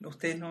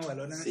 Ustedes no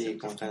valoran eso. Sí,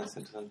 como estar en el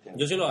centro de Santiago.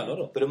 Yo sí lo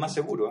valoro. Pero es más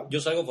seguro, ¿eh? Yo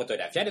salgo a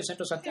fotografiar el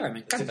centro de Santiago, me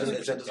encanta.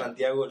 El centro de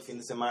Santiago el fin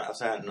de semana, o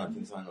sea, no, el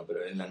fin de semana no,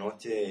 pero en la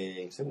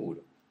noche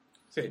inseguro.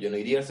 Sí. Yo no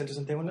iría al centro de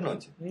Santiago en la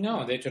noche.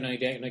 No, de hecho no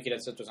quiero ir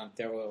al centro de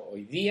Santiago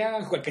hoy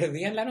día, cualquier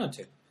día en la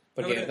noche.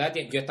 Porque de verdad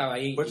yo estaba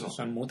ahí y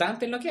son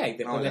mutantes lo que hay,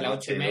 después de las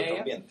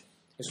 8:30.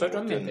 Es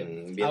otro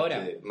ambiente.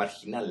 Ahora,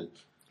 marginal.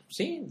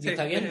 Sí,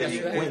 está bien.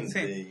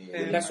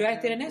 Las ciudades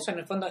tienen eso, en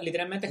el fondo,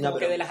 literalmente es como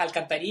que de las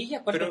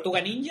alcantarillas, por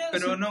Tortuga Ninja.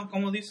 Pero no,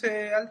 como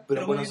dice Aldo,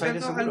 pero Buenos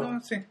Aires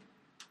sí.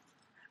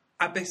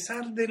 A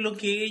pesar de lo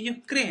que ellos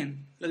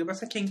creen, lo que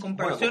pasa es que en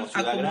comparación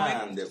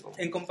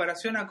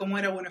a cómo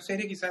era Buenos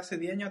Aires quizás hace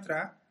 10 años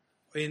atrás,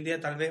 hoy en día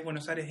tal vez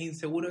Buenos Aires es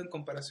inseguro en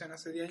comparación a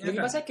hace 10 años atrás. Lo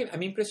que pasa es que a mí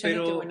me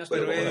impresiona que Buenos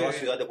Aires... Pero en nueva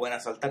ciudad te pueden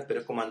asaltar, pero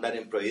es como andar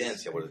en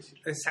Providencia, por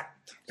decirlo.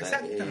 Exacto, o sea,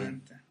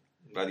 exactamente.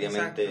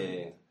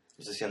 Relativamente...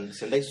 No sé,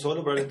 si andáis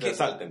solo, probablemente te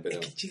asalten, pero...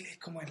 Es que Chile es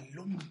como el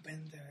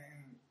lumpen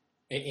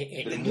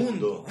del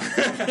mundo.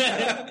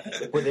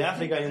 Después de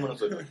África vimos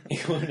nosotros.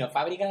 Es como una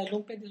fábrica de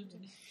lumpen.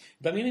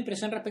 Para mí me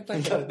impresiona respecto a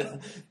esto.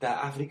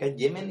 Está África,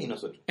 Yemen y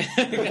nosotros.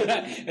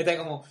 Está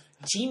como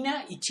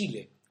China y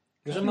Chile,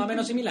 que son más o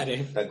menos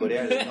similares. Está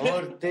Corea del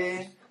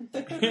Norte,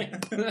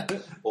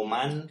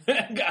 Omán,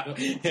 claro,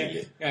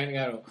 Chile.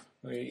 Claro.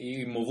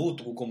 Y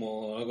Mobutu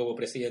como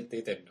presidente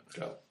eterno.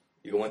 Claro.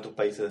 Y como estos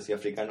países así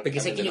africanos que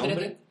sé que yo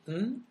nombre.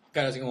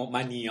 Claro, así como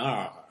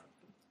Maniar.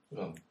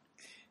 No.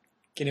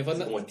 Que en el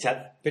fondo, como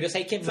Chad. pero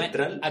sabes que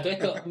a todo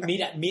esto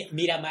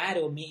Miramar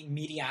o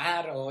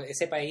Miriar o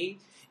ese país,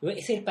 ese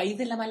es el país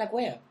de la mala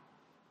cueva.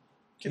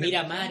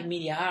 Miramar,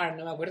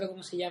 no me acuerdo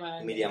cómo se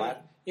llama.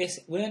 Miramar.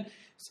 Es, bueno,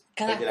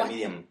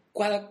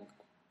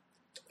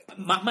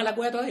 más mala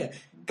cueva todavía.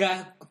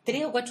 Cada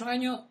 3 o 4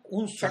 años,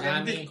 un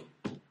tsunami.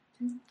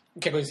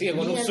 Que coincide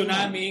con un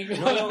tsunami.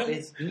 No,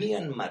 es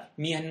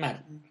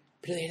Myanmar.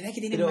 Pero de verdad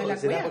que tiene mala cueva.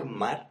 ¿Será por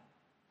mar?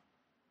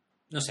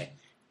 No sé.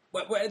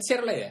 Bueno,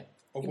 cierro la idea.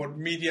 O por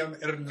Miriam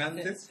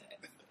Hernández.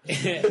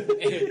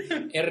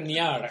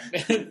 Herniar.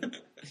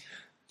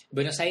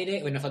 Buenos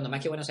Aires, bueno, en el fondo,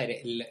 más que Buenos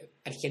Aires,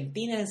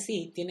 Argentina en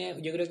sí tiene,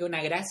 yo creo que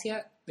una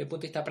gracia desde el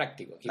punto de vista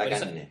práctico. Y la por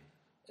carne.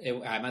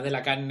 Eso, además de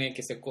la carne,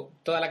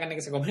 toda la carne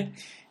que se come,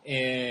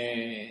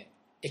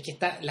 es que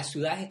las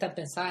ciudades están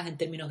pensadas en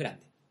términos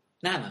grandes.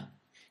 Nada más.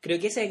 Creo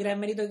que ese es el gran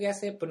mérito que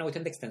hace por una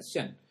cuestión de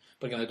extensión.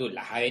 Porque cuando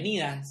las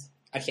avenidas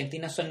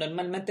argentinas son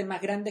normalmente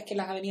más grandes que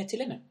las avenidas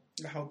chilenas.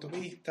 Las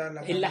autopistas,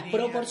 las en las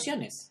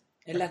proporciones,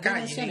 en las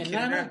dimensiones,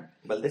 nada más.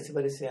 Valdés se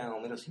parece a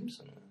Homero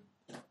Simpson, ¿no?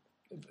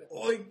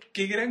 Hoy,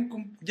 qué gran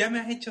ya me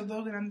has hecho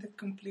 2 grandes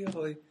cumplidos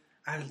hoy,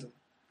 Aldo.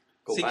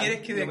 Si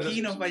quieres que de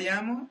aquí nos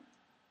vayamos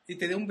y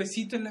te dé un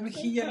besito en la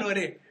mejilla, lo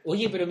haré.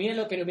 Oye, pero mira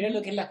lo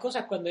que es las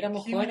cosas. Cuando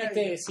éramos jóvenes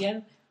te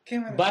decían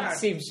Bart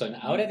Simpson,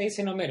 ahora te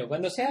dicen Homero.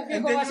 Cuando seas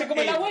viejo va a ser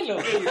como el abuelo.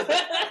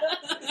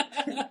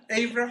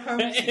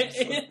 Abraham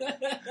Simpson.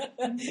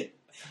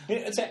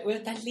 O sea,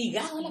 estás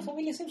ligado a la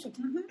familia Simpson.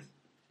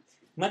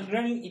 Matt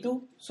Groening y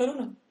tú, solo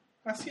uno.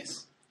 Así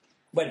es.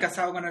 Bueno.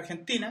 Casado con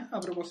Argentina, a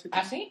propósito.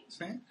 ¿Ah, sí?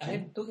 Sí. A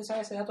ver, ¿tú qué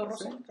sabes ese dato,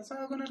 Rosa? Sí,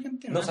 casado con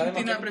Argentina. No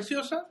Argentina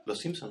preciosa. Los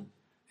Simpsons.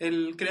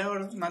 El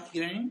creador Matt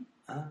Groening.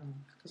 Ah.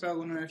 Casado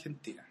con una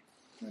argentina.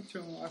 De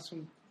hecho, hace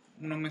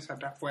unos meses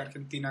atrás fue a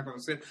Argentina a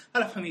conocer a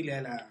la familia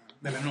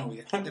de la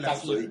novia. De la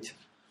dicho.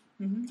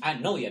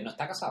 Novia, no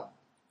está casado.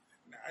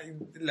 Ay,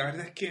 la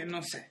verdad es que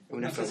no sé.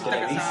 Una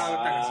frontera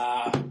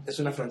gris. Es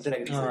una frontera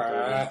gris.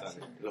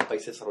 Los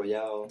países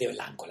desarrollados. De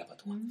blanco la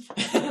patúa.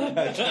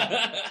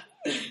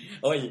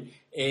 Oye,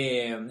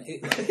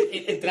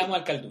 entramos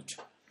al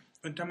calducho.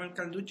 Entramos al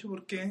calducho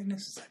porque es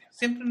necesario.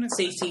 Siempre es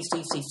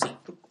necesario. Sí.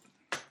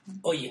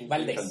 Oye,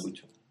 Valdés.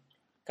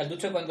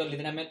 Calducho es cuando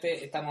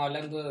literalmente estamos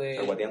hablando de...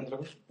 ¿Estás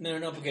guateando?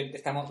 No,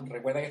 porque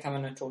recuerda que estamos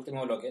en nuestro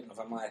último bloque, nos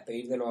vamos a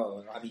despedir de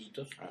los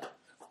amiguitos.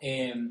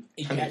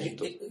 Y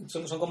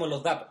son como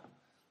los datos.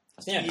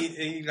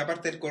 Y la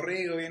parte del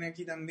correo viene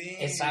aquí también.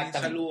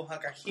 Exactamente. Saludos a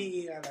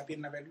Cajía, a la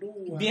pierna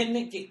peluda.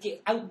 Viene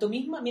que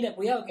Automisma, mira,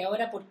 cuidado que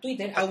ahora por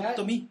Twitter...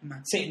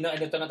 Automisma. Sí, no,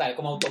 el notario,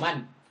 como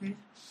Automan.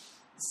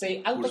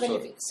 Se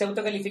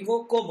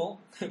autocalificó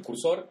como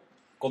cursor,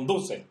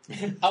 conduce,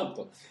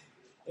 auto.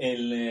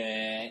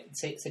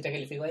 Se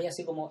calificó a ella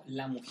así como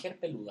la mujer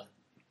peluda.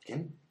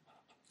 ¿Quién?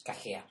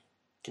 Cajea.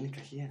 ¿Quién es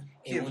Cajea?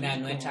 Es una de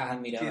nuestras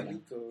admiradoras.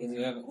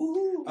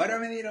 Ahora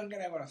me dieron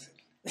ganas de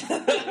conocerla.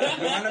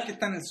 Lo malo es que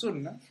está en el sur,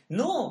 ¿no?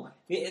 No,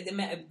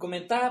 me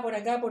comentaba por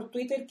acá por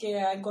Twitter que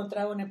ha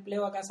encontrado un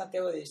empleo acá en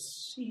Santiago de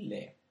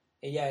Chile.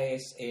 Ella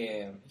es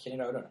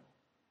ingeniero agrónomo.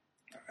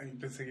 Ay,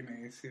 pensé que me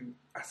iba a decir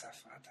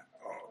azafata.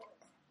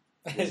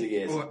 Así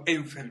que es. O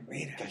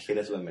enfermera.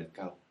 Cajera de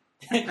supermercado.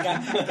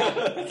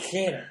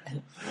 Cajera.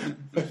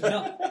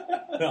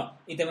 No,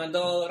 y te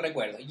mandó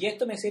recuerdos. Y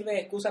esto me sirve de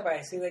excusa para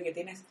decir de que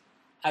tienes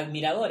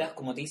admiradoras,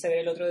 como te hice ver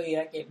el otro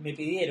día, que me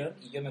pidieron,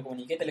 y yo me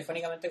comuniqué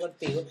telefónicamente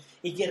contigo,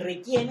 y que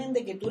requieren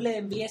de que tú les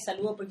envíes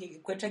saludos porque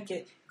encuentran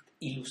que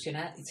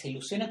se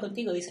ilusionan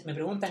contigo. Me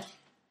preguntan,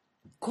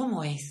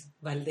 ¿cómo es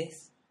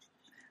Valdés?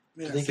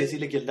 Tienes que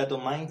decirle que el dato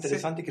más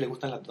interesante es que le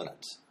gustan las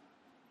donuts.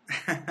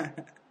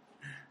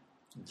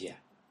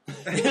 Ya.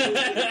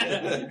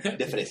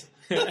 De fresa.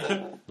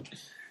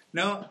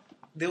 No,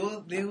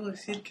 debo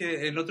decir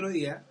que el otro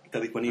día,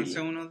 está disponible.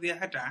 hace unos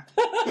días atrás,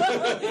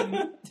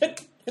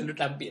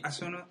 También.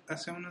 hace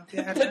unos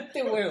días atrás,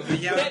 este huevo. me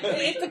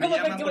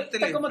llama por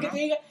teléfono. Como que te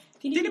diga,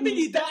 ¿tiene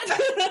pellita?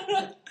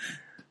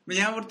 Me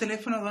llama por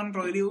teléfono don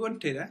Rodrigo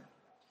Contreras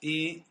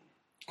y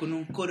con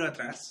un coro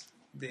atrás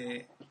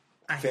de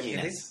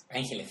ángeles.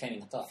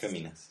 Féminas, todas.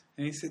 Féminas.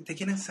 Me dice, te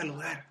quieren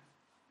saludar.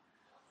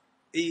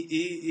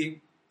 Y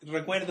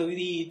recuerdo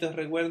gritos,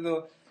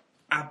 recuerdo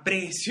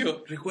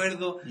aprecio,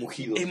 recuerdo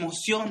mugidos,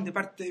 emoción de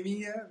parte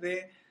mía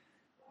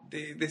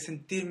de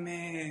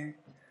sentirme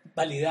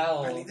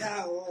validado.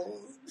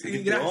 Sí,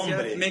 gracias.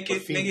 Hombre, me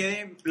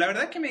quedé, la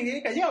verdad es que me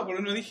quedé callado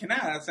porque no dije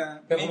nada. O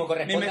sea, pero como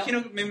corresponde,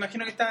 me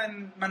imagino que estaba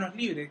en manos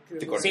libres.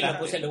 Te cortaste.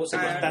 Sí, lo puse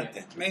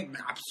constante.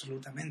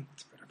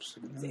 Absolutamente.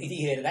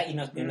 Y de verdad, y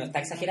no está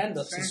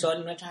exagerando. Sí. Si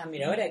son nuestras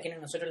admiradoras, a quienes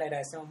nosotros le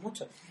agradecemos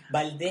mucho.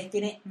 Valdés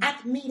tiene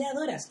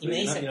admiradoras. Y me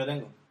dicen, yo no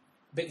tengo.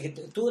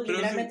 Tú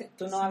literalmente,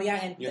 tú no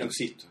habías yo no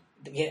existo.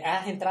 Que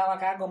has entrado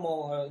acá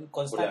como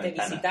constante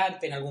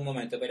visitante en algún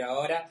momento, pero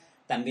ahora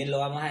también lo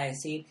vamos a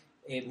decir.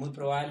 Es muy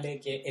probable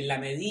que en la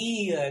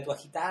medida de tu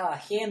agitada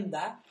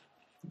agenda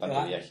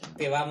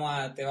te vamos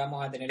a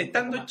tener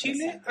estando en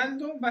Chile presente.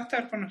 Aldo va a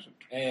estar con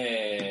nosotros,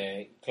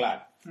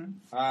 claro.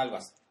 Algo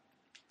así.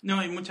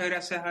 No, y muchas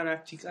gracias a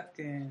las chicas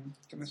que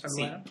me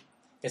saludaron. Sí,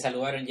 te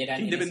saludaron y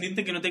eran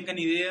independiente que no tengan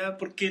idea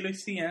por qué lo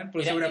hacían,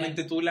 porque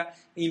seguramente tú la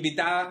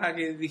invitabas a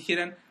que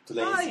dijeran, tú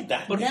la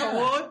incitas. por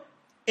favor,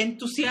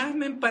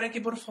 entusiasmen para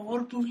que por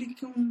favor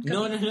publique un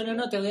No,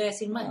 te voy a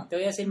decir más.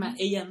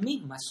 Ellas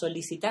mismas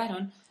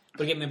solicitaron,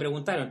 porque me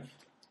preguntaron,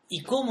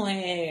 ¿y cómo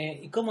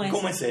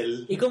es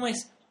él? ¿Y cómo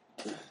es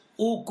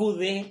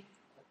UQD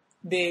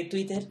de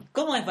Twitter?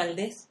 ¿Cómo es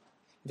Valdés?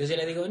 Entonces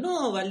yo le digo,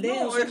 no,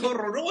 Valdés... No, es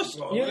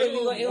horroroso. Yo le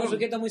digo, es un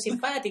sujeto muy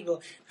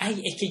simpático.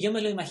 Ay, es que yo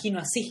me lo imagino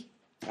así.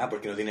 Ah,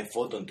 porque no tiene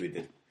foto en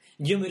Twitter.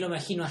 Yo me lo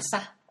imagino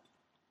asá.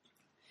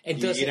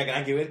 Entonces, y era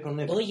nada que ver con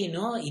él. Oye,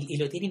 no, y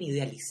lo tienen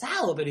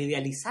idealizado,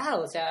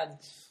 o sea,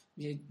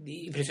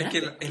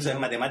 impresionante. O sea, en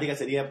matemáticas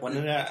sería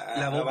poner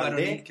a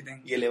Valdés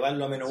y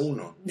elevarlo a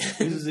 -1.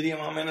 Eso sería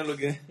más o menos lo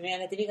que... Mira,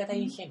 la típica está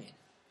ingeniera.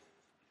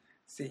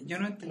 Sí, yo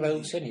no entiendo.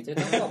 Reduccionista,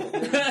 yo tampoco.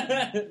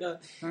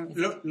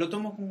 Lo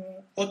tomo como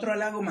otro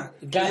halago más.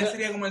 Claro, ya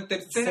sería como el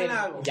tercer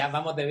halago. Ya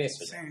vamos de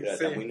besos. Sí, pero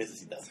está muy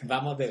necesitado.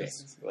 Vamos de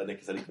besos. Va a tener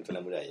que salir contra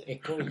la muralla. Es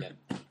cool.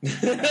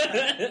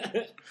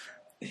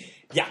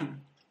 Ya.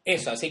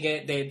 Eso, así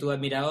que de tus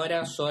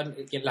admiradoras son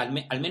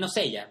al menos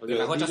ellas, porque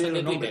las otras son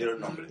de Twitter.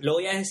 Lo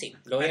voy a decir.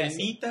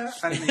 Anita,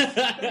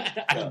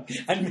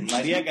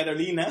 María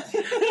Carolina.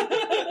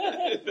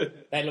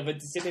 La de los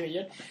 27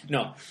 millones.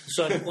 No,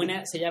 son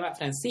una, se llama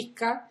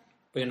Francisca,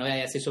 porque no voy a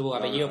decir su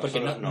apellido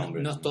porque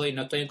no estoy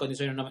en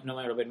condiciones, no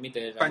me lo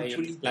permite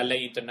la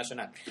ley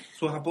internacional.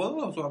 ¿Sus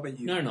apodos o sus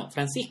apellidos? No,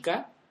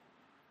 Francisca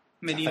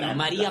Medina,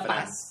 María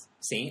Paz.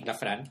 Sí, la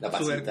Fran. La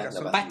Pachita.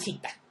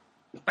 Pachita.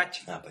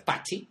 Pachi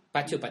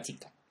o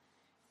Pachita.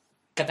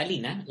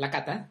 Catalina, la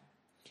Cata,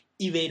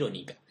 y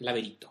Verónica, la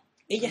Verito.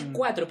 Ellas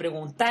 4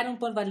 preguntaron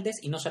por Valdés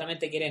y no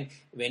solamente quieren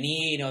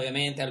venir,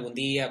 obviamente, algún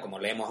día, como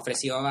le hemos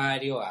ofrecido a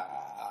varios,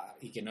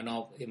 y que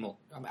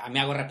me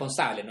hago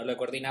responsable, no lo he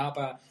coordinado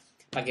para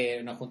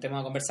que nos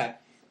juntemos a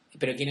conversar,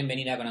 pero quieren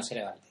venir a conocer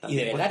a Valdés. Y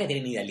de verdad te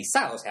tienen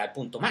idealizado, o sea, al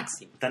punto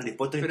máximo. ¿Están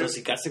dispuestos a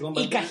intoxicarse con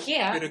Valdés? Y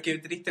cajea. Pero qué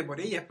triste por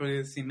ellas,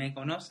 porque si me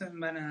conocen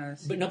van a...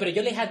 No, pero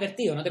yo les he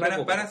advertido, no te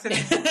preocupes. Van a hacer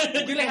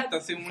yo les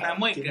hacer una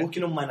mueca. Que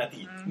busquen un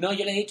manatí. No,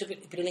 yo les he dicho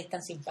pero él es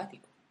tan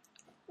simpático.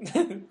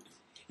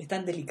 Es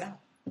tan delicado.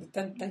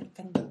 Tan...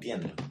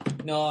 Entiendo.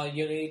 No,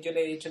 yo le he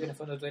dicho que en el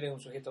fondo tú eres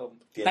un sujeto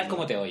tal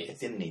como te oyes. Es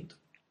tiernito.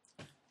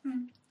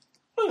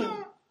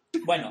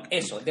 Bueno,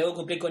 eso, debo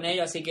cumplir con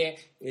ello, así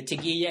que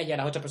chiquillas y a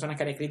las otras personas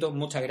que han escrito,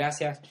 muchas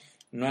gracias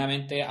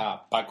nuevamente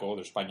a Paco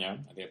de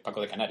España,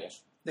 Paco de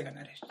Canarias.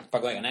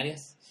 Paco de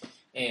Canarias.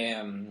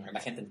 La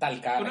gente en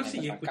Talca. ¿Uno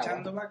sigue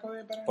escuchando Paco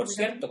de Canarias? Por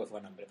cierto, que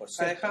fue nombre.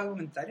 ¿Ha dejado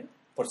comentarios?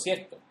 Por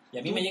cierto. Y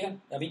a mí me llegan,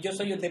 yo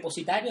soy el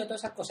depositario de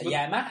todas esas cosas. Y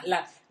además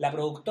la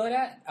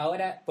productora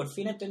ahora por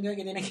fin entendió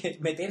que tiene que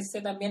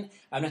meterse también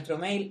a nuestro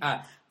mail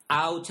a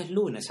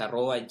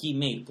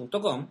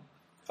oucheslunes@gmail.com.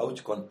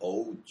 Ouch con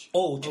ouch.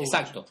 Ouch,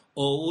 exacto.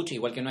 Ouch,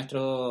 igual que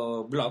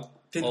nuestro blog.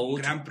 Tiene un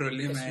gran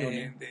problema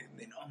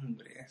de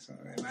nombre, eso,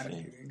 de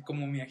marketing,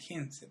 como mi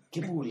agencia.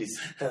 ¿Qué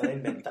publicista ha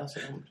inventado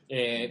ese nombre?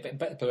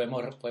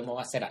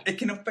 Podemos hacer algo. Es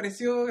que nos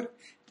pareció...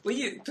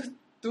 Oye,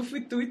 tú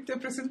estuviste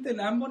presente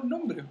en ambos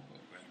nombres.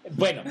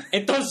 Bueno,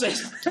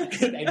 entonces,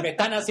 ¿me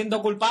están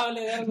haciendo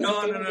culpable de algo?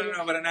 No,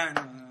 para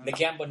nada. No. ¿De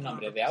qué ambos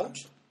nombres? ¿De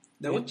Ouch?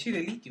 De Ouch y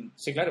de Lithium.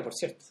 Sí, claro, por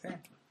cierto. Sí.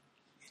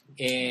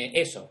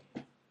 Eso.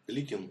 De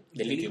Lithium.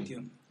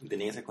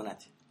 Tenía que ser con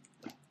H.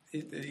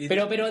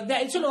 Pero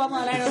de eso lo vamos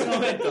a hablar en otro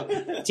momento.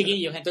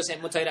 Chiquillos, entonces,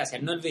 muchas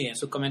gracias. No olviden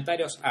sus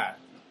comentarios a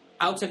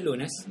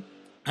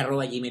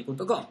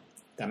oucheslunes@gmail.com.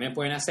 También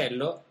pueden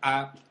hacerlo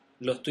a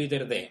los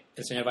Twitter de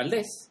el señor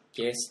Valdés,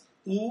 que es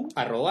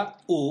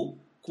 @u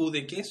Q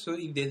de queso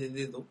y D de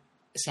dedo. O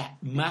sea,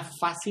 más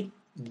fácil,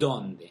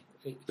 ¿dónde?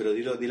 Pero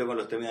dilo con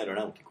los temas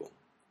aeronáuticos.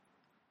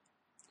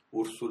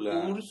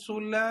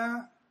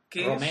 Úrsula,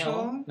 queso...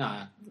 Romeo,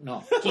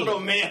 no.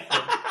 Romeo.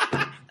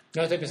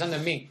 No estoy pensando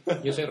en mí.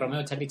 Yo soy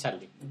Romeo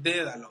Charlie.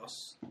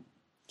 Dédalos.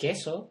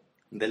 Queso.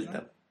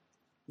 Delta.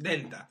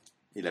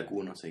 Y la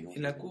Q no sé cómo. Y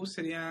la Q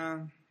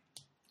sería...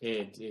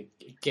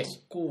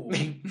 queso. Q.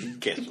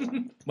 Queso.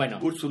 Bueno.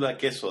 Úrsula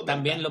queso.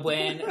 También lo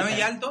pueden... No, y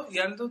Aldo,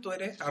 tú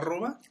eres @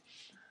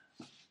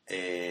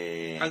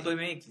 Aldo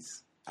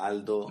MX.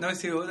 Aldo. No,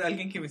 si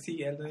alguien que me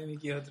sigue, Aldo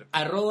MX otro. @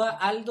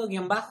 Aldo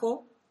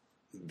 _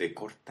 B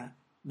corta.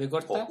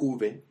 O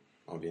V.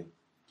 Ok.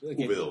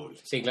 W.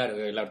 Sí, claro,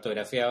 la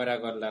ortografía ahora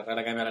con la Real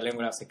Academia de la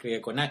Lengua se escribe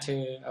con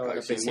H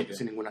ahora sin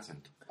ningún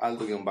acento.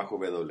 Aldo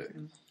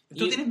 _W.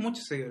 Tú tienes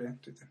muchos seguidores en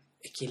Twitter.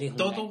 Es que él es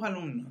todos tus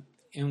alumnos.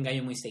 Es un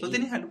gallo muy seguido. ¿Tú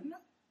tienes alumnos?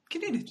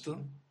 ¿Quién eres tú?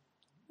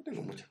 Yo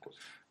tengo muchas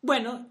cosas.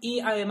 Bueno, y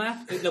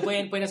además lo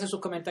pueden hacer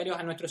sus comentarios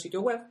a nuestro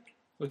sitio web.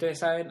 Ustedes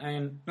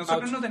saben,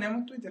 nosotros no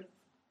tenemos Twitter.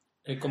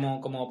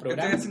 Como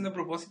programa. Estoy haciendo a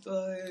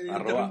propósito de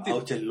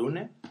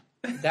 @oucheslunes.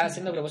 ¿Estás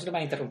haciendo a propósito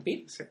para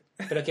interrumpir? Sí.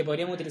 Pero es que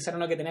podríamos utilizar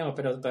uno que tenemos,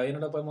 pero todavía no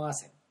lo podemos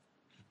hacer.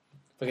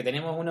 Porque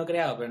tenemos uno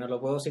creado, pero no lo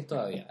puedo decir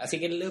todavía. Así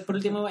que por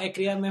último,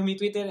 escríbanme en mi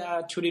Twitter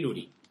a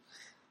Churiruri.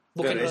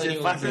 Busquen ese es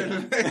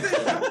fácil.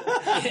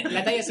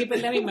 La talla siempre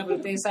es la misma, pero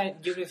ustedes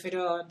saben, yo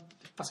prefiero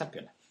pasar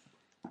piola.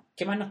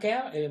 ¿Qué más nos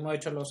queda? Hemos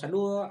hecho los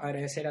saludos,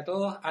 agradecer a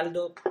todos.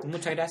 Aldo,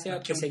 muchas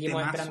gracias, que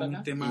seguimos esperando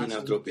acá. Y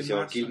nuestro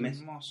auspiciador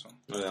Quilmes. No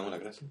le damos la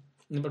gracia.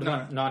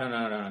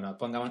 No.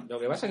 Pongamos, lo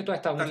que pasa es que tú has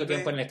estado mucho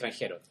tiempo en el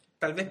extranjero.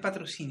 Tal vez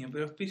patrocinio,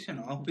 pero auspicio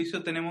no.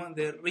 Auspicio tenemos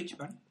de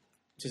Richman.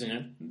 Sí,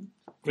 señor.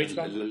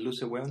 Richman. Las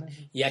luces hueonas.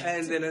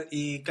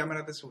 Y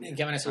cámaras de seguridad.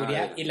 Cámaras de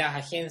seguridad. Y las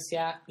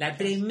agencias, la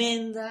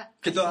tremenda.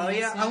 Que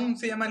todavía aún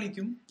se llama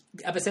Lithium.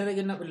 A pesar de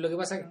que lo que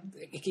pasa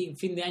es que en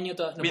fin de año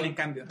viene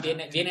cambio.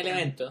 Viene el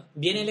evento.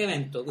 Viene el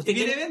evento.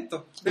 Viene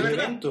evento. De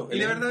verdad.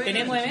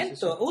 Tenemos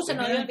evento. Se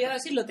nos había olvidado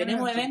decirlo.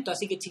 Tenemos evento.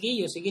 Así que,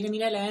 chiquillos, si quieren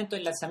ir al evento,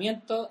 el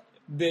lanzamiento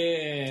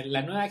de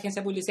la nueva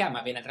agencia de publicidad,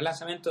 más bien el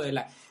relanzamiento de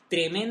la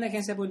tremenda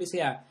agencia de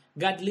publicidad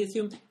Got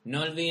Lithium,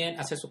 no olviden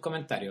hacer sus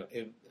comentarios.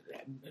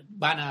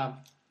 Van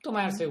a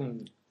tomarse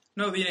un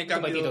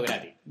patito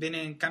gratis.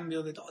 Viene en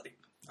cambio de todo.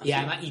 Y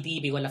además, y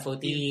típico en la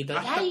fotito.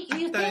 Hasta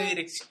de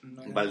dirección.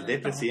 ¿Valdés,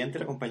 presidente de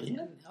la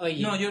compañía?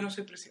 Oye, no, yo no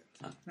soy presidente.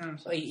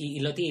 Oye, y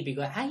lo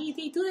típico. Ay,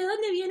 ¿y tú de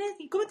dónde vienes?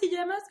 ¿Y cómo te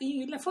llamas?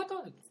 ¿Y la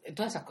foto?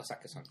 Todas esas cosas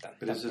que son tan...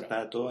 Pero eso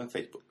está todo en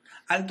Facebook.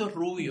 Aldo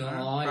Rubio.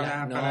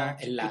 Aldo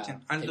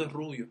el...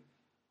 Rubio.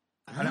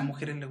 A las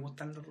mujeres les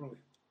gusta Aldo Rubio.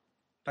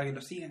 Para que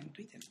lo sigan en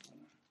Twitter.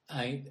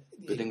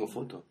 Yo tengo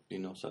fotos y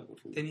no salgo.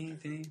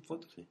 ¿Tenéis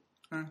fotos? Sí.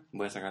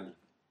 Voy a sacarla.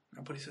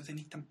 Por eso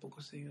tenéis tan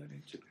pocos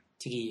seguidores.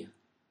 Chiquillos,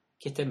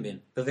 que estén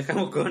bien. Los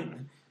dejamos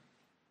con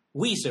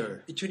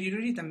Weezer. Y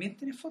Choriruri también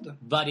tiene fotos.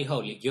 Buddy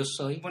Holly, yo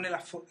soy pone el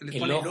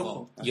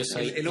ojo. Yo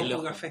soy el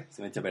ojo café.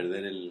 Se me echa a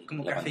perder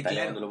como la café pantalla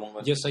claro. cuando lo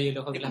pongo. Yo soy el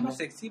ojo claro. ¿Es como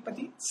sexy para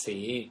ti?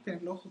 Sí.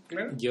 ¿Tienes el ojo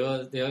claro?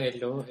 Yo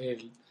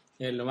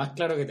es lo más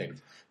claro que tengo.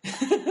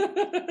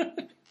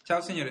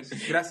 Chao, señores.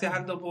 Gracias,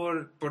 Aldo,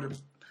 por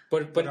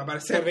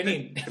aparecer. Por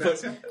venir.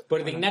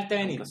 Por dignarte a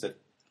venir.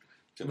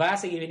 ¿Vas a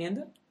seguir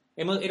viniendo?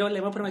 Le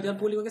hemos prometido al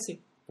público que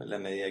sí. En la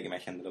medida que mi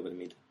agenda lo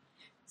permita.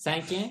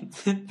 ¿Saben qué?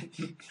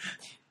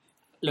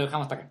 Lo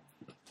dejamos hasta acá.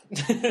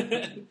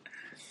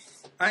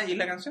 ¿Y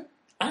la canción?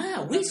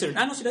 Weezer.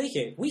 No se lo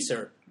dije.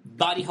 Weezer.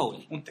 Buddy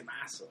Holly. Un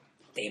temazo.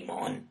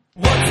 Temón.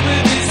 What's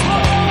with these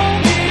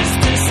homies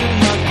dissing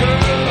my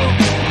girl?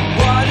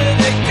 What do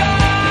they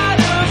got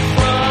her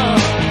from?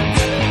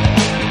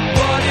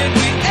 What did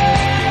we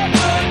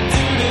ever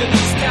do to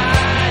these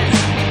guys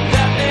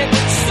that make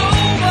them so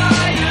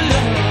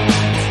violent?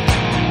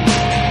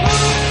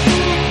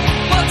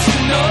 But you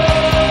know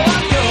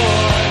I'm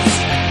yours,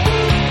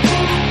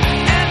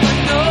 and I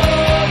know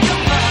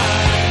you're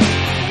mine.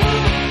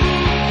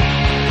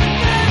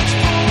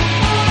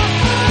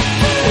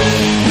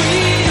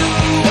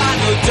 I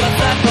know just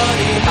like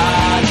Buddy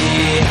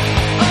Holly.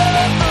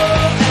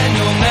 And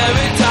you're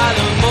married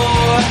Tyler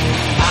Moore.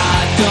 I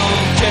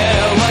don't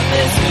care what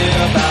they say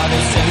about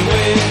us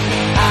anyway.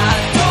 I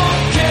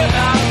don't care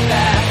about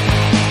that.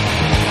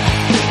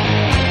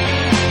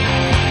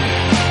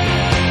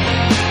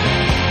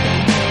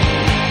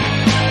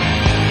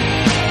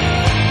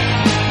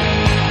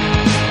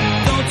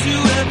 Don't you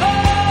ever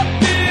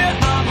fear,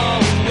 I'm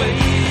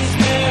always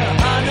there.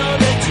 I know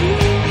that you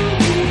will.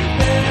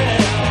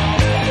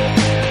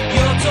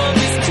 Your tongue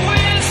is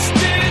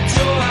twisted,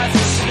 your eyes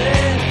are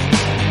slit.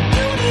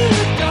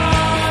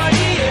 God,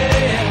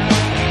 yeah.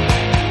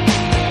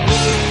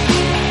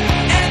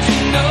 And you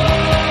know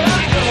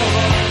I'm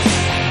yours,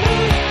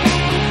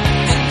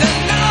 and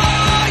I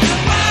know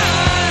you're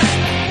mine.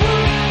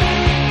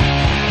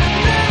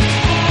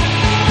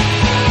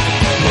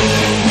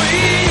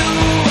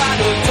 I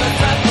know just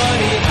like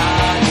Buddy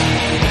Holly.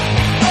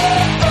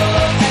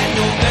 And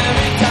you're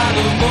married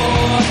Tyler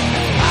Moore.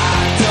 I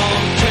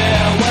don't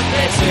care what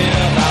they say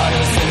about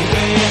us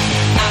anyway.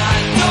 I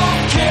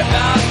don't care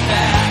about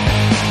that.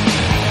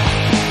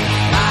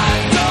 I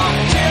don't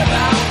care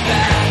about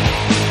that.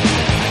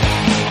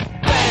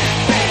 Bang,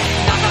 bang,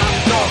 knock on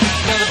the door.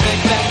 Another big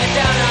bang and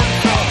down on the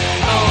floor.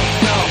 Oh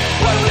no,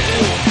 what do we do?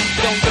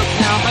 Don't look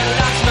now, my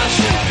life's my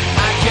shoe.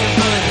 I can't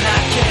run and I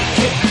can't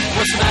kick.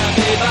 What's the matter,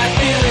 babe? I'm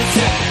feeling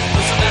sick.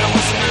 What's the matter,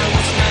 what's the matter,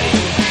 what's the matter,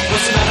 you?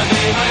 What's the matter,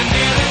 babe? I'm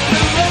feeling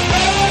blue.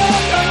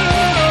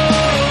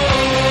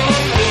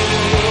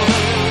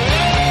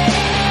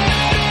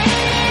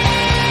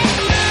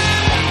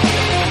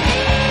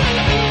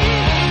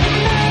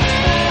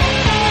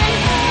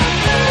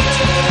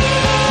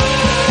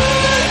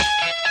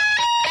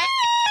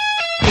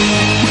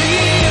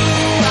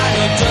 I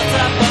know just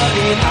like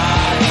Buddy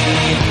Holly.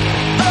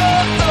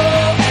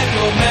 And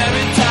you're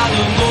married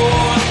Tyler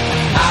Moore.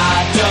 I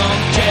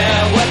don't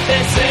care what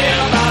they say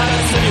about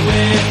us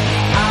anyway.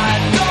 I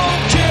don't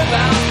care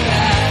about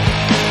that.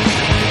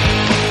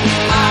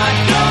 I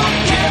don't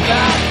care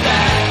about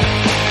that.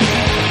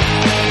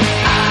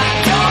 I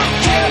don't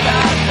care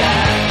about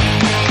that.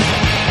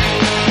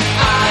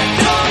 I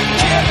don't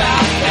care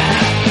about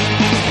that.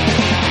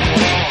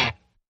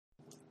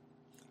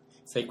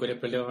 ¿Sabes cuál es el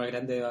problema más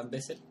grande de Van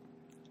Bessel?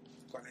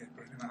 ¿Cuál es el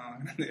problema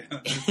más grande?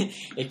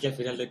 Es que al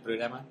final del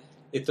programa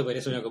esto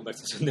parece una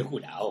conversación de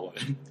jurado,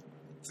 weón.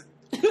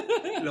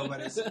 Lo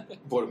parece.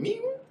 ¿Por mí,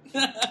 güey?